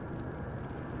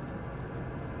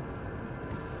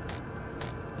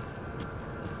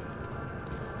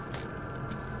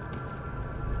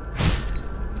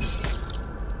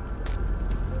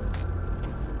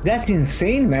 That's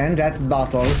insane, man, that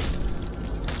battle.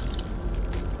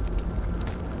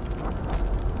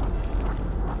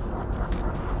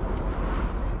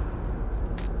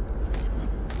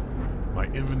 My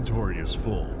inventory is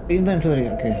full. Inventory,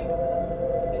 okay.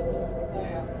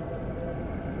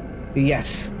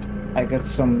 Yes, I got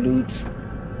some loot.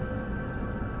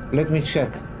 Let me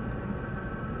check.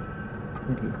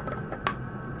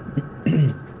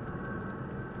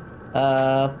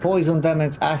 Poison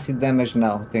damage, acid damage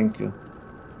now, thank you.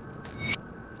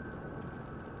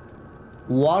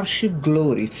 Warship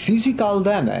glory, physical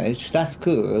damage, that's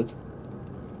good.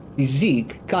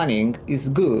 Physique, cunning is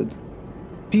good.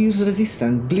 Pierce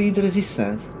resistance, bleed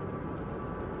resistance.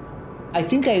 I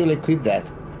think I will equip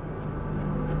that.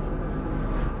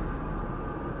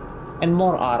 And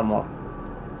more armor.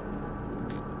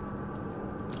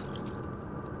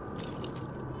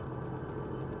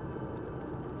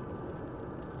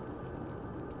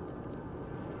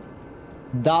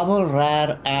 Double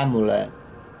rare amulet.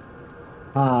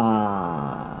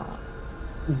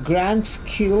 Grand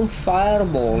skill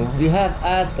fireball. You have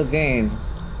add again.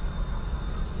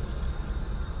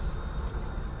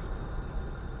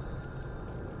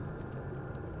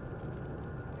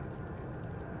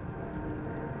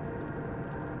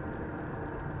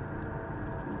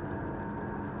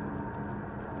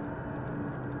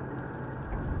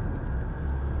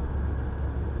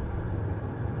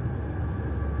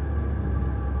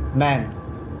 Man,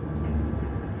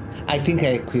 I think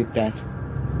I equipped that.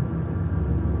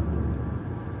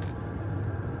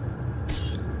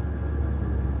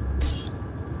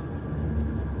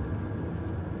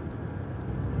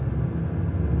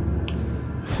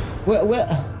 Well,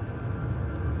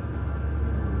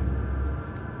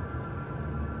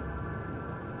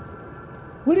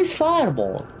 what is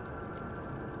fireball?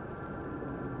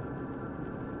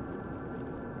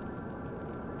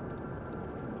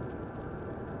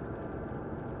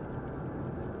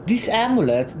 This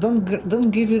amulet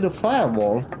don't give you the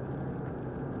fireball.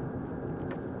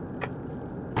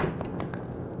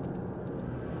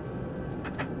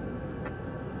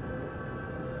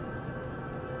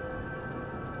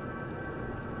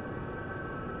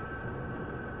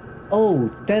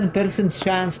 Oh, 10%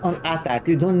 chance on attack.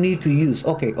 You don't need to use.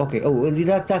 Okay, okay. Oh, well,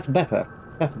 that's better.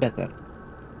 That's better.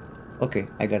 Okay,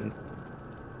 I got it.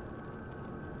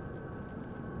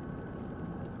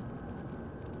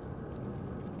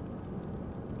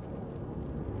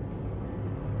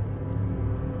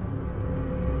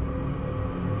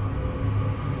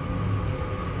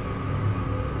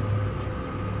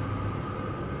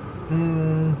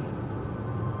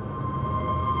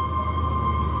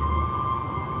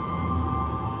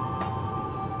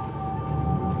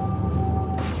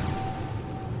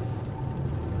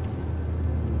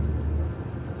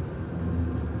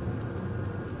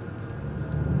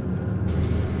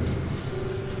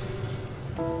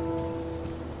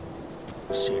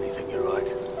 See anything you like?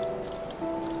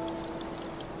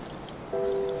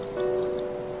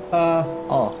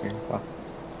 Oh, okay. Well.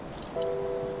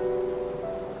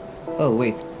 Oh,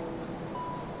 wait.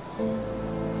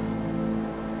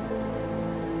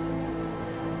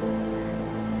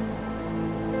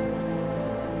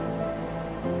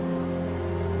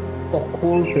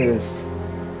 Occultist.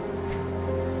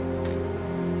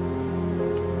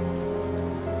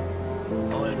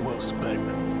 Iron well spent.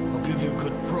 I'll give you a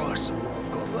good price on what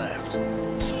I've got left.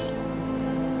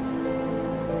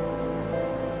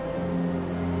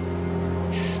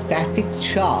 Static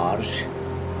charge.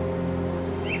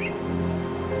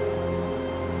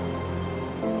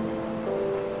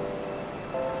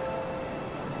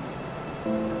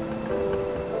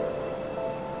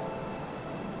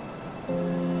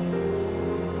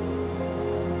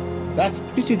 That's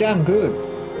pretty damn good.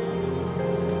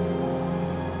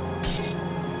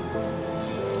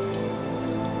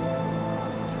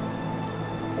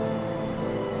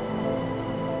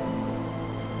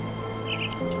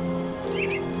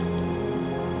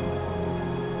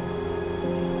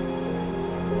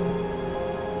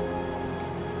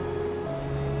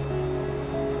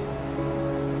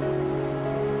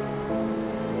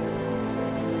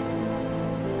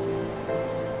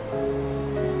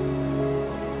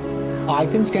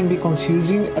 Items can be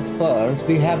confusing at first.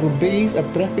 They have a base, a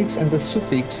prefix, and a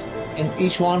suffix, and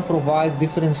each one provides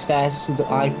different stats to the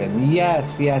item.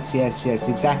 Yes,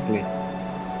 exactly.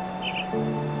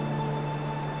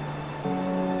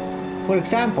 For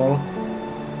example,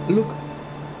 look,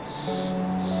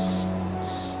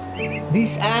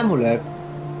 this amulet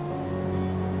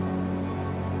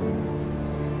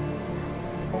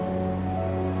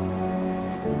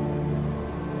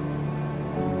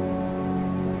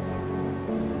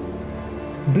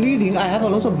bleeding, I have a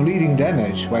lot of bleeding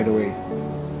damage, by the way.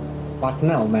 But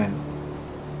no, man.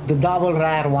 The double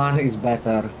rare one is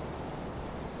better.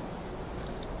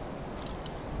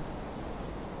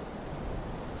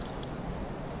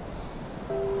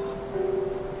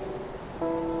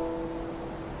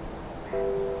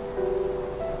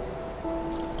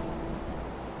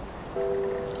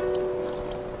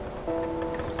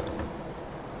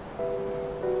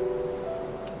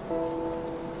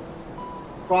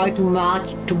 Try to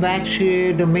match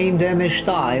the main damage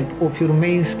type of your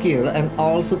main skill, and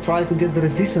also try to get the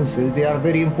resistances. They are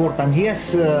very important.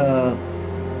 Yes,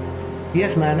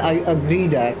 yes, man, I agree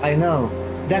that. I know.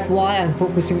 That's why I'm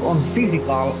focusing on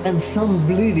physical and some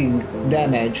bleeding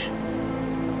damage.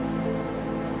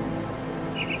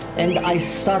 And I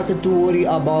started to worry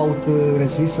about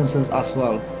resistances as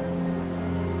well.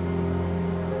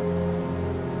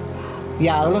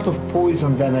 Yeah, a lot of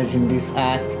poison damage in this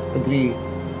act. Agree.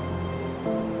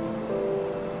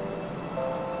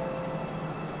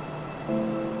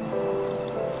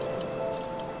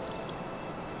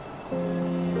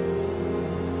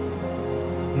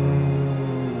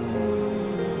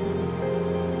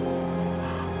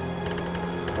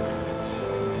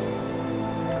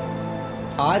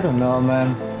 I don't know,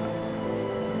 man.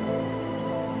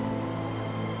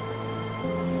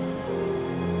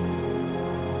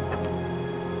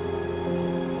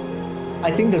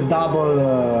 I think the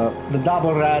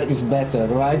double rare is better,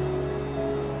 right?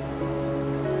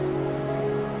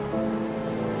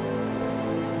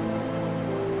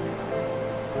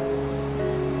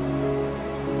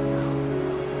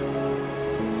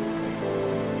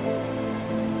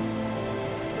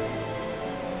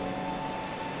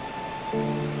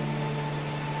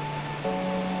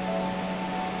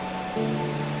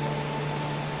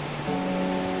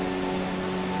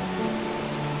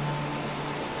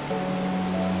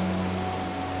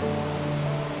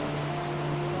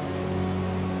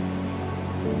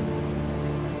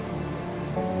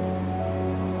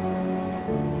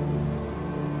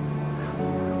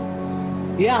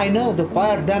 Yeah, I know the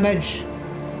fire damage,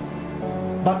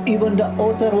 but even the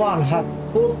other one had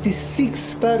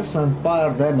 46%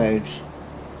 fire damage.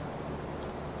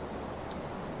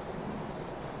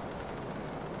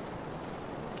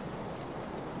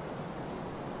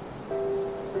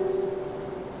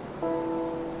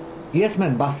 Yes,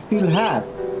 man, but still have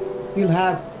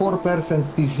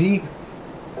 4% physique,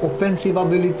 offensive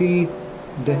ability,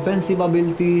 defensive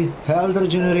ability, health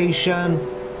regeneration,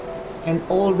 and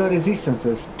all the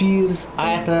resistances: pierce,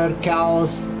 aether,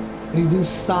 chaos,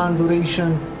 reduced stun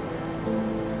duration.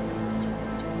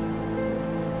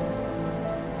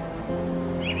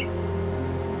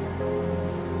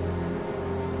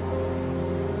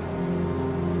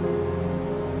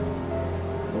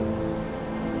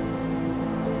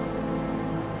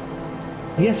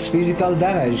 Yes, physical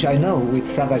damage, I know, with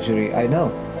Savagery, I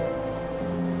know.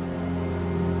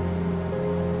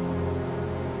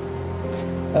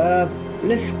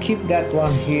 Let's keep that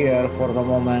one here for the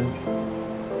moment.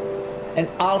 And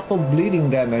also bleeding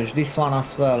damage, this one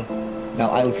as well. Now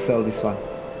I will sell this one.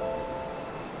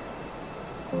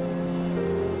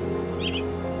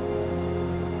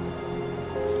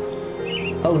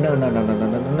 Oh no, no, no, no, no,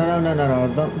 no, no, no, no,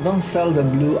 no, don't sell the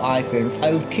blue items.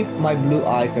 I will keep my blue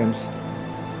items.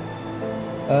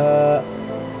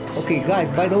 Okay guys,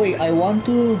 by the way, I want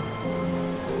to...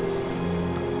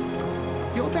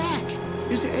 You're back.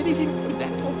 Is there anything with that?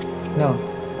 No.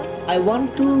 I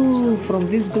want to,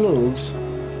 from these gloves,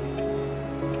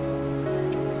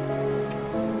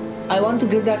 I want to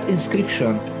get that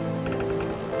inscription.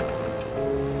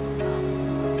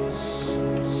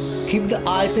 Keep the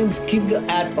items, keep the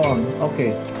add-on.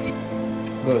 Okay.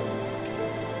 Good.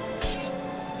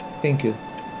 Thank you.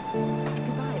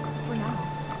 Goodbye for now.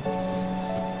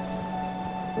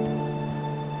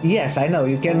 Yes, I know.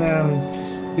 You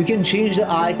can change the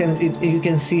items. You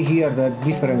can see here the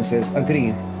differences.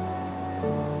 Agree.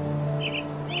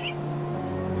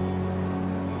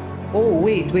 Oh,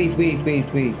 wait.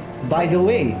 By the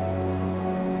way,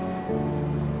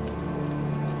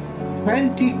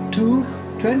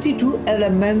 22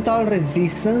 elemental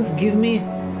resistance give me...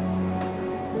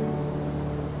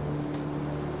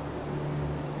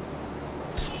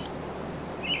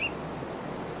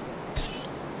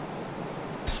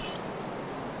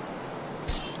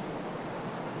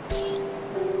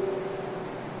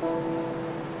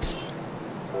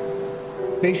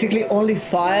 Basically only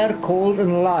fire, cold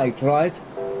and light, right?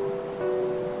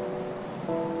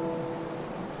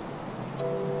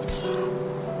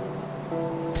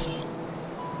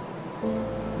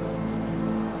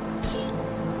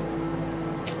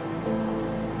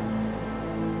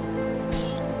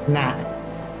 Nah.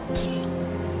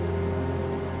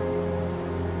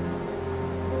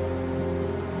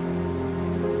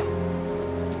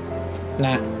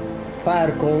 Nah.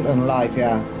 Fire, cold and light,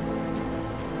 yeah.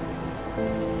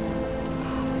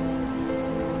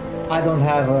 I don't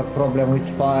have a problem with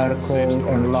fire, cold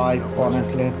and light,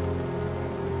 honestly.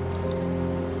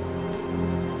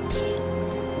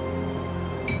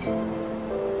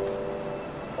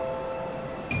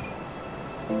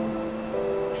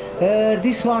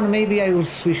 This one, maybe I will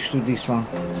switch to this one.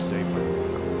 Safer,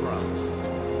 promise.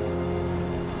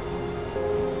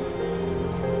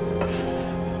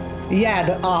 Yeah,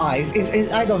 the eyes.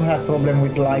 I don't have problem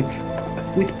with light.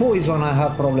 With poison, I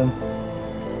have problem.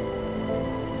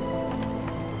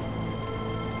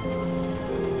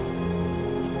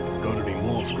 Got any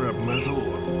more scrap metal?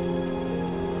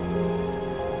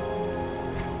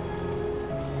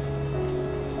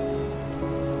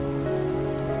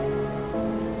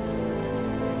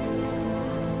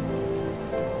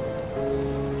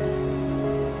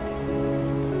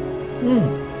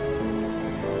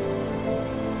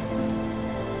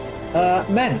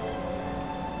 Man,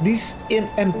 this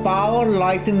Empower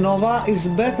Lightning Nova is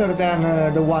better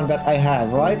than the one that I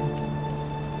have, right?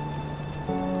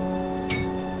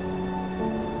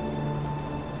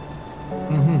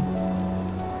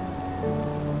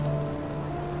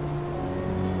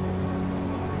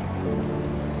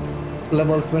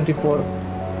 Level 24.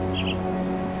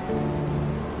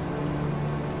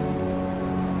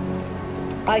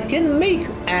 I can make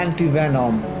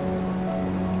anti-venom.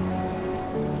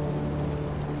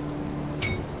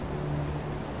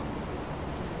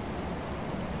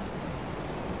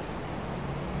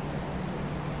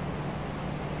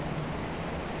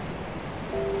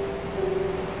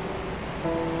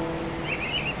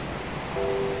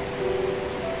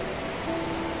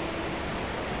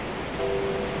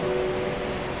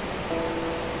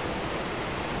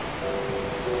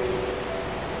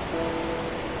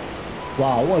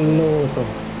 Wow, a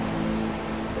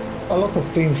lot of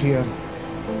things here.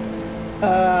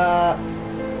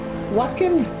 What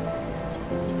can...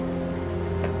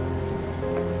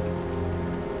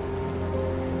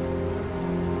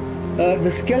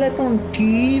 the skeleton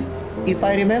key, if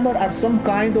I remember, are some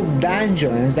kind of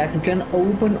dungeons that you can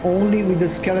open only with the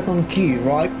skeleton keys,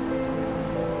 right?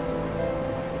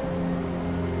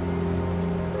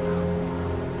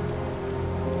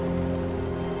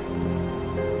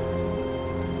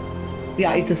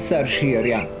 Yeah, it's a search here,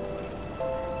 yeah.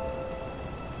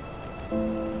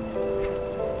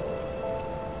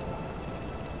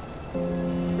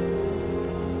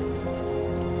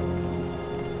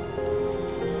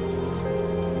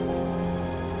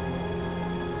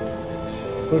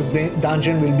 First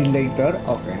dungeon will be later,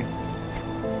 okay.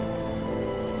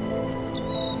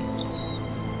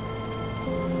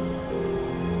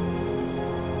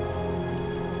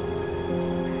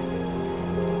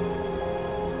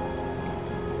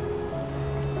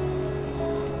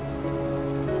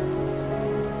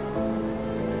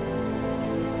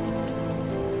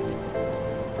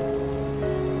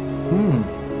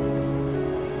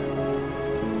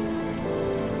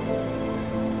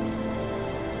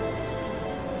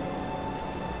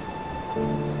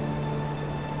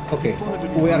 Okay,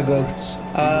 we are good.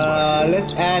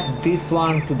 Let's add this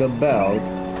one to the belt.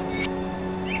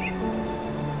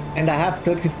 And I have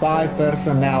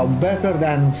 35% now, better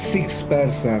than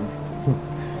 6%.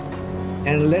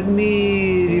 And let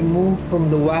me remove from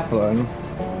the weapon.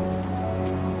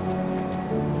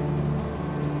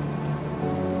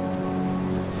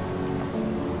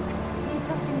 Need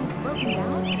something broken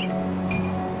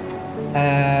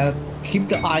down? Keep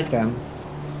the item.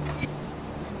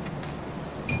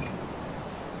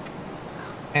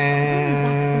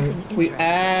 And we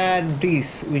add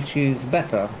this, which is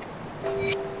better,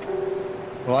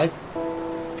 right?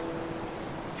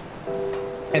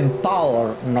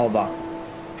 Empower Nova.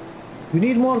 We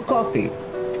need more coffee.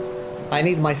 I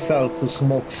need myself to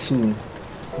smoke soon.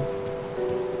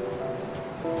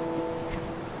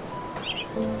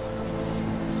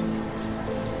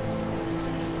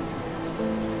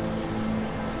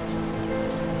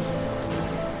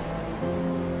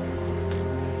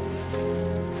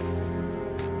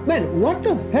 Man, what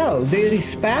the hell? They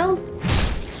respawn?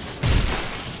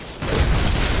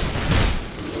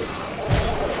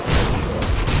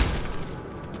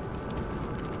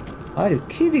 Are you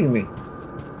kidding me?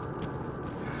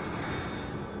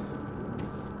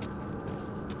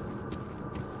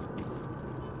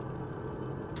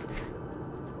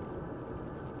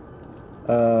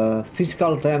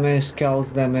 Physical damage,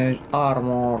 skills damage,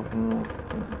 armor.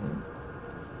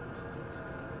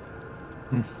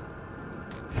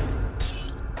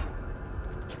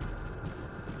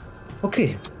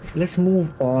 Okay, let's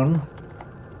move on.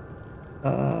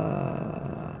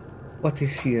 What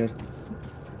is here?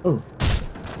 Oh.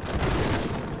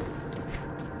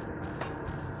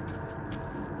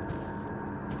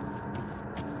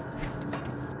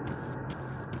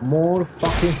 More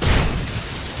fucking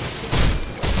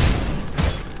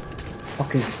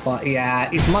spot. Yeah,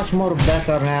 it's much more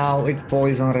better now with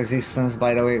poison resistance,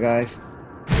 by the way, guys.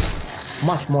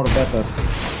 Much more better.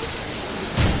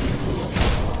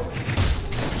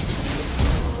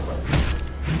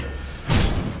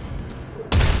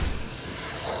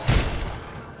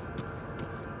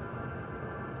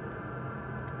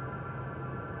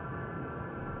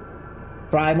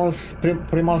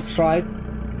 Primal strike.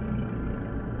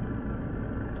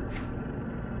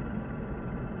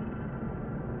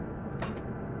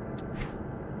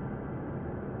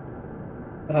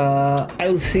 I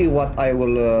will see what I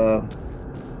will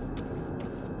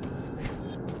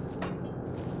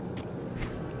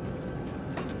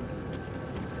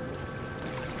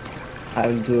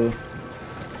do.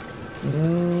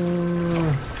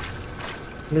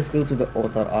 Let's go to the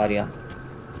outer area.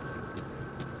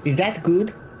 Is that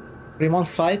good? Primal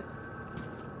strike?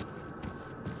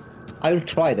 I will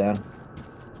try that,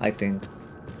 I think.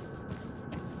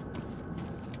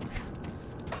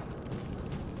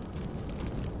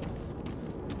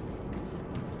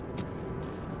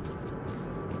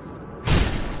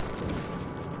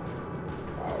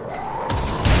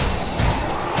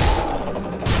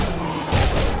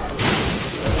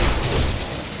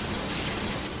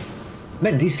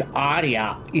 Man, this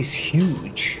area is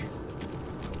huge.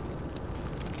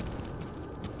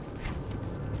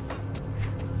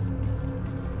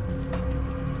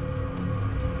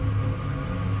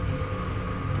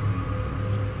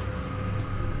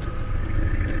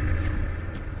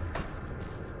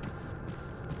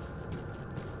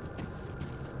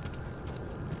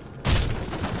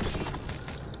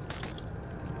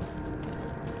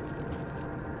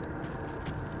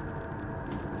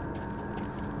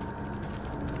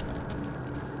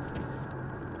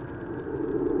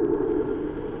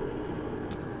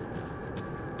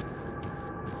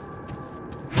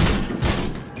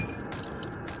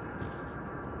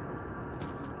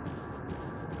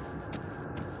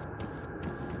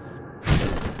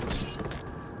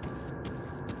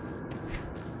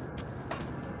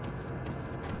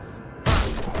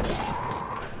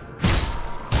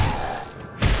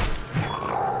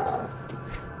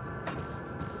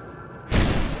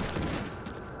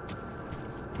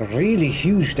 really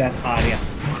huge, that area.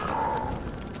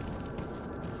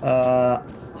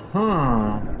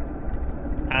 Huh.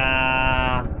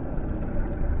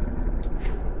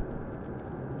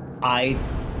 I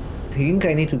think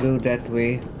I need to go that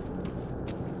way.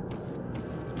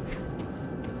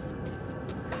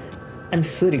 I'm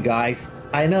sorry, guys.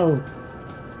 I know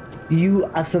you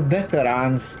as a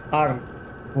veterans are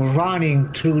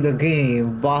running through the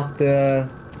game, but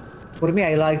for me,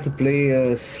 I like to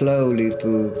play slowly,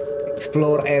 to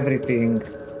explore everything,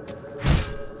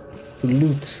 to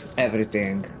loot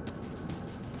everything.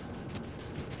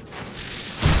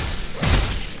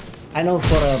 I know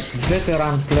for a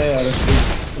veteran players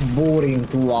it's boring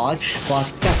to watch, but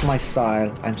that's my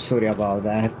style. I'm sorry about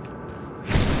that.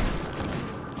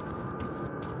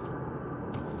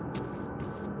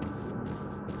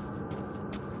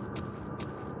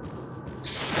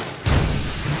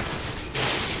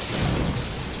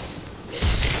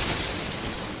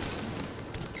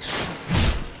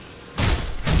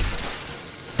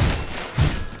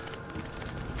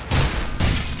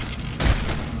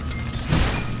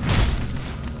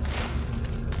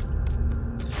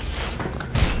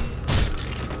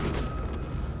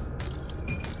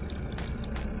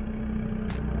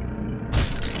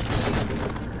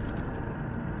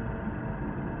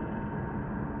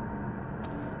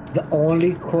 The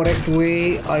only correct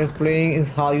way of playing is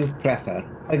how you prefer.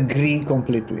 Agree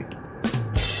completely.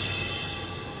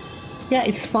 Yeah,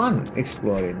 it's fun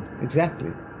exploring.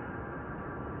 Exactly.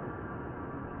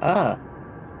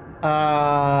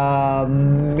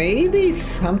 Maybe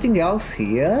something else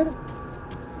here?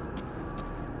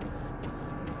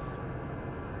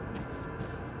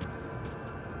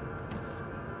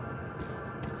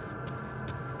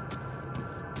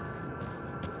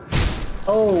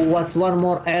 Oh, what, one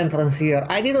more entrance here.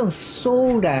 I didn't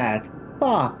saw that.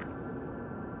 Fuck.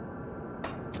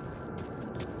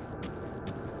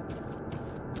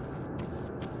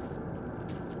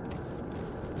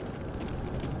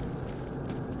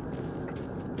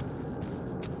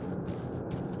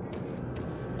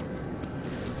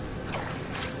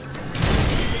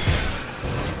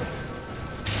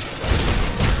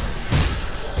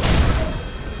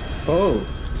 Oh.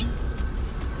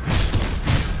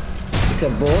 It's a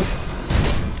boss.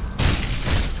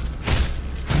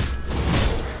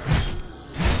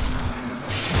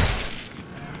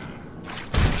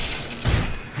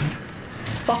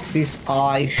 Fuck this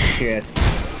eye shit.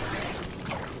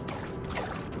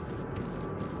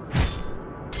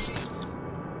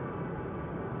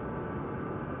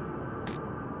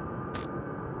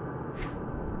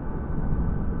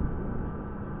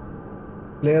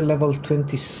 Player level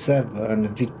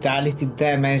 27, vitality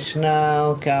damage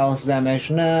now, chaos damage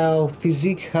now,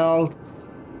 physique health.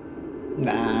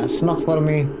 Nah, it's not for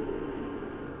me.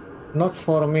 Not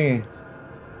for me.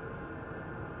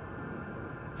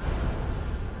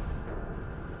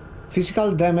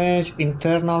 Physical damage,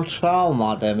 internal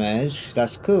trauma damage,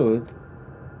 that's good.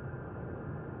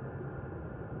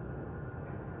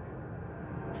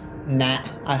 Nah,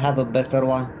 I have a better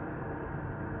one.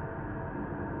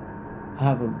 I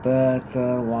have a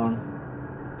better one.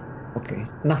 Okay,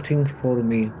 nothing for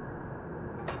me.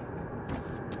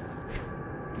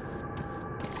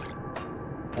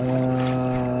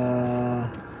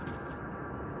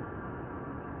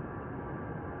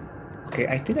 Okay,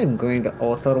 I think I'm going the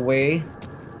other way.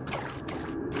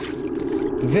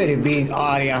 Very big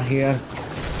area here.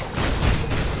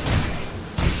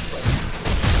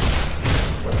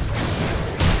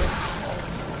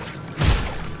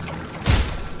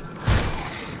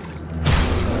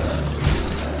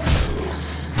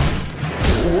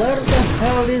 Where the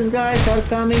hell these guys are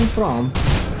coming from?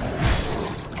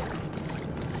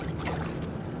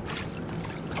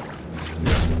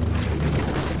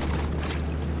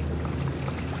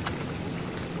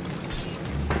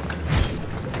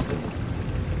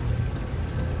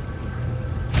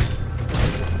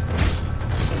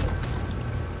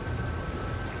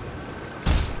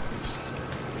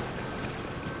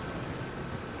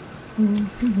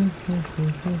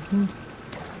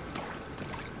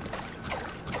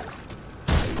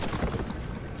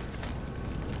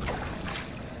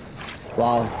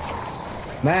 Wow,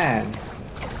 man.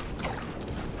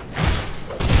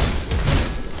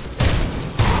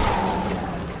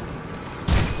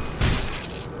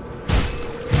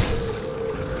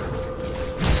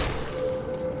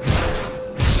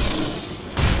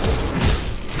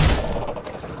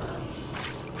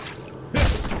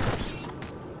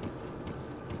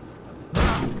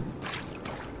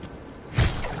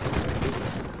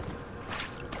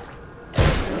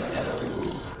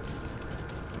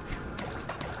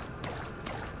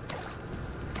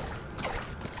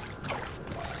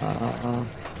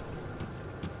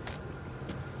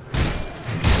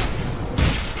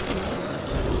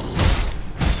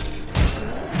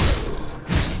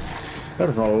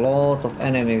 There's a lot of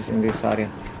enemies in this area.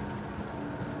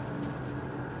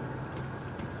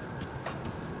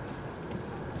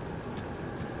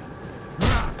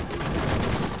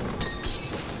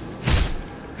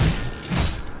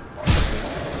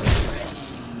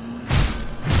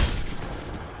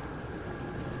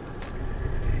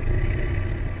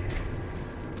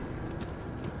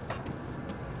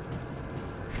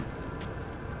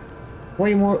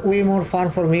 Way more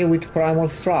fun for me with Primal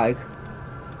Strike.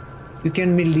 You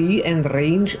can melee and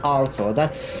range also.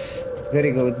 That's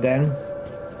very good then.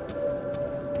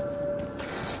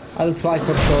 I'll try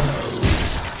for sure.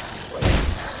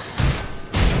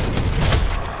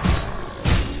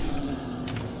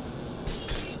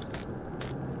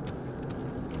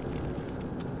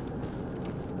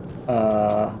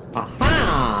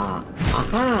 Aha!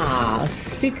 Aha! A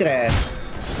secret!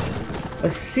 A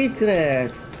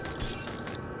secret!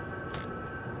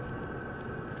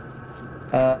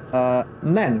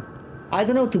 Man, I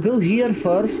don't know, to go here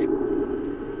first,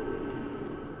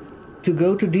 to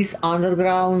go to this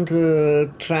underground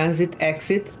transit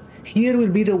exit. Here will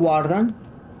be the warden.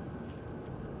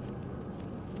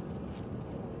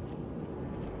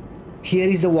 Here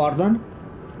is the warden.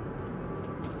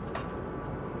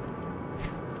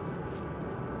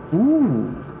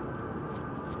 Ooh.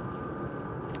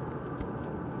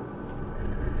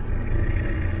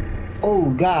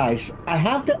 Oh guys, I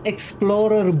have the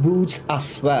explorer boots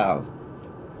as well.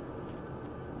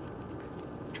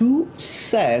 2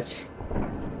 sets.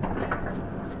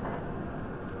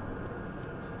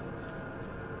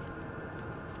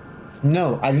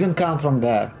 No, I didn't come from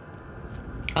there.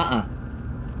 I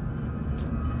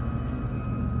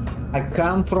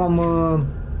come from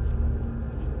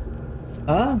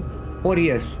or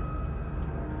yes.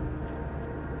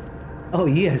 Oh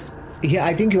yes. Yeah,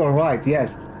 I think you are right,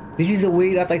 yes. This is the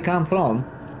way that I come from.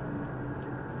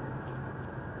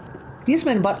 Yes,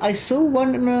 man, but I saw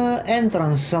one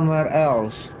entrance somewhere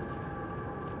else.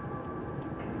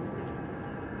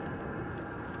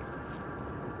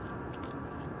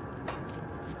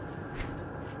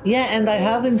 Yeah, and I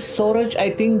have in storage, I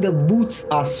think, the boots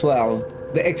as well.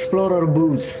 The explorer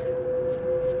boots.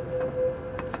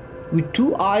 With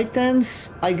 2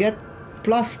 items, I get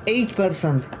plus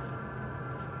 8%.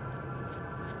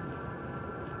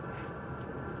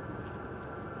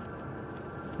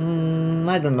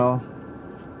 I don't know.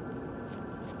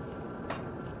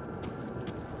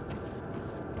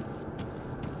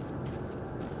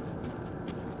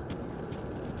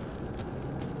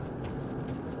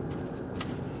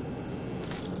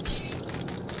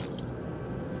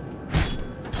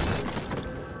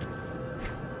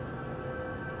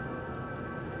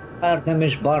 Fire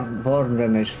damage, burn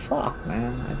damage. Fuck,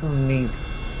 man. I don't need.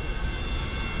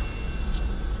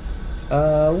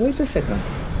 Wait a second.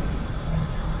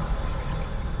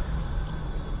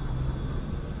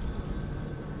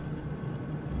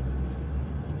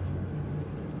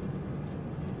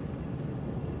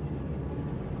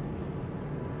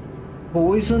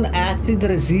 Poison acid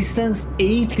resistance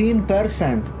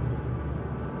 18%.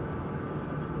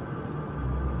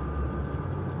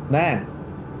 Man,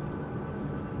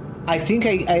 I think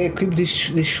I equipped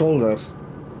these shoulders.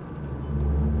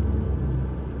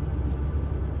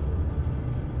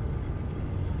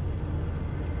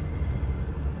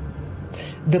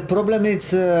 The problem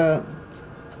is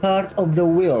Heart of the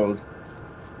Wild.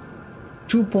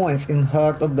 2 points in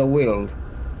Heart of the Wild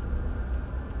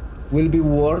will be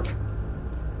worth.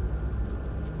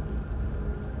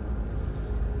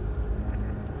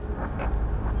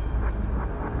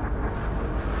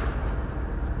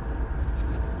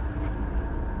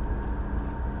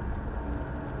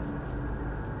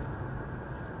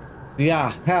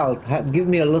 Yeah, health. Give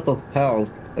me a lot of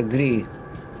health. Agree.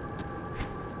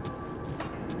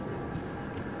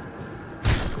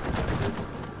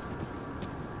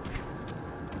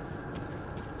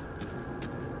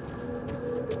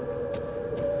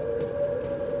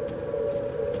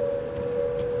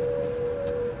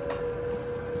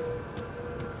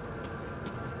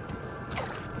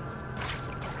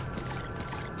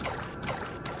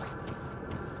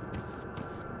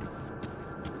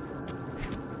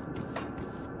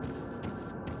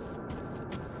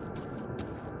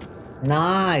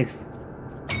 Nice.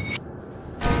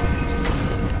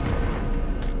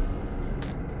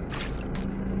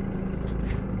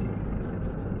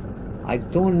 I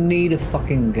don't need a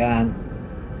fucking gun.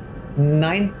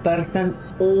 9%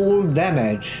 all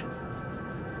damage.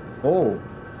 Oh.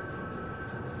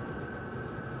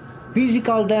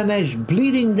 Physical damage,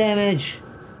 bleeding damage,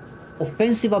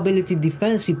 offensive ability,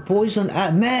 defensive, poison.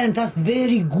 Man, that's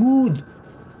very good.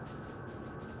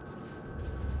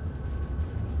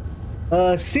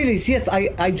 Sillies, yes,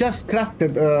 I just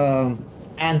crafted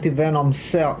anti-venom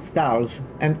salve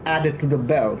and added to the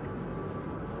belt.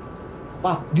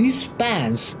 But these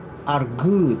pants are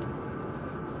good.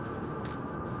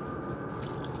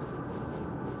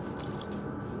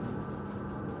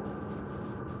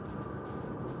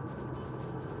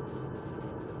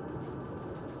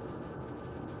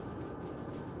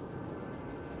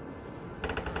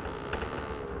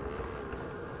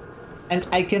 And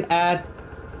I can add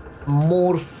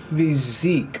more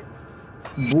physique.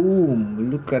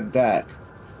 Boom, look at that.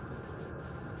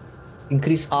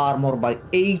 Increase armor by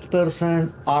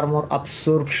 8%, armor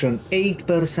absorption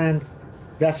 8%.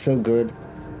 That's so good.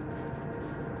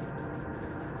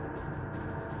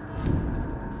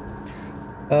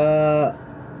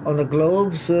 On the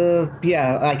gloves,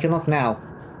 yeah, I cannot now.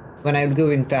 When I go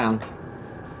in town.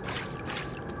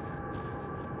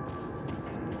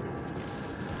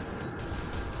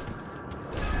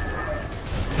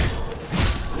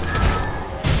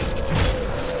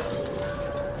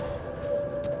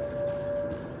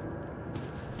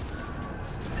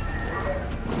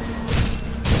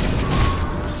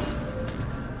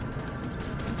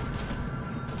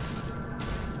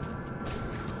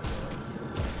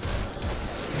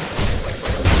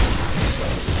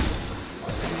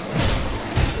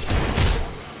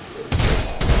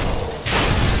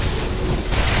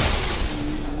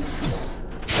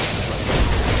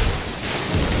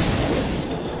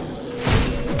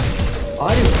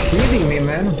 Are you kidding me,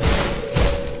 man?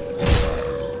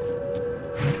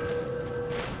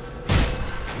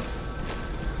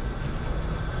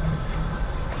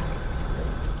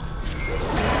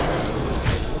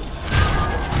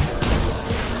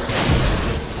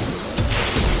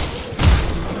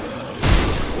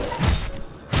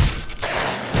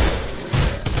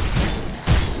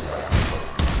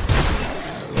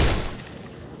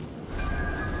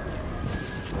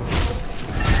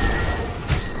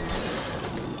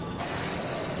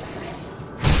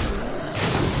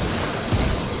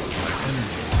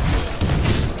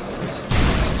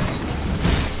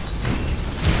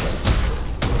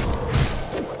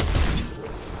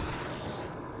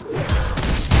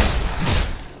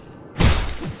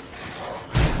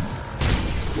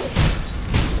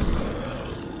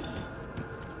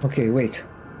 Okay, wait.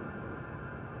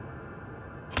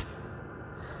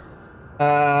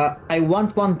 I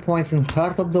want 1 point in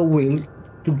Heart of the Will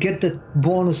to get the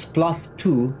bonus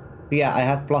 +2. Yeah, I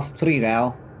have +3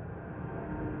 now.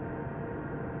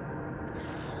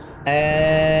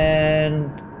 And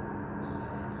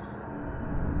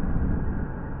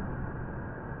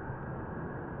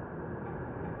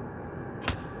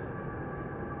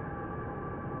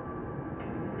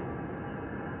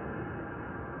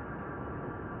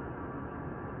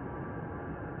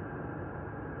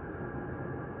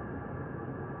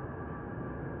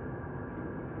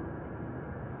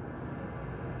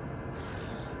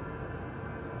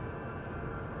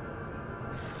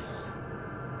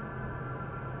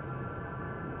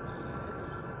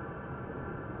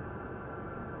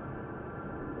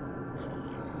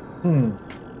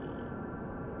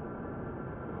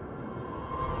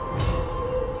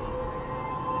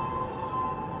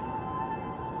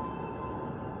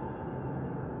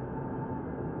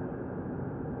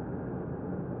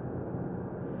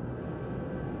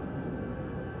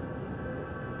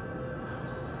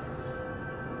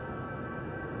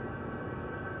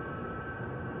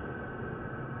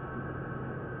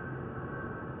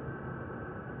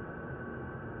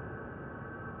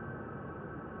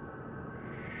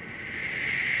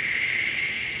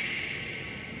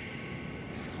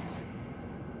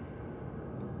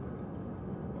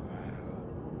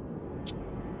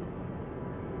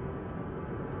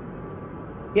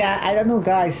yeah, I don't know,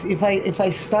 guys. If I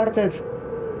started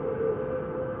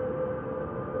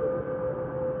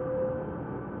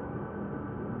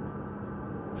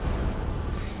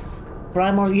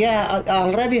Primal, yeah, I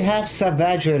already have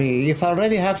Savagery. If I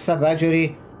already have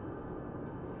Savagery,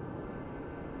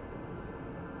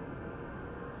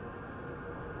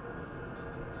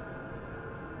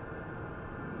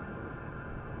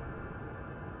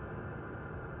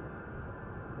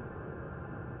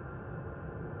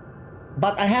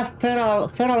 but I have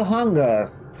Feral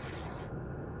Hunger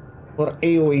for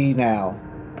AoE now.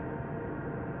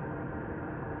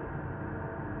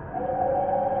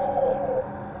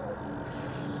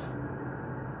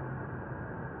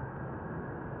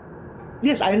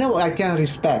 Yes, I know I can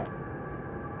respect.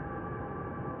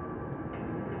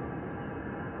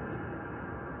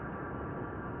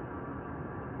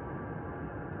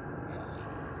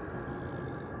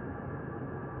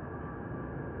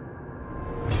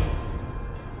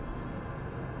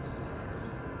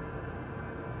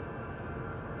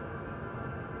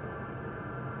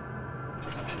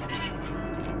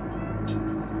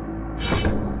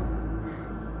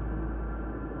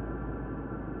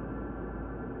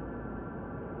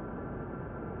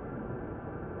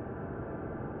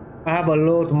 I have a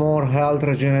lot more health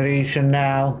regeneration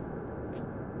now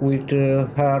with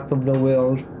Heart of the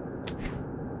Wild.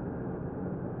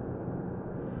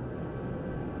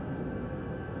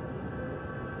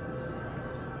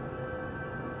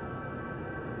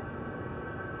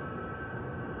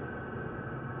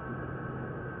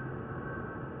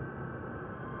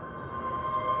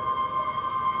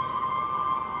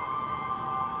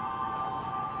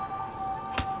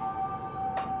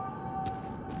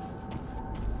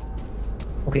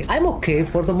 Okay, I'm okay.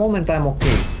 For the moment, I'm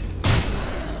okay.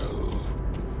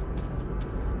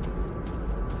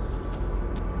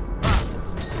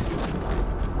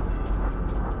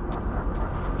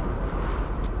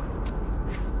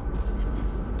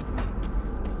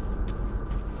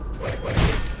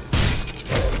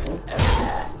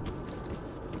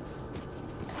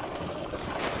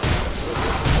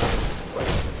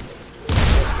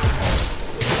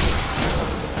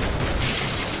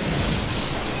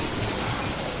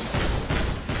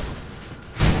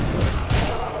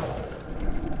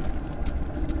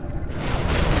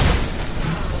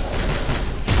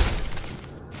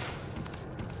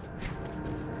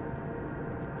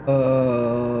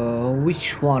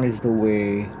 Which one is the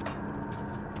way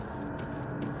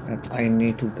that I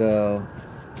need to go?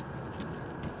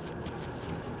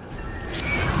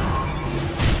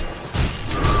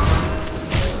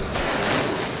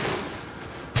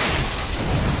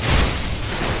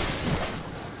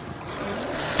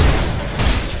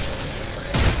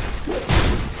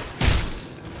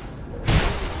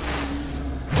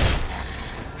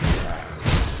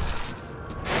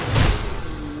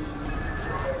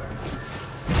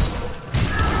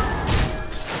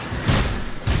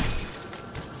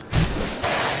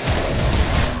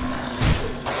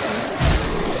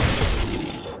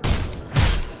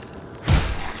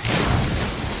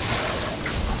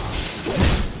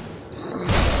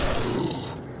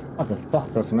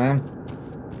 Motherfuckers, man.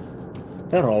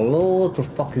 There are a lot of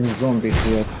fucking zombies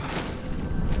here.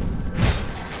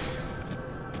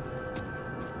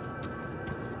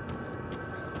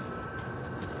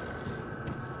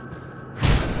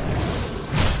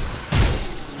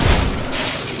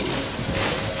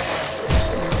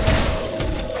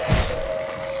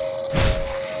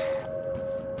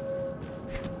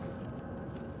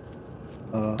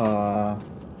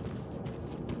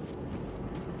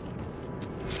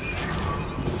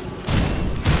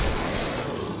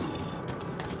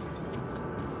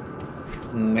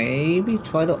 Maybe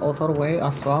try the other way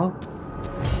as well.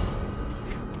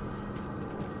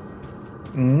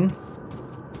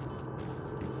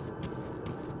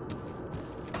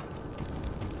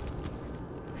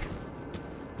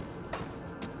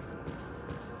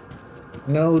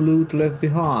 No loot left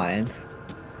behind.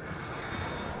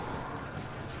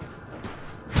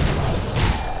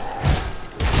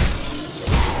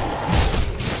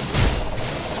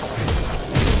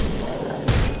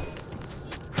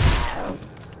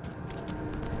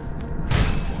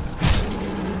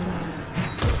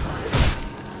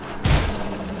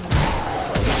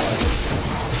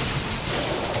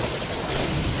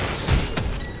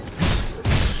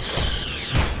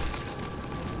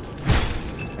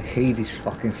 I hate these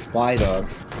fucking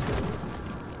spiders.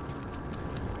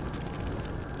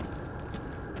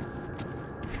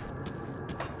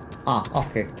 Ah,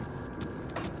 okay.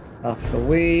 That's the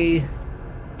way.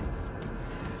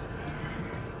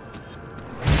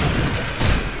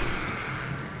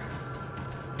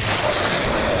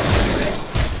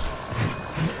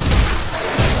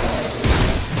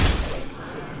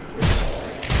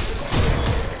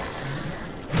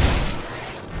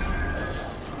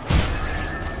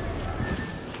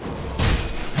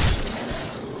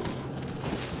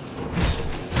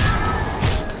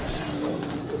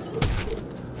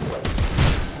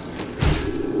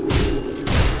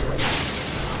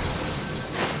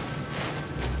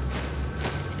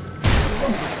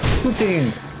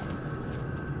 Shooting!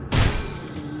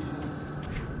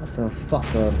 What the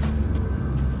fuckers?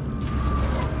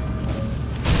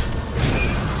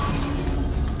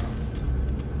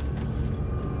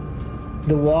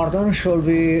 The warden shall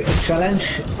be a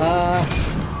challenge,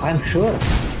 I'm sure.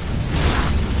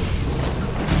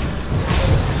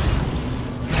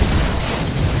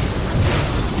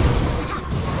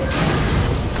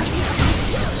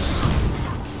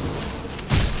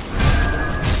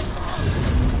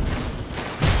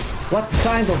 What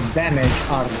kind of damage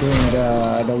are doing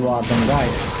the warden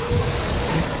guys?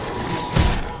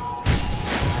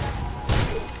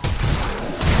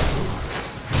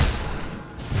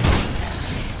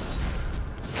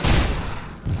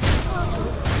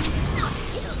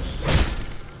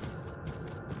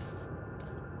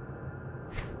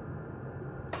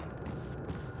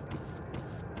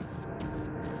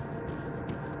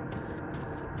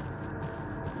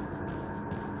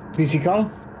 Physical?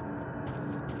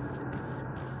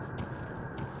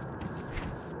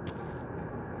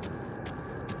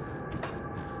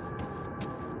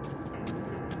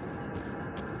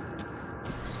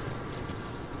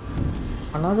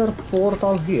 Another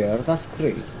portal here, that's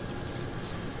great.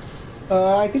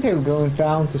 I think I'm going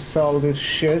down to sell this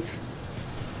shit.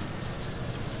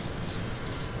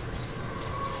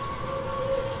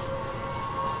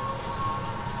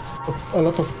 A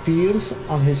lot of pierce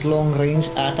on his long range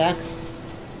attack.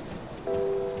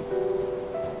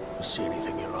 See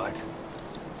anything you like?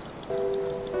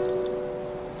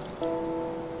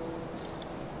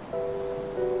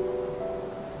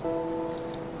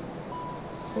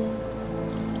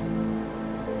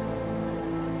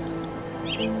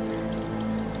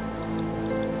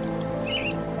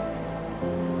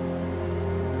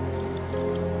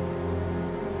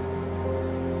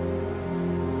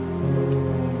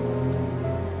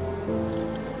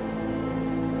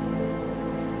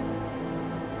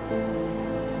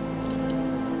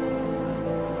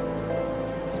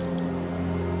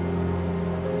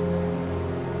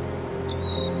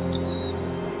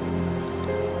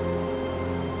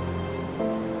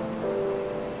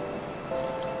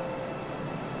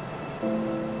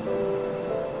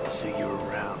 See you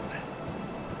around.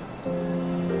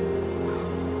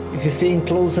 If you stay in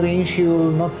close range, he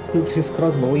will not shoot his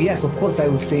crossbow. Yes, of course I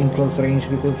will stay in close range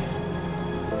because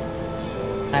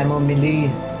I'm a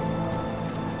melee.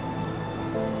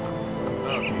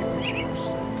 I'll keep you still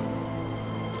safe.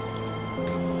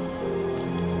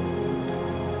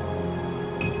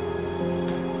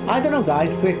 I don't know,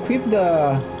 guys, to equip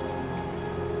the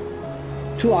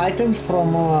 2 items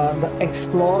from the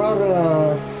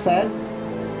Explorer set.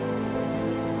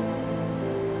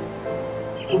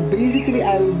 So basically,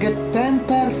 I will get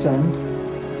 10%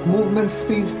 movement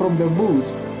speed from the booth,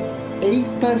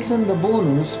 8% the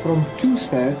bonus from 2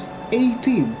 sets,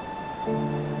 18.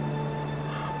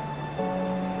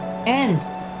 And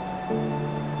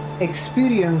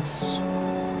experience,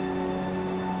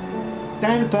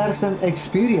 10%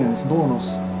 experience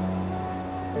bonus.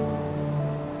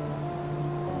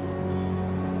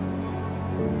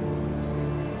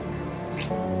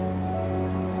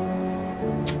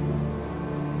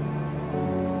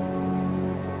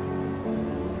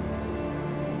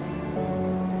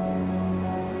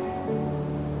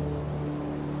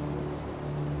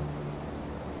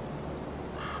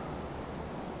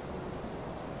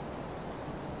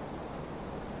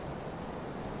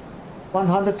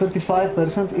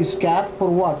 %135% is capped for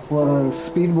what? For a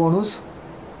speed bonus?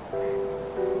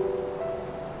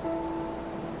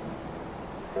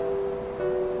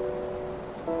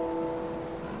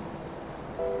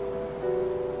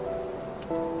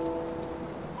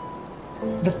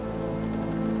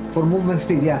 For movement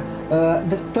speed, yeah.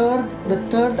 The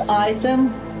third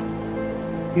item,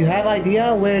 you have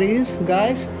idea where is,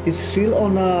 guys? It's still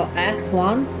on Act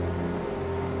 1.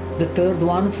 The third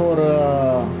one for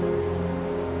the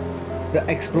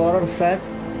Explorer set.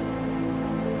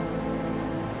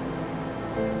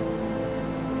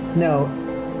 No,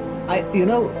 you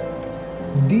know,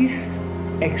 this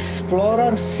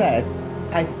Explorer set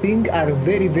I think are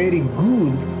very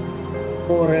good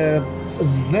for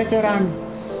veteran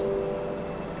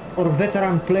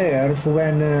players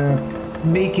when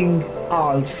making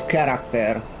alts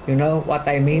character. You know what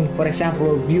I mean? For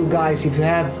example, you guys, if you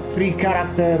have 3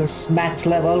 characters max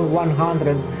level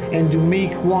 100 and you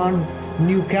make one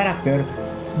new character,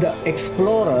 the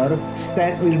Explorer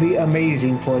set will be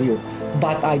amazing for you.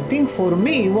 But I think for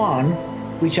me, one,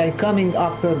 which I coming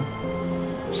after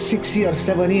 6 years,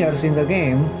 7 years in the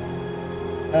game,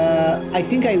 I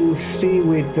think I will stay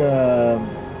with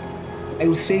I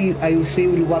will stay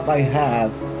with what I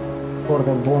have for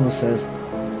the bonuses.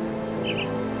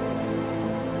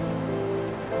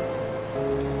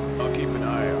 I'll keep an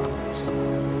eye on this.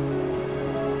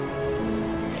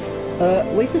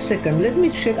 Wait a second, let me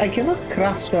check. I cannot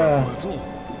craft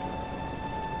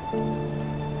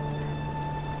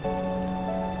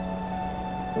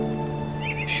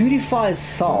purified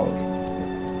salt.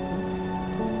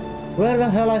 Where the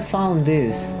hell I found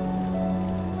this?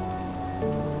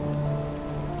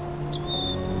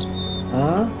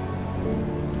 Huh?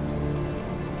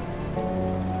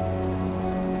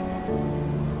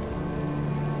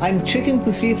 I'm checking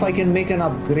to see if I can make an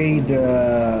upgrade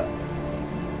to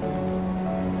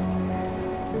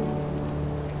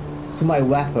my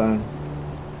weapon.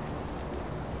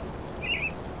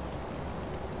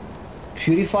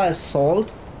 Purify salt.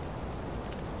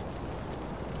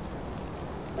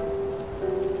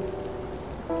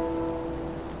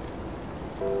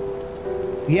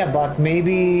 Yeah, but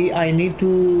maybe I need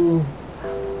to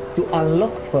to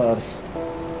unlock first.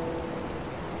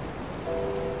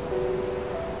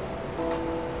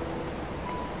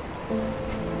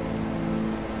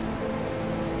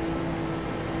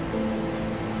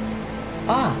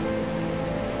 Ah!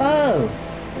 Oh!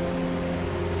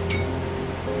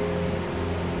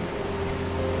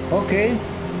 Okay.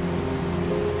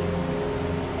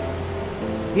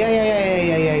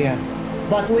 Yeah.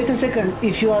 But wait a second,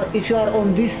 if you are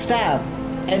on this tab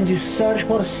and you search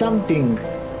for something,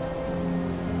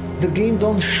 the game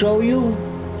don't show you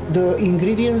the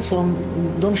ingredients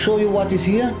don't show you what is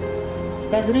here?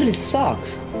 That really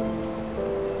sucks.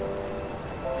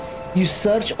 You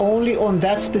search only on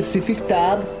that specific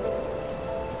tab.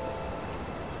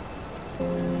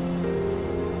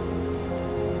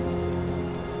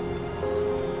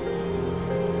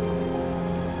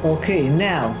 Okay,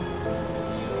 now,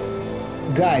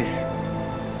 guys,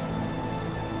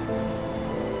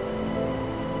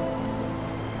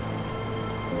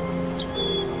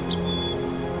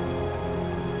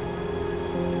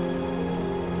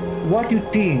 what do you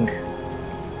think?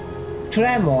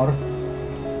 Tremor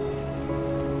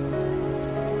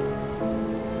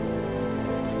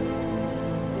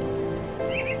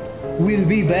will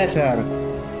be better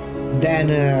than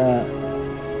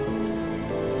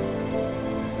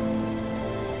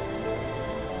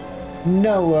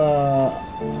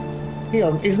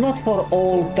here it's not for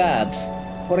all tabs.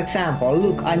 For example,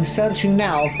 look, I'm searching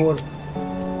now for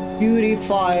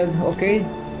purified, okay?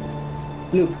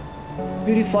 Look,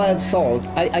 purified salt.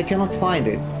 I cannot find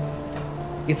it.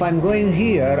 If I'm going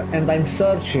here and I'm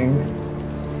searching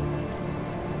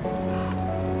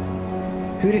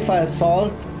purified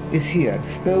salt is here,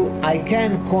 so I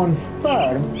can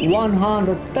confirm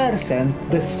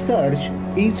 100% the search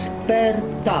is per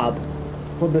tab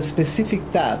for the specific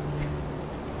tab.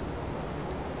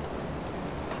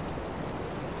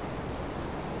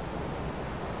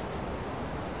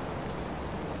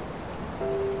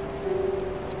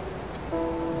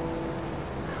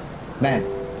 Man,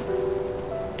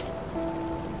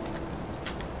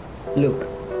 look.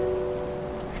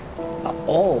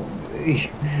 Oh,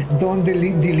 don't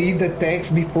delete the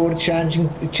text before changing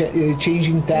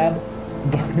tab.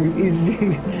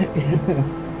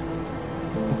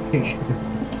 Okay.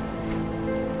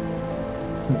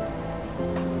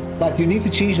 But you need to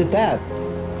change the tab.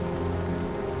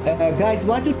 Guys,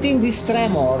 what do you think this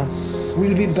tremor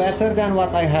will be better than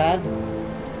what I had?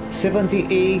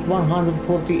 78,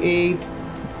 148,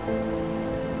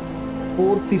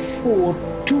 44,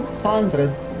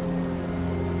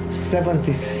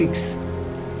 276.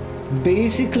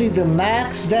 Basically the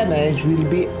max damage will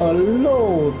be a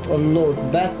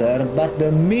lot better, but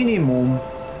the minimum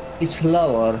is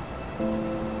lower.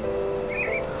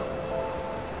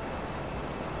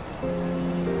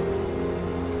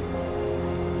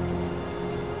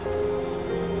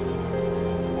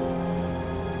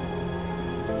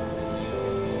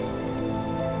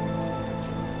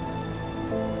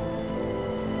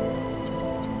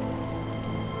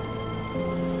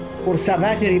 For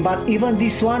Savagery, but even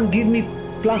this one give me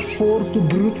 +4 to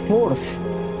brute force.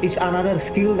 It's another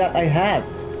skill that I have.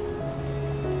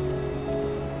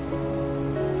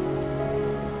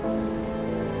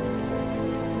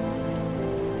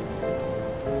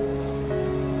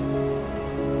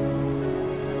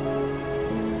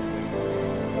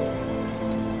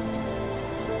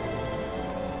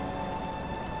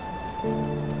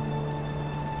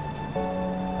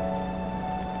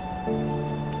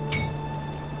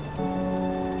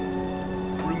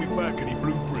 Any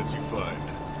blueprints you find.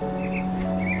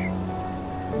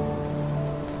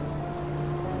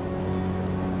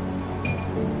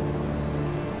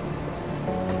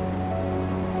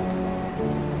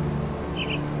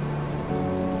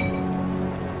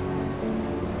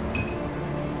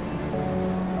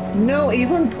 No,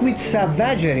 even with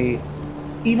Savagery,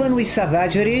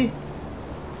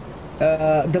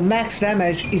 the max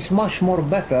damage is much more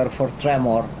better for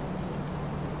Tremor.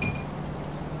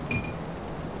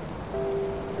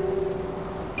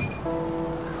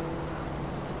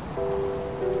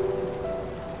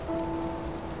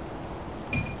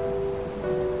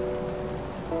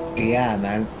 Yeah,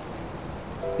 man,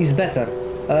 it's better.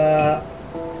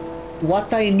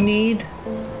 What I need,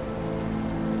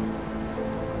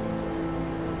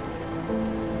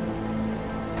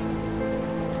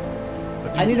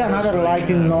 I need another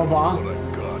Lightning Nova.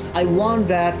 I want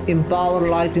that Empower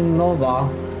Lightning Nova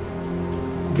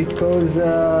because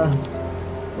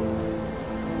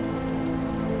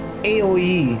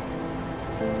AOE.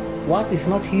 What is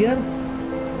not here?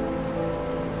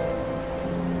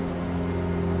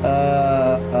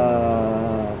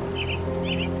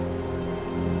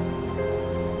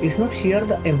 Is not here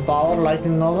the Empower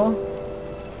Lightning Nova?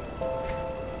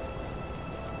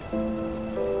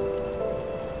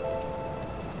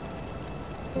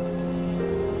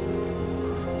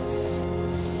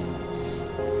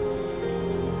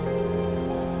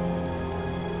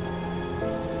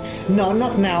 No,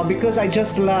 not now, because I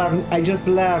just learned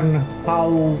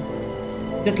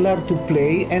to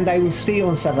play, and I will stay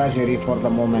on Savagery for the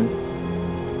moment.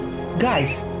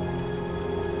 Guys,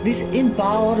 this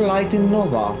Empower Lightning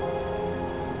Nova.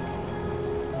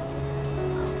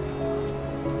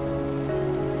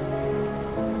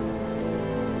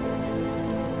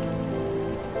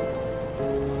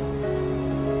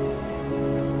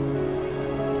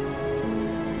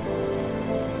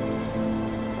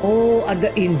 Oh, at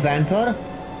the inventor?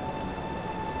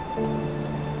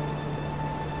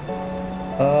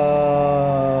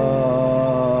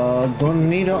 Don't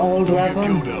need an old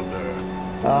weapon?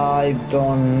 I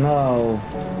don't know.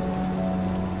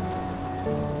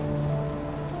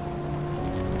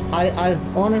 I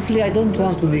honestly, I don't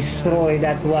want to destroy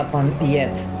that weapon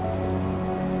yet.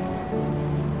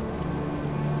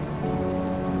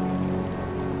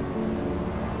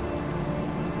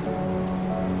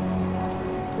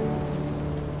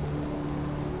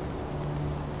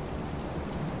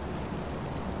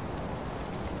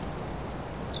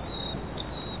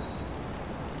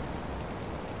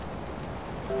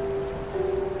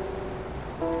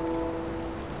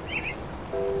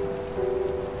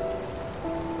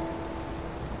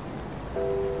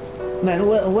 Man,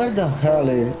 where the hell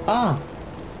is... Ah!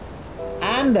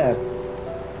 Amber!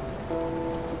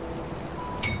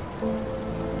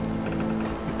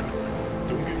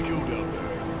 Don't get killed out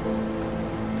there.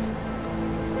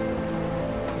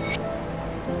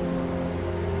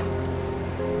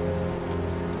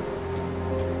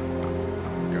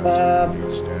 Got something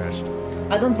good stashed.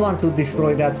 I don't want to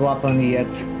destroy that weapon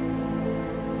yet.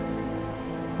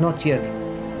 Not yet.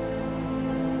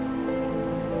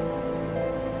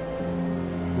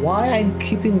 Why I'm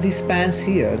keeping these pants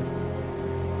here?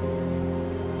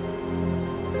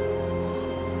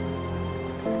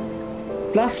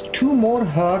 Plus 2 more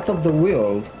Heart of the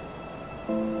World.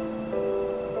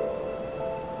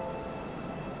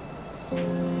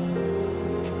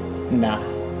 Nah.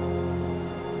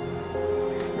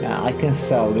 Nah, I can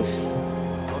sell this.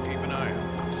 I'll keep an eye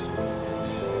on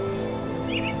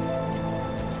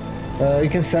this. You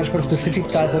can search for specific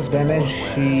type of damage.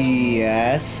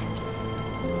 Yes.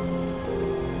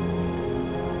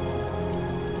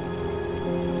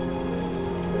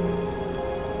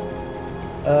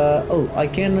 Oh, I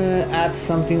can add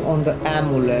something on the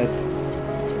amulet.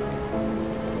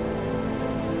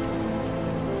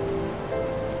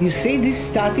 You say this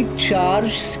static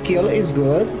charge skill is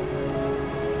good?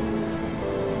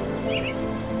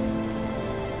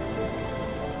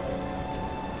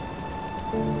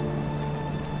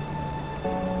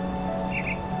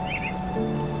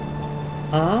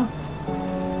 Huh?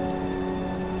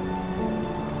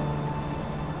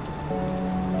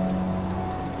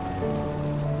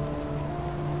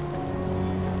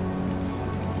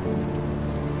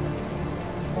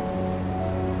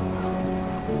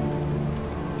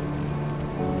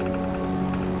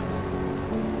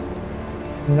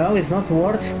 No, it's not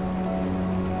worth.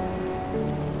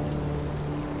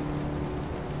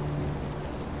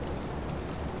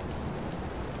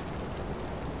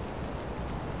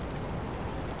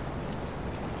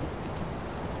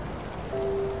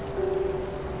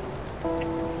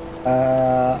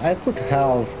 I put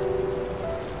health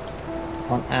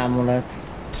on amulet.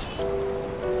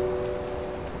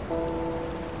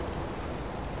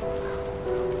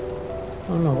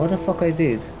 Oh no, what the fuck I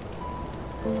did?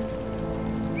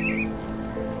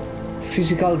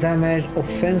 Physical damage,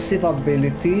 offensive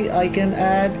ability, I can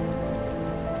add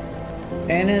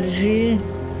energy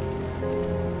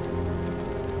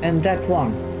and that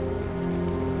one.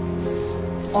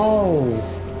 Oh,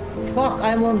 fuck,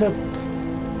 I'm on the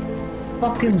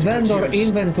fucking vendor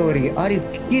inventory. Are you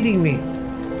kidding me?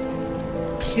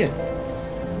 Shit.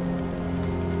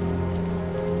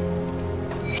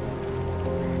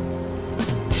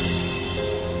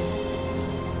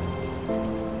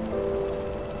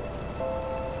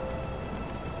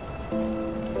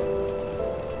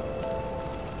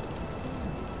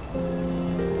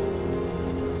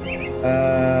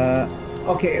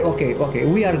 Okay,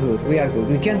 we are good,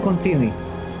 we can continue.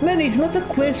 Man, it's not a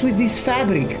quest with this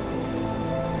fabric.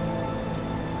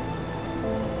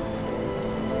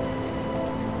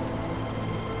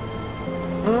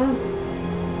 Huh?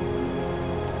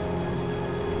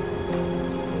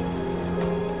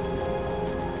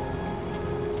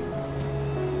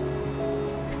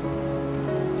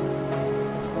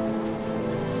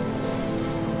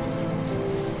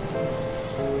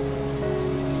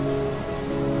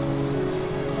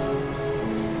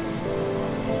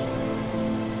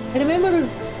 I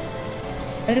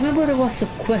remember there was a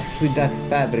quest with that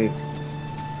fabric.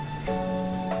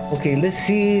 Okay, let's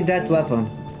see that weapon.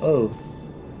 Oh.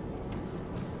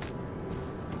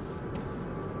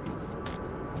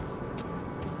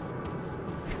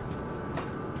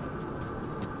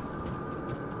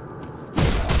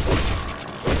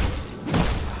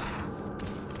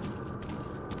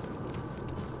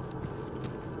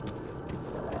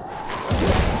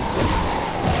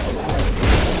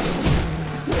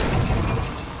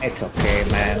 It's okay,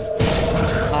 man.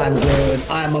 I'm good.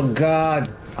 I'm a god.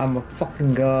 I'm a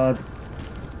fucking god.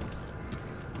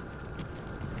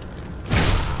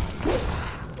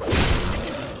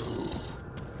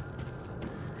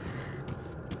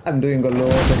 I'm doing a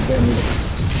lot of damage.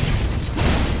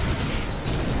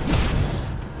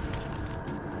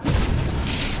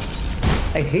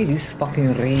 I hate these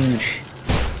fucking range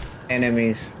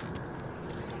enemies.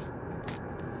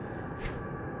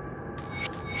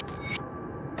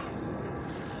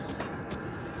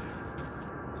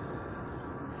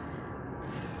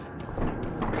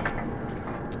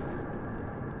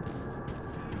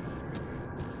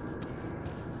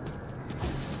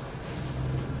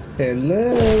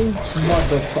 Hello,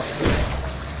 motherfucker.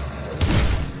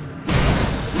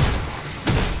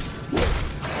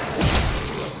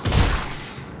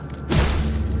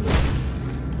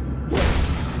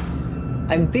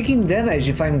 I'm taking damage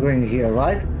if I'm going here,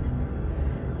 right?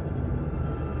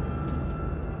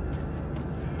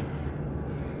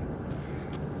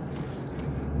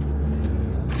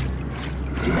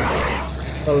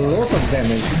 A lot of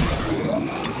damage.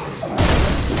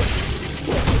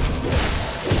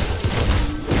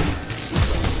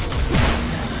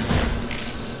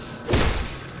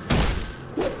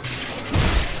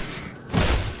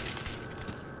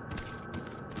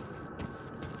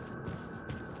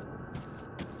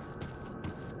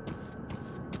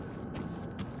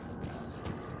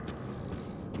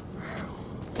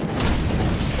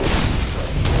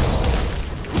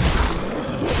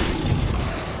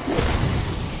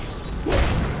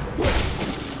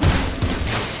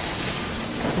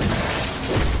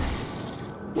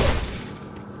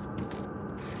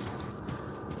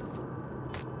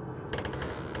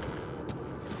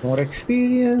 More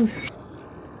experience.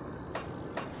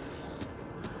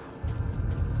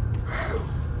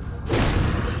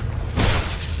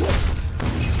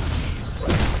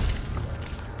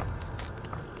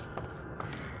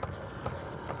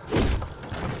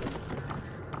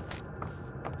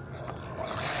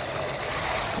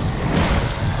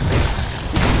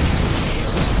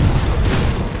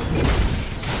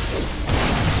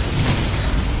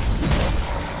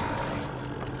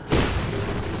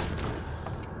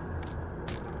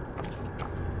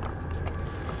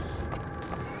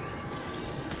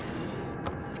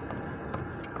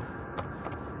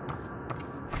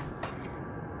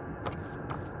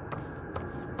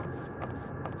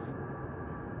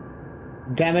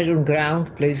 Damage on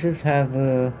ground places have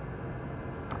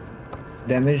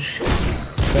damage,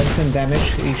 percent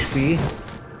damage HP.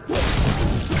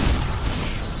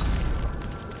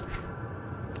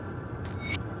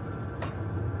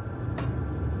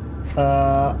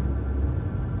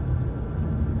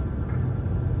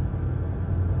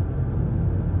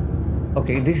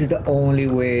 Okay, this is the only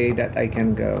way that I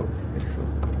can go. So.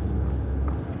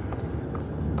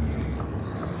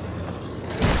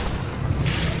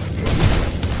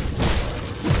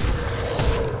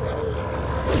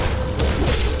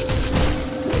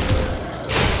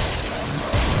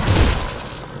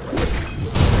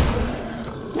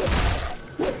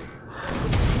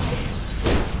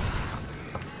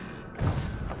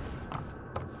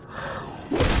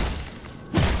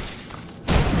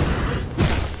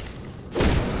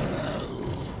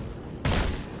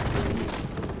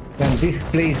 This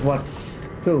place was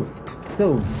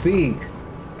so big.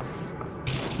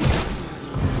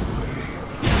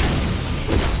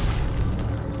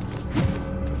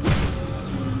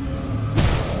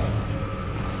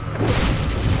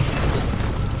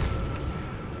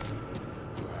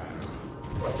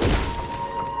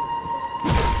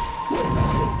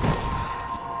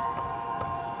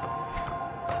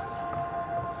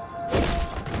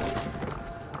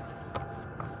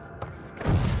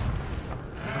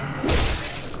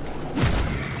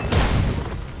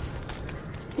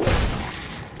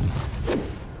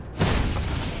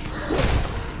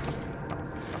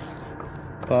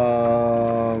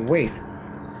 Wait.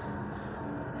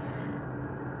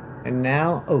 And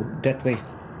now, oh, that way.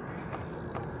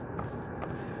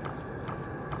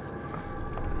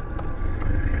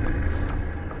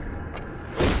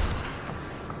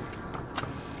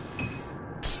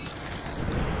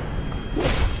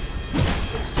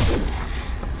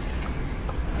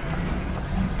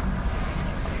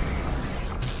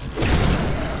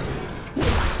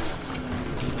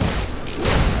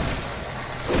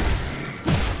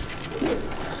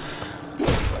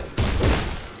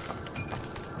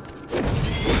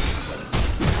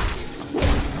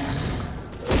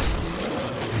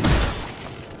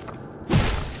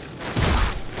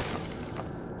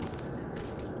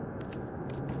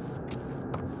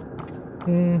 I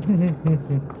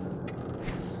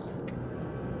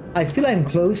feel I'm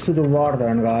close to the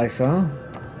warden, guys, huh?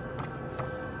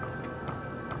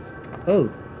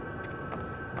 Oh.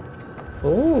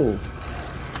 Oh.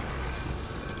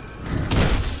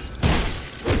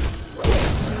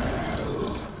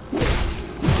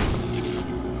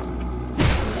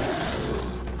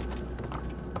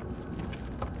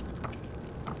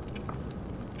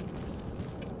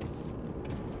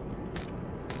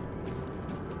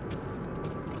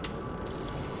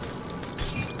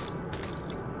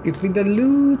 Give me the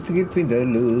loot, give me the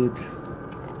loot.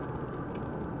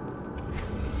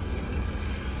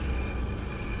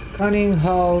 Cunning,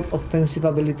 health, offensive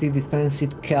ability,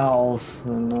 defensive, chaos,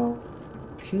 no.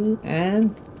 Q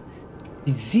and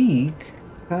physique,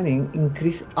 cunning,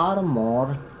 increase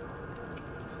armor,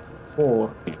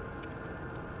 4.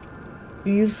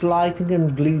 Pierce, lightning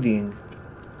and bleeding.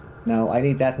 No, I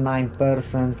need that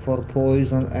 9% for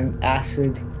poison and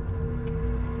acid.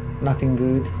 Nothing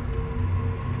good.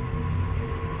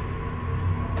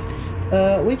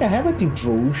 Wait, I have a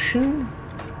devotion?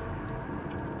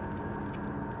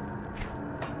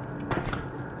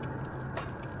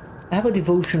 I have a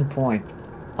devotion point.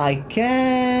 I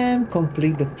can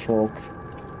complete the fox.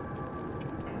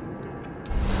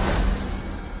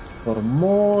 For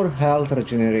more health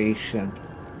regeneration.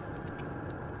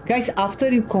 Guys,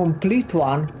 after you complete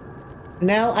one,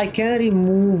 now I can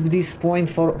remove this point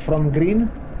from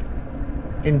green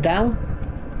and down.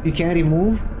 You can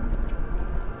remove.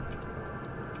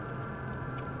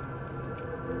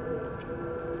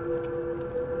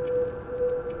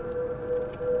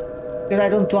 Because I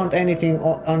don't want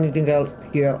anything else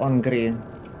here on green.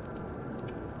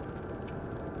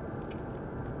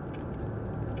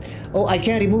 Oh, I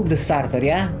can remove the starter,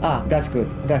 yeah? Ah, that's good.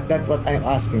 That's what I'm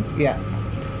asking. Yeah.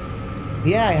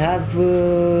 Yeah, I have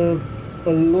a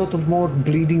lot of more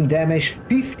bleeding damage.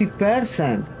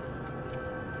 50%.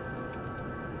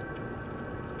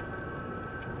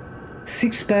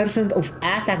 6% of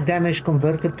attack damage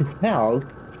converted to health.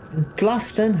 And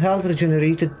plus 10 health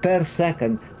regenerated per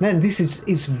second. Man, this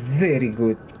is very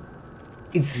good.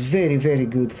 It's very, very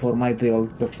good for my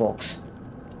build, the Fox.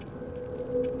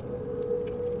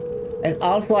 And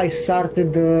also I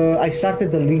started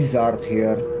the lizard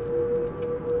here.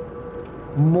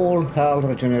 More health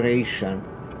regeneration.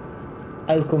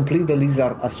 I'll complete the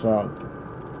lizard as well.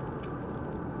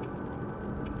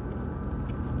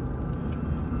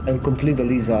 I'll complete the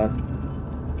lizard.